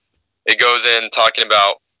section, then it goes in talking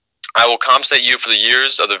about, I will compensate you for the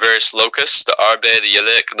years of the various locusts, the Arbe, the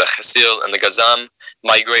Yelik, the Chasil, and the Gazam.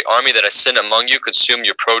 My great army that I sent among you consume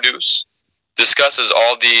your produce. Discusses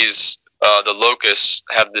all these, the locusts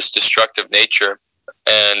have this destructive nature,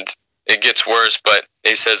 and it gets worse, but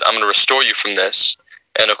he says, I'm going to restore you from this.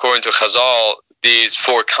 And according to Chazal, these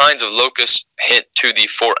four kinds of locusts hint to the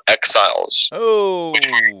four exiles, which we're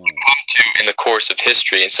going to come to in the course of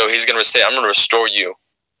history. And so he's going to say, I'm going to restore you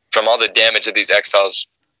from all the damage that these exiles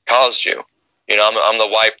caused you. I'm going to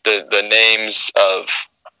wipe the names of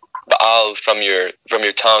Baal from your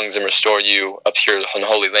tongues and restore you a pure and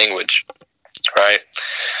holy language. Right?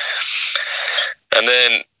 And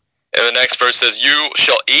then And the next verse says, "You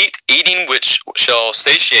shall eat, eating which shall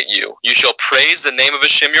satiate you. You shall praise the name of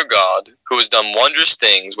Hashem your God, who has done wondrous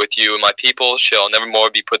things with you, and my people shall never more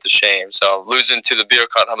be put to shame." So, losing to the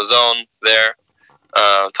Birkat Hamazon there,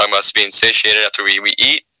 talking about us being satiated after we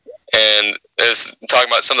eat. And it's talking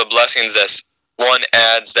about some of the blessings that one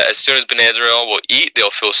adds that as soon as Bnei Israel will eat, they'll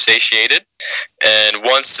feel satiated. And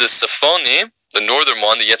once the Sophoni, the northern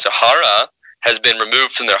one, the Yetzer Hara, has been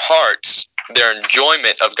removed from their hearts, their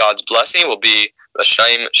enjoyment of God's blessing will be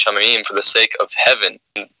l'shaim shamayim, for the sake of heaven.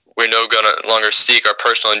 We're no longer seek our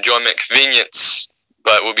personal enjoyment, convenience,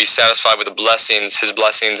 but we'll be satisfied with the blessings, His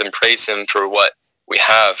blessings, and praise Him for what we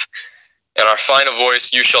have. And our final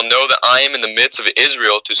voice, "You shall know that I am in the midst of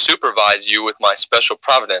Israel to supervise you with my special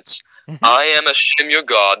providence. I am Hashem your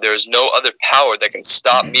God. There is no other power that can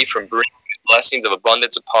stop me from bringing blessings of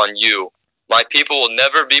abundance upon you. My people will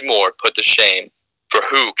never be more put to shame, for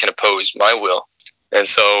who can oppose my will?" And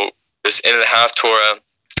so this end of the half Torah,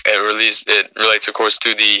 it relates, of course,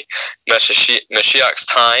 to the Mashiach's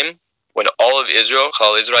time, when all of Israel,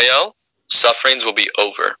 Chal Israel, sufferings will be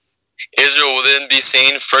over. Israel will then be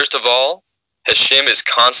seen, first of all, Hashem is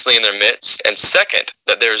constantly in their midst, and second,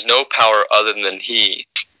 that there is no power other than He.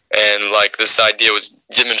 And like this idea was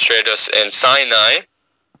demonstrated to us in Sinai, it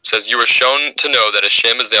says, "You were shown to know that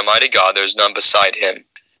Hashem is the Almighty God, there is none beside Him."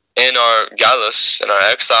 In our galus, in our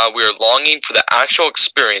exile, we are longing for the actual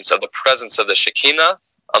experience of the presence of the Shekinah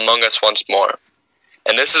among us once more.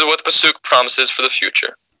 And this is what the Pasuk promises for the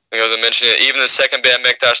future. Because I mentioned it, even the second Beit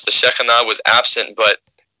HaMikdash, the Shekinah was absent, but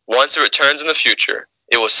once it returns in the future,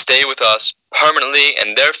 it will stay with us permanently,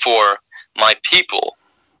 and therefore my people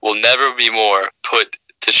will never be more put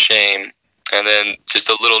to shame. And then just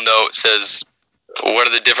a little note says, what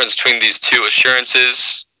are the difference between these two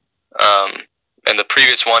assurances? And the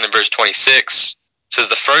previous one in verse 26 says,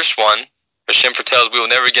 the first one, Hashem foretells we will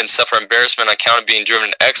never again suffer embarrassment on account of being driven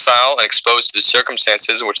in exile and exposed to the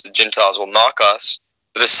circumstances in which the Gentiles will mock us.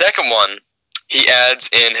 But the second one, he adds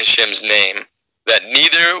in Hashem's name, that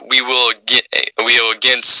neither we will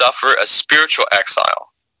again suffer a spiritual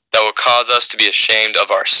exile that will cause us to be ashamed of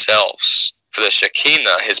ourselves. For the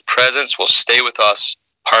Shekinah, His presence, will stay with us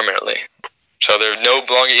permanently. So there's no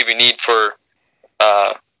longer even need for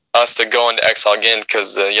us to go into exile again,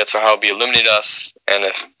 because the Yetzer Hara will be eliminated us, and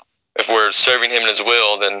if we're serving Him in His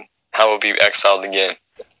will, then how will we be exiled again?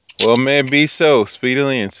 Well, may it be so,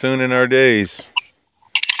 speedily and soon in our days.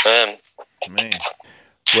 Man.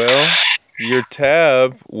 Well, your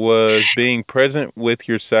tab was being present with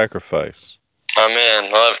your sacrifice.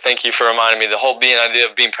 Amen. Well, thank you for reminding me. The whole idea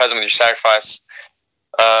of being present with your sacrifice.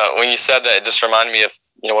 When you said that, it just reminded me of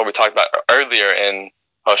what we talked about earlier in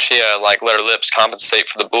Hosea, like let our lips compensate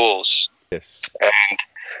for the bulls. Yes. And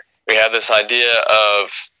we have this idea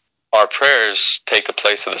of our prayers take the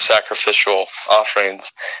place of the sacrificial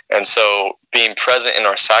offerings. And so being present in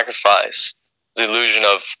our sacrifice, the illusion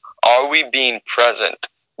of, are we being present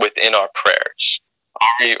within our prayers?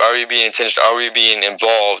 Are we being intentional? Are we being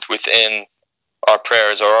involved within our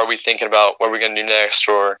prayers? Or are we thinking about what we're going to do next?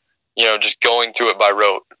 Or, just going through it by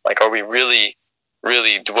rote? Like, are we really,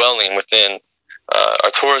 really dwelling within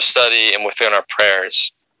our Torah study and within our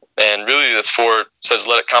prayers? And really, that's says,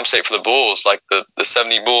 let it compensate for the bulls, like the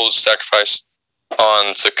 70 bulls sacrificed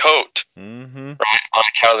on Sukkot, right, on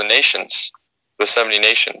account of the nations, the 70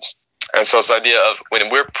 nations. And so it's the idea of when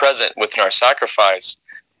we're present within our sacrifice,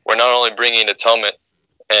 we're not only bringing atonement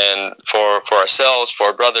and for ourselves, for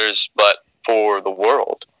our brothers, but for the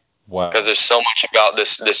world. Wow. Because there's so much about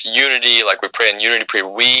this unity, like we pray in unity, pray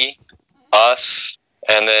we, us,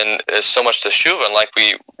 and then there's so much teshuvah. And like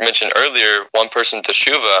we mentioned earlier, one person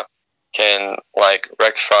teshuvah can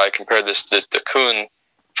compare this tikkun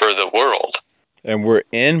for the world. And we're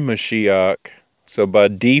in Mashiach, so by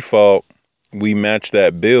default, we match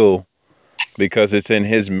that bill because it's in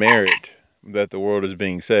His merit that the world is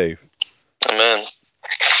being saved. Amen.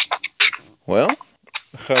 Well,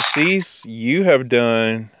 Chassis, you have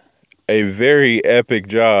done a very epic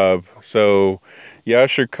job. So,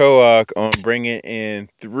 Yasher Koach on bringing in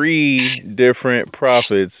 3 different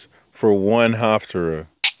prophets for one Haftarah.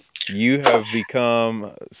 You have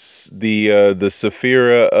become the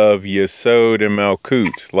Sephira of Yesod and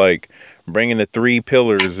Malkut, like bringing the 3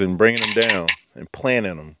 pillars and bringing them down and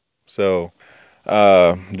planting them. So,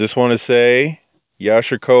 just want to say,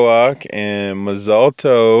 Yasher Koach and Mazal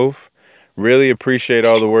Tov. Really appreciate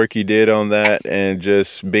all the work you did on that and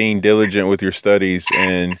just being diligent with your studies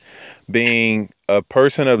and being a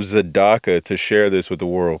person of Tzedakah to share this with the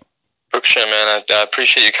world. Sure, man. I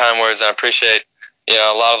appreciate your kind words. I appreciate,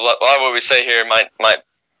 a lot of what we say here might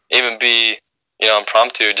even be,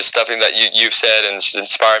 impromptu, just something that you've said and just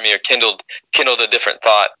inspired me or kindled a different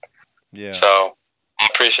thought. Yeah. So I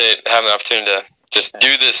appreciate having the opportunity to just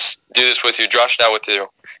do this with you, draw it out with you,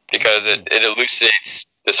 because it elucidates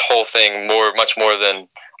this whole thing much more than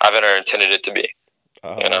I've ever intended it to be.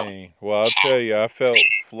 Oh, man. Well, I'll tell you, I felt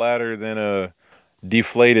flatter than a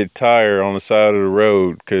deflated tire on the side of the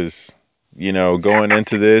road because, going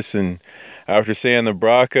into this and after seeing the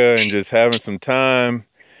Braca and just having some time,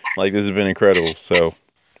 like, this has been incredible. So,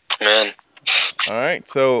 man. All right.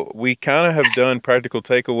 So we kind of have done practical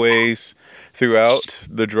takeaways throughout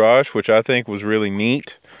the Drosh, which I think was really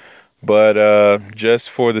neat. But just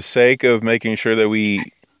for the sake of making sure that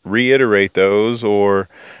we reiterate those or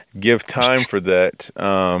give time for that,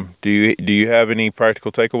 do you have any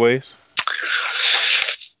practical takeaways?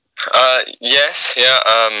 Yes,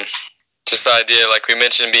 yeah. Just the idea, like we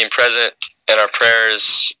mentioned, being present in our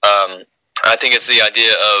prayers. I think it's the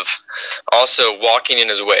idea of also walking in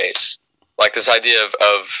His ways, like this idea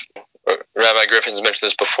of Rabbi Griffin's mentioned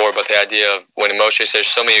this before, but the idea of when Moshe says,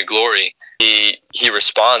 "Show me your glory," he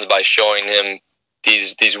responds by showing him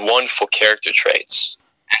these wonderful character traits.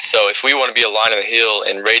 And so, if we want to be a light on the hill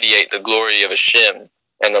and radiate the glory of Hashem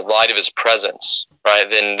and the light of His presence, right?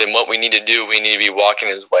 Then what we need to do, we need to be walking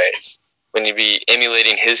His ways. We need to be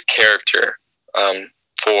emulating His character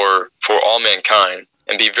for all mankind,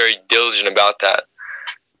 and be very diligent about that.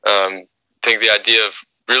 I think the idea of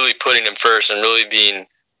really putting Him first and really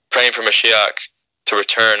praying for Mashiach to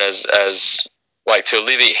return as like to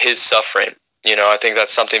alleviate His suffering. I think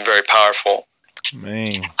that's something very powerful.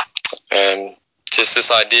 Man. And just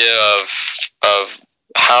this idea of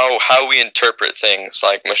how we interpret things,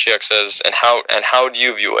 like Mashiach says, and how do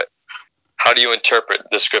you view it? How do you interpret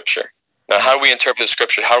the scripture? Now, how do we interpret the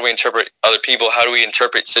scripture? How do we interpret other people? How do we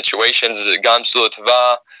interpret situations? Is it Gam Sula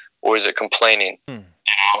Tava, or is it complaining?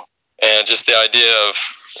 And just the idea of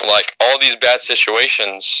like all these bad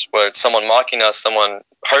situations where it's someone mocking us, someone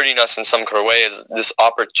hurting us in some kind of way, is this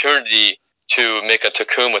opportunity to make a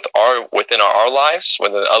tikkun within our lives,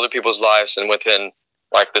 within other people's lives, and within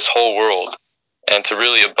like this whole world, and to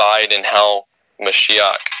really abide in how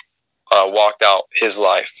Mashiach walked out his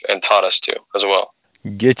life and taught us to as well.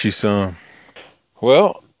 Get you some.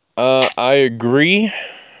 Well, I agree.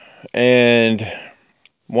 And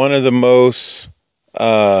one of the most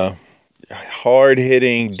hard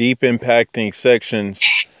hitting, deep impacting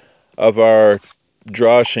sections of our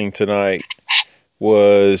droshing tonight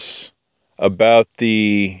was about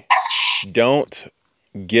the don't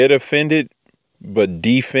get offended, but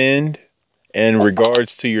defend in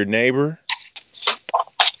regards to your neighbor,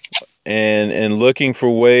 and looking for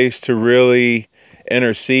ways to really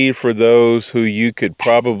intercede for those who you could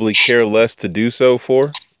probably care less to do so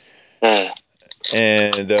for. Mm.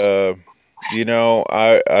 And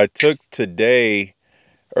I took today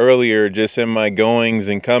earlier, just in my goings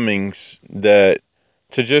and comings, that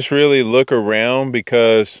to just really look around,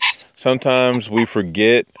 because sometimes we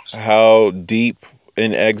forget how deep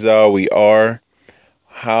in exile we are,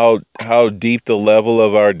 how deep the level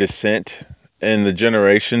of our descent and the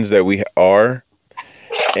generations that we are.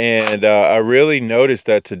 And I really noticed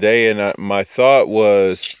that today, and my thought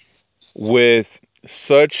was, with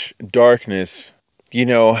such darkness,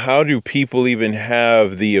 how do people even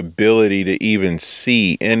have the ability to even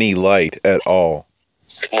see any light at all?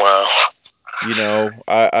 Wow.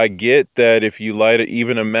 I get that if you light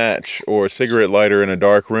even a match or a cigarette lighter in a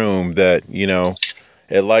dark room, that,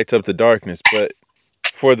 it lights up the darkness. But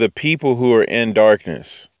for the people who are in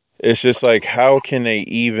darkness, it's just like, how can they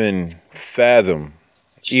even fathom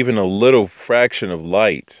even a little fraction of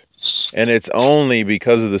light? And it's only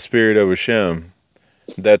because of the spirit of Hashem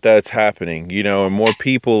that's happening, and more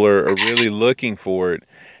people are really looking for it,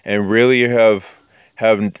 and really have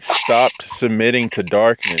stopped submitting to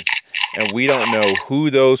darkness. And we don't know who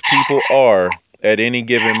those people are at any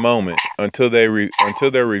given moment until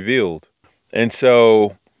until they're revealed. And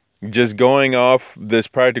so, just going off this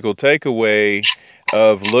practical takeaway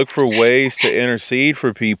of look for ways to intercede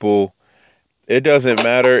for people, it doesn't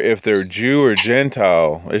matter if they're Jew or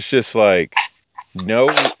Gentile. It's just like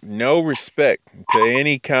no respect to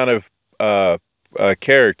any kind of uh,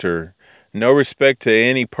 character, no respect to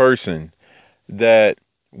any person. That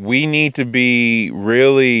we need to be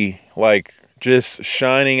really like just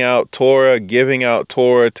shining out Torah, giving out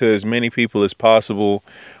Torah to as many people as possible,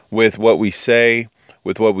 with what we say,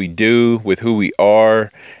 with what we do, with who we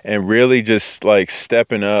are, and really just like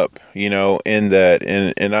stepping up, in that.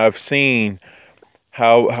 And I've seen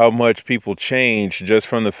how much people change just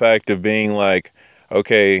from the fact of being like,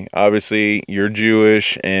 okay, obviously you're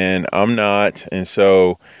Jewish and I'm not, and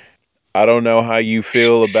so I don't know how you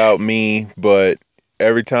feel about me, but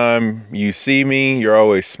every time you see me, you're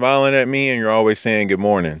always smiling at me and you're always saying good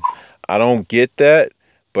morning. I don't get that,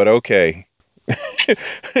 but okay.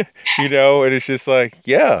 And it's just like,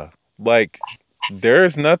 yeah, like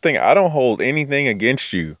there's nothing, I don't hold anything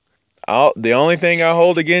against you. The only thing I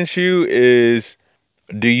hold against you is,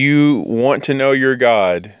 do you want to know your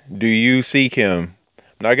God? Do you seek him?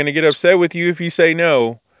 I'm not going to get upset with you if you say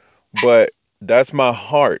no, but that's my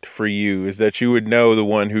heart for you, is that you would know the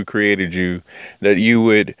one who created you, that you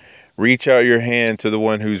would reach out your hand to the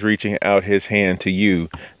one who's reaching out his hand to you.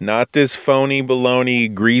 Not this phony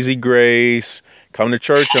baloney, greasy grace, come to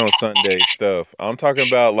church on Sunday stuff. I'm talking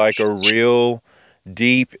about like a real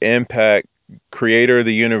deep impact creator of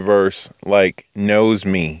the universe, like knows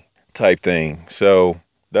me type thing. So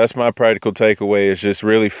that's my practical takeaway, is just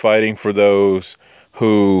really fighting for those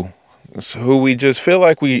who we just feel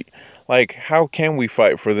like how can we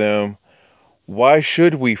fight for them? Why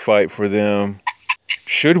should we fight for them?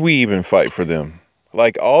 Should we even fight for them?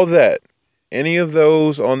 Like all that, any of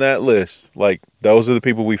those on that list, like those are the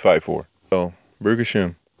people we fight for. So, Baruch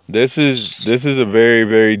Hashem. This is a very,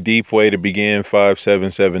 very deep way to begin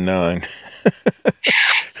 5779.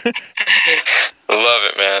 Love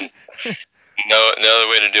it, man. No other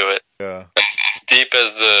way to do it. Yeah. As deep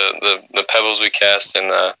as the pebbles we cast in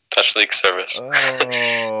the Tashlik service.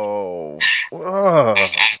 Oh.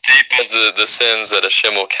 As deep as the sins that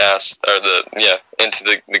Hashem will cast, or into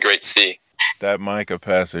the great sea. That Micah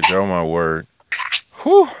passage. Oh my word.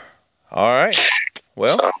 Whew. All right.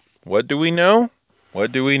 Well, So, what do we know?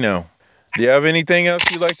 What do we know? Do you have anything else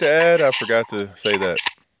you'd like to add? I forgot to say that.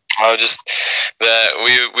 I would just that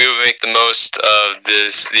we would make the most of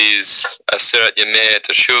these Asirat Yemeh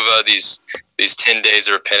Teshuvah, these 10 days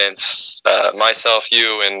of repentance. Myself,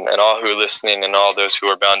 you, and all who are listening, and all those who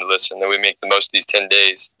are bound to listen, that we make the most of these 10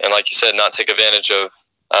 days, and like you said, not take advantage of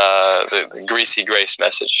the greasy grace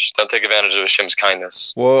message. Don't take advantage of Hashem's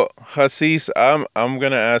kindness. Well, Hasis, I'm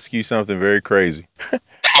gonna ask you something very crazy.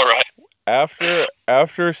 All right.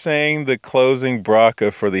 After saying the closing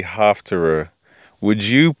bracha for the Haftarah, would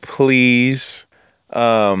you please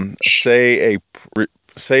say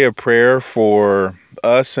a prayer for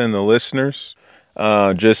us and the listeners,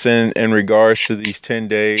 just in regards to these 10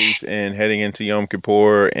 days and heading into Yom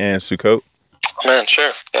Kippur and Sukkot? Man,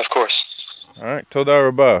 sure. Yeah, of course. All right, Toda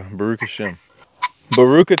Rabbah, Baruch Hashem.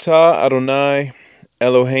 Baruch atah Adonai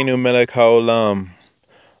Eloheinu melech haolam,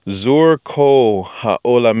 zur kol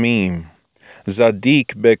haolamim,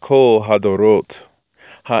 zadik bekol hadorot,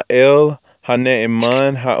 ha'el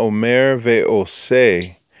ha'ne'eman ha'omer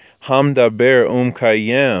ve'oseh, hamdaber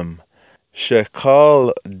kayem,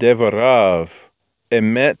 shekal devarav,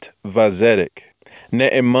 emet vazedek.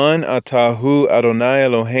 Ne'eman atahu Adonai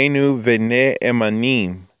Eloheinu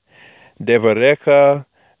ve'ne'emanim, devarecha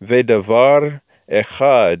vedavar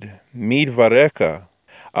echad midvarecha,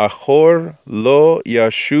 achor lo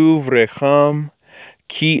yashuv recham,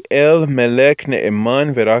 ki el melech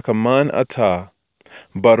ne'eman verakaman ata,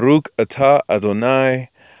 Baruch ata Adonai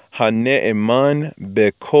hane'eman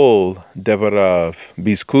bekol devarav,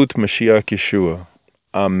 bizkut Mashiach Yeshua.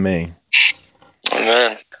 Amen.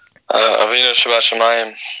 Amen. Avinu Shabbat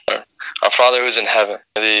Shemayim, our Father who is in heaven.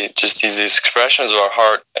 These expressions of our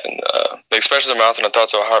heart, and the expressions of our mouth and the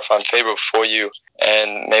thoughts of our heart find favor before you.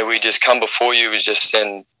 And may we just come before you just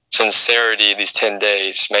in sincerity these 10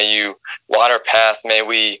 days. May you light our path. May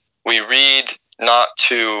we read not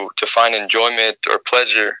to find enjoyment or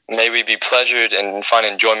pleasure. May we be pleasured and find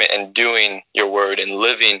enjoyment in doing your word and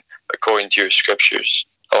living according to your scriptures.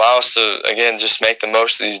 Allow us to, again, just make the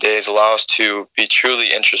most of these days. Allow us to be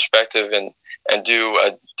truly introspective and do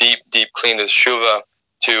a deep clean of Shuvah,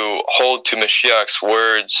 to hold to Mashiach's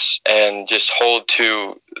words and just hold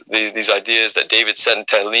to these ideas that David said in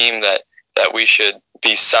Tehillim, that we should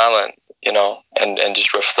be silent, and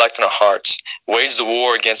just reflect in our hearts. Wage the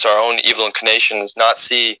war against our own evil inclinations, not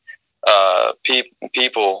see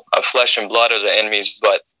people of flesh and blood as our enemies,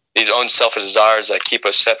 but these own selfish desires that keep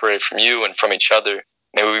us separated from you and from each other.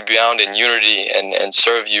 May we be bound in unity and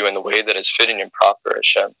serve you in the way that is fitting and proper,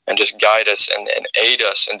 Hashem, and just guide us and aid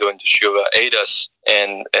us in doing teshuvah, aid us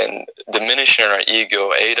in diminishing our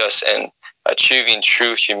ego, aid us in achieving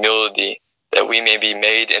true humility, that we may be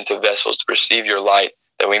made into vessels to receive your light,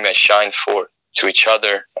 that we may shine forth to each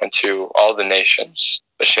other and to all the nations.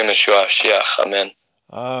 Hashem Yeshua Mashiach. Amen.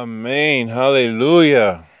 Amen.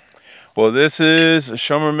 Hallelujah. Well, this is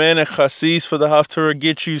Shomerman and Chassis for the Haftarah.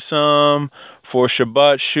 Get you some for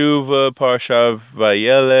Shabbat Shuva, Parsha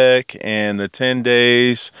Vayelek, and the 10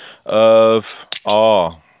 days of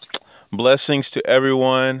awe. blessings to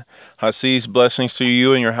everyone. Hasis, blessings to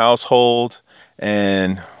you and your household.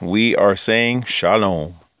 And we are saying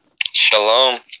shalom. Shalom.